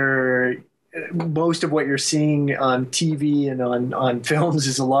 that's where most of what you're seeing on TV and on films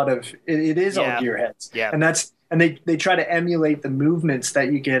is a lot of it is all gearheads. Yeah, and they try to emulate the movements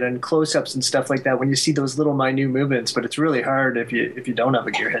that you get in close-ups and stuff like that when you see those little minute movements, but it's really hard if you don't have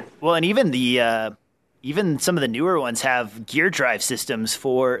a gearhead. Well, and even some of the newer ones have gear drive systems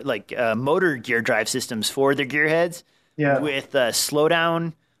for motor gear drive systems for their gearheads with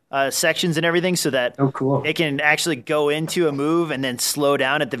slowdown sections and everything, so that it can actually go into a move and then slow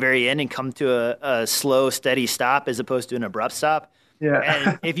down at the very end and come to a slow, steady stop as opposed to an abrupt stop. Yeah.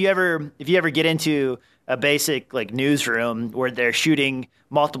 And if you ever get into a basic newsroom where they're shooting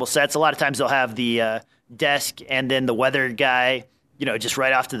multiple sets, a lot of times they'll have the desk and then the weather guy, just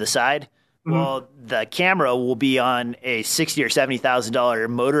right off to the side. Mm-hmm. Well, the camera will be on a $60,000 or $70,000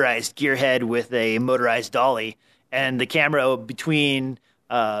 motorized gearhead with a motorized dolly, and the camera between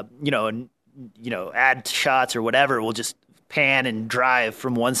add shots or whatever will just pan and drive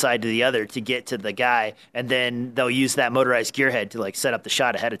from one side to the other to get to the guy, and then they'll use that motorized gearhead to set up the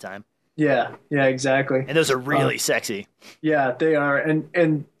shot ahead of time. Yeah, exactly. And those are really sexy. Yeah, they are.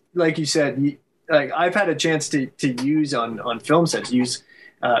 And like you said, I've had a chance to use on film sets,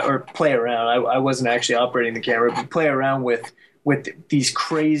 or play around. I wasn't actually operating the camera, but play around with these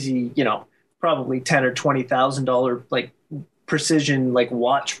crazy, probably $10,000 or $20,000 precision, like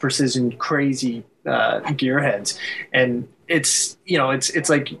watch precision, crazy gearheads, and it's it's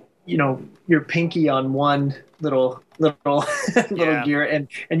like your pinky on one little gear, and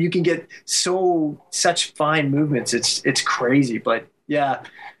you can get such fine movements. It's crazy, but yeah,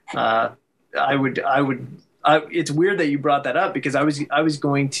 I would. It's weird that you brought that up, because I was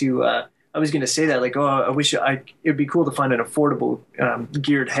going to say that, like, I wish it'd be cool to find an affordable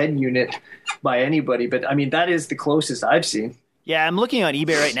geared head unit by anybody, but I mean that is the closest I've seen. Yeah, I'm looking on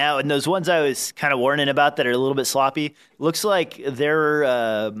eBay right now, and those ones I was kind of warning about that are a little bit sloppy, looks like they're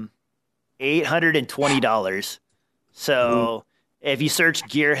 $820. So if you search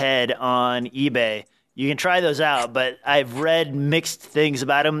Gearhead on eBay, you can try those out, but I've read mixed things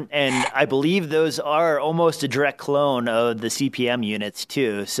about them, and I believe those are almost a direct clone of the CPM units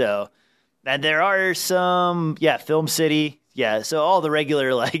too. So, and there are some, Film City, so all the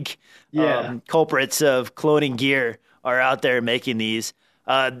regular culprits of cloning gear are out there making these.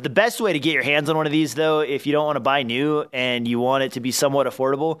 The best way to get your hands on one of these, though, if you don't want to buy new and you want it to be somewhat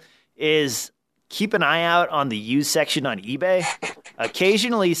affordable, is keep an eye out on the used section on eBay.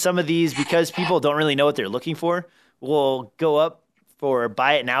 Occasionally, some of these, because people don't really know what they're looking for, will go up for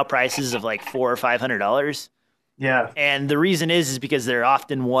buy it now prices of like $400 or $500. Yeah. And the reason is because they're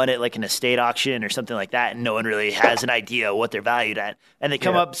often won at like an estate auction or something like that, and no one really has an idea what they're valued at. And they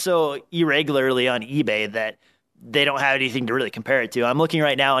come up so irregularly on eBay that they don't have anything to really compare it to. I'm looking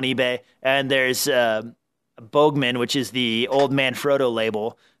right now on eBay, and there's Bogman, which is the Old Man Frodo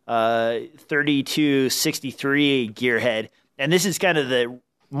label, 3263 gearhead. And this is kind of the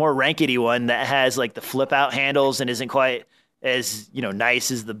more rankedy one that has like the flip out handles and isn't quite as,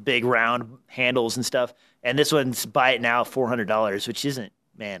 nice as the big round handles and stuff. And this one's buy it now $400, which isn't,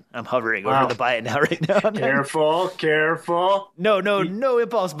 man, I'm hovering over the buy it now right now. Careful. No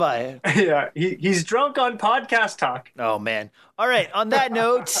impulse buy it. Yeah, he's drunk on podcast talk. Oh, man. All right. On that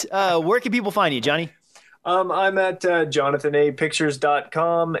note, where can people find you, Johnny? I'm at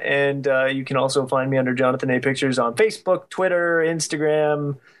JonathanAPictures.com, and you can also find me under Jonathan A. Pictures on Facebook, Twitter,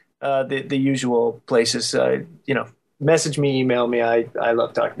 Instagram, the usual places. Message me, email me. I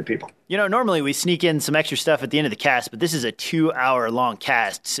love talking to people. Normally we sneak in some extra stuff at the end of the cast, but this is a 2-hour-long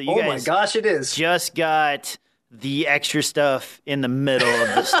cast. So you guys, my gosh, it is. Just got the extra stuff in the middle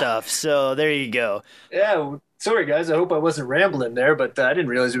of the stuff. So there you go. Yeah. Sorry, guys. I hope I wasn't rambling there, but I didn't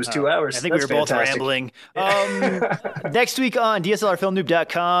realize it was 2 hours. I think we were both rambling. Next week on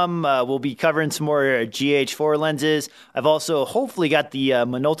DSLRFilmNoob.com, we'll be covering some more GH4 lenses. I've also hopefully got the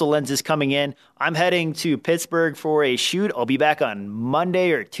Minolta lenses coming in. I'm heading to Pittsburgh for a shoot. I'll be back on Monday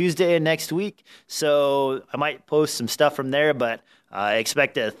or Tuesday of next week, so I might post some stuff from there, but I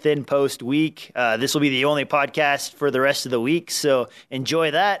expect a thin post week. This will be the only podcast for the rest of the week, so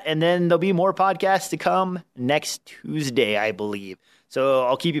enjoy that. And then there'll be more podcasts to come next Tuesday, I believe. So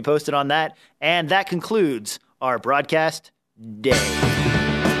I'll keep you posted on that. And that concludes our broadcast day.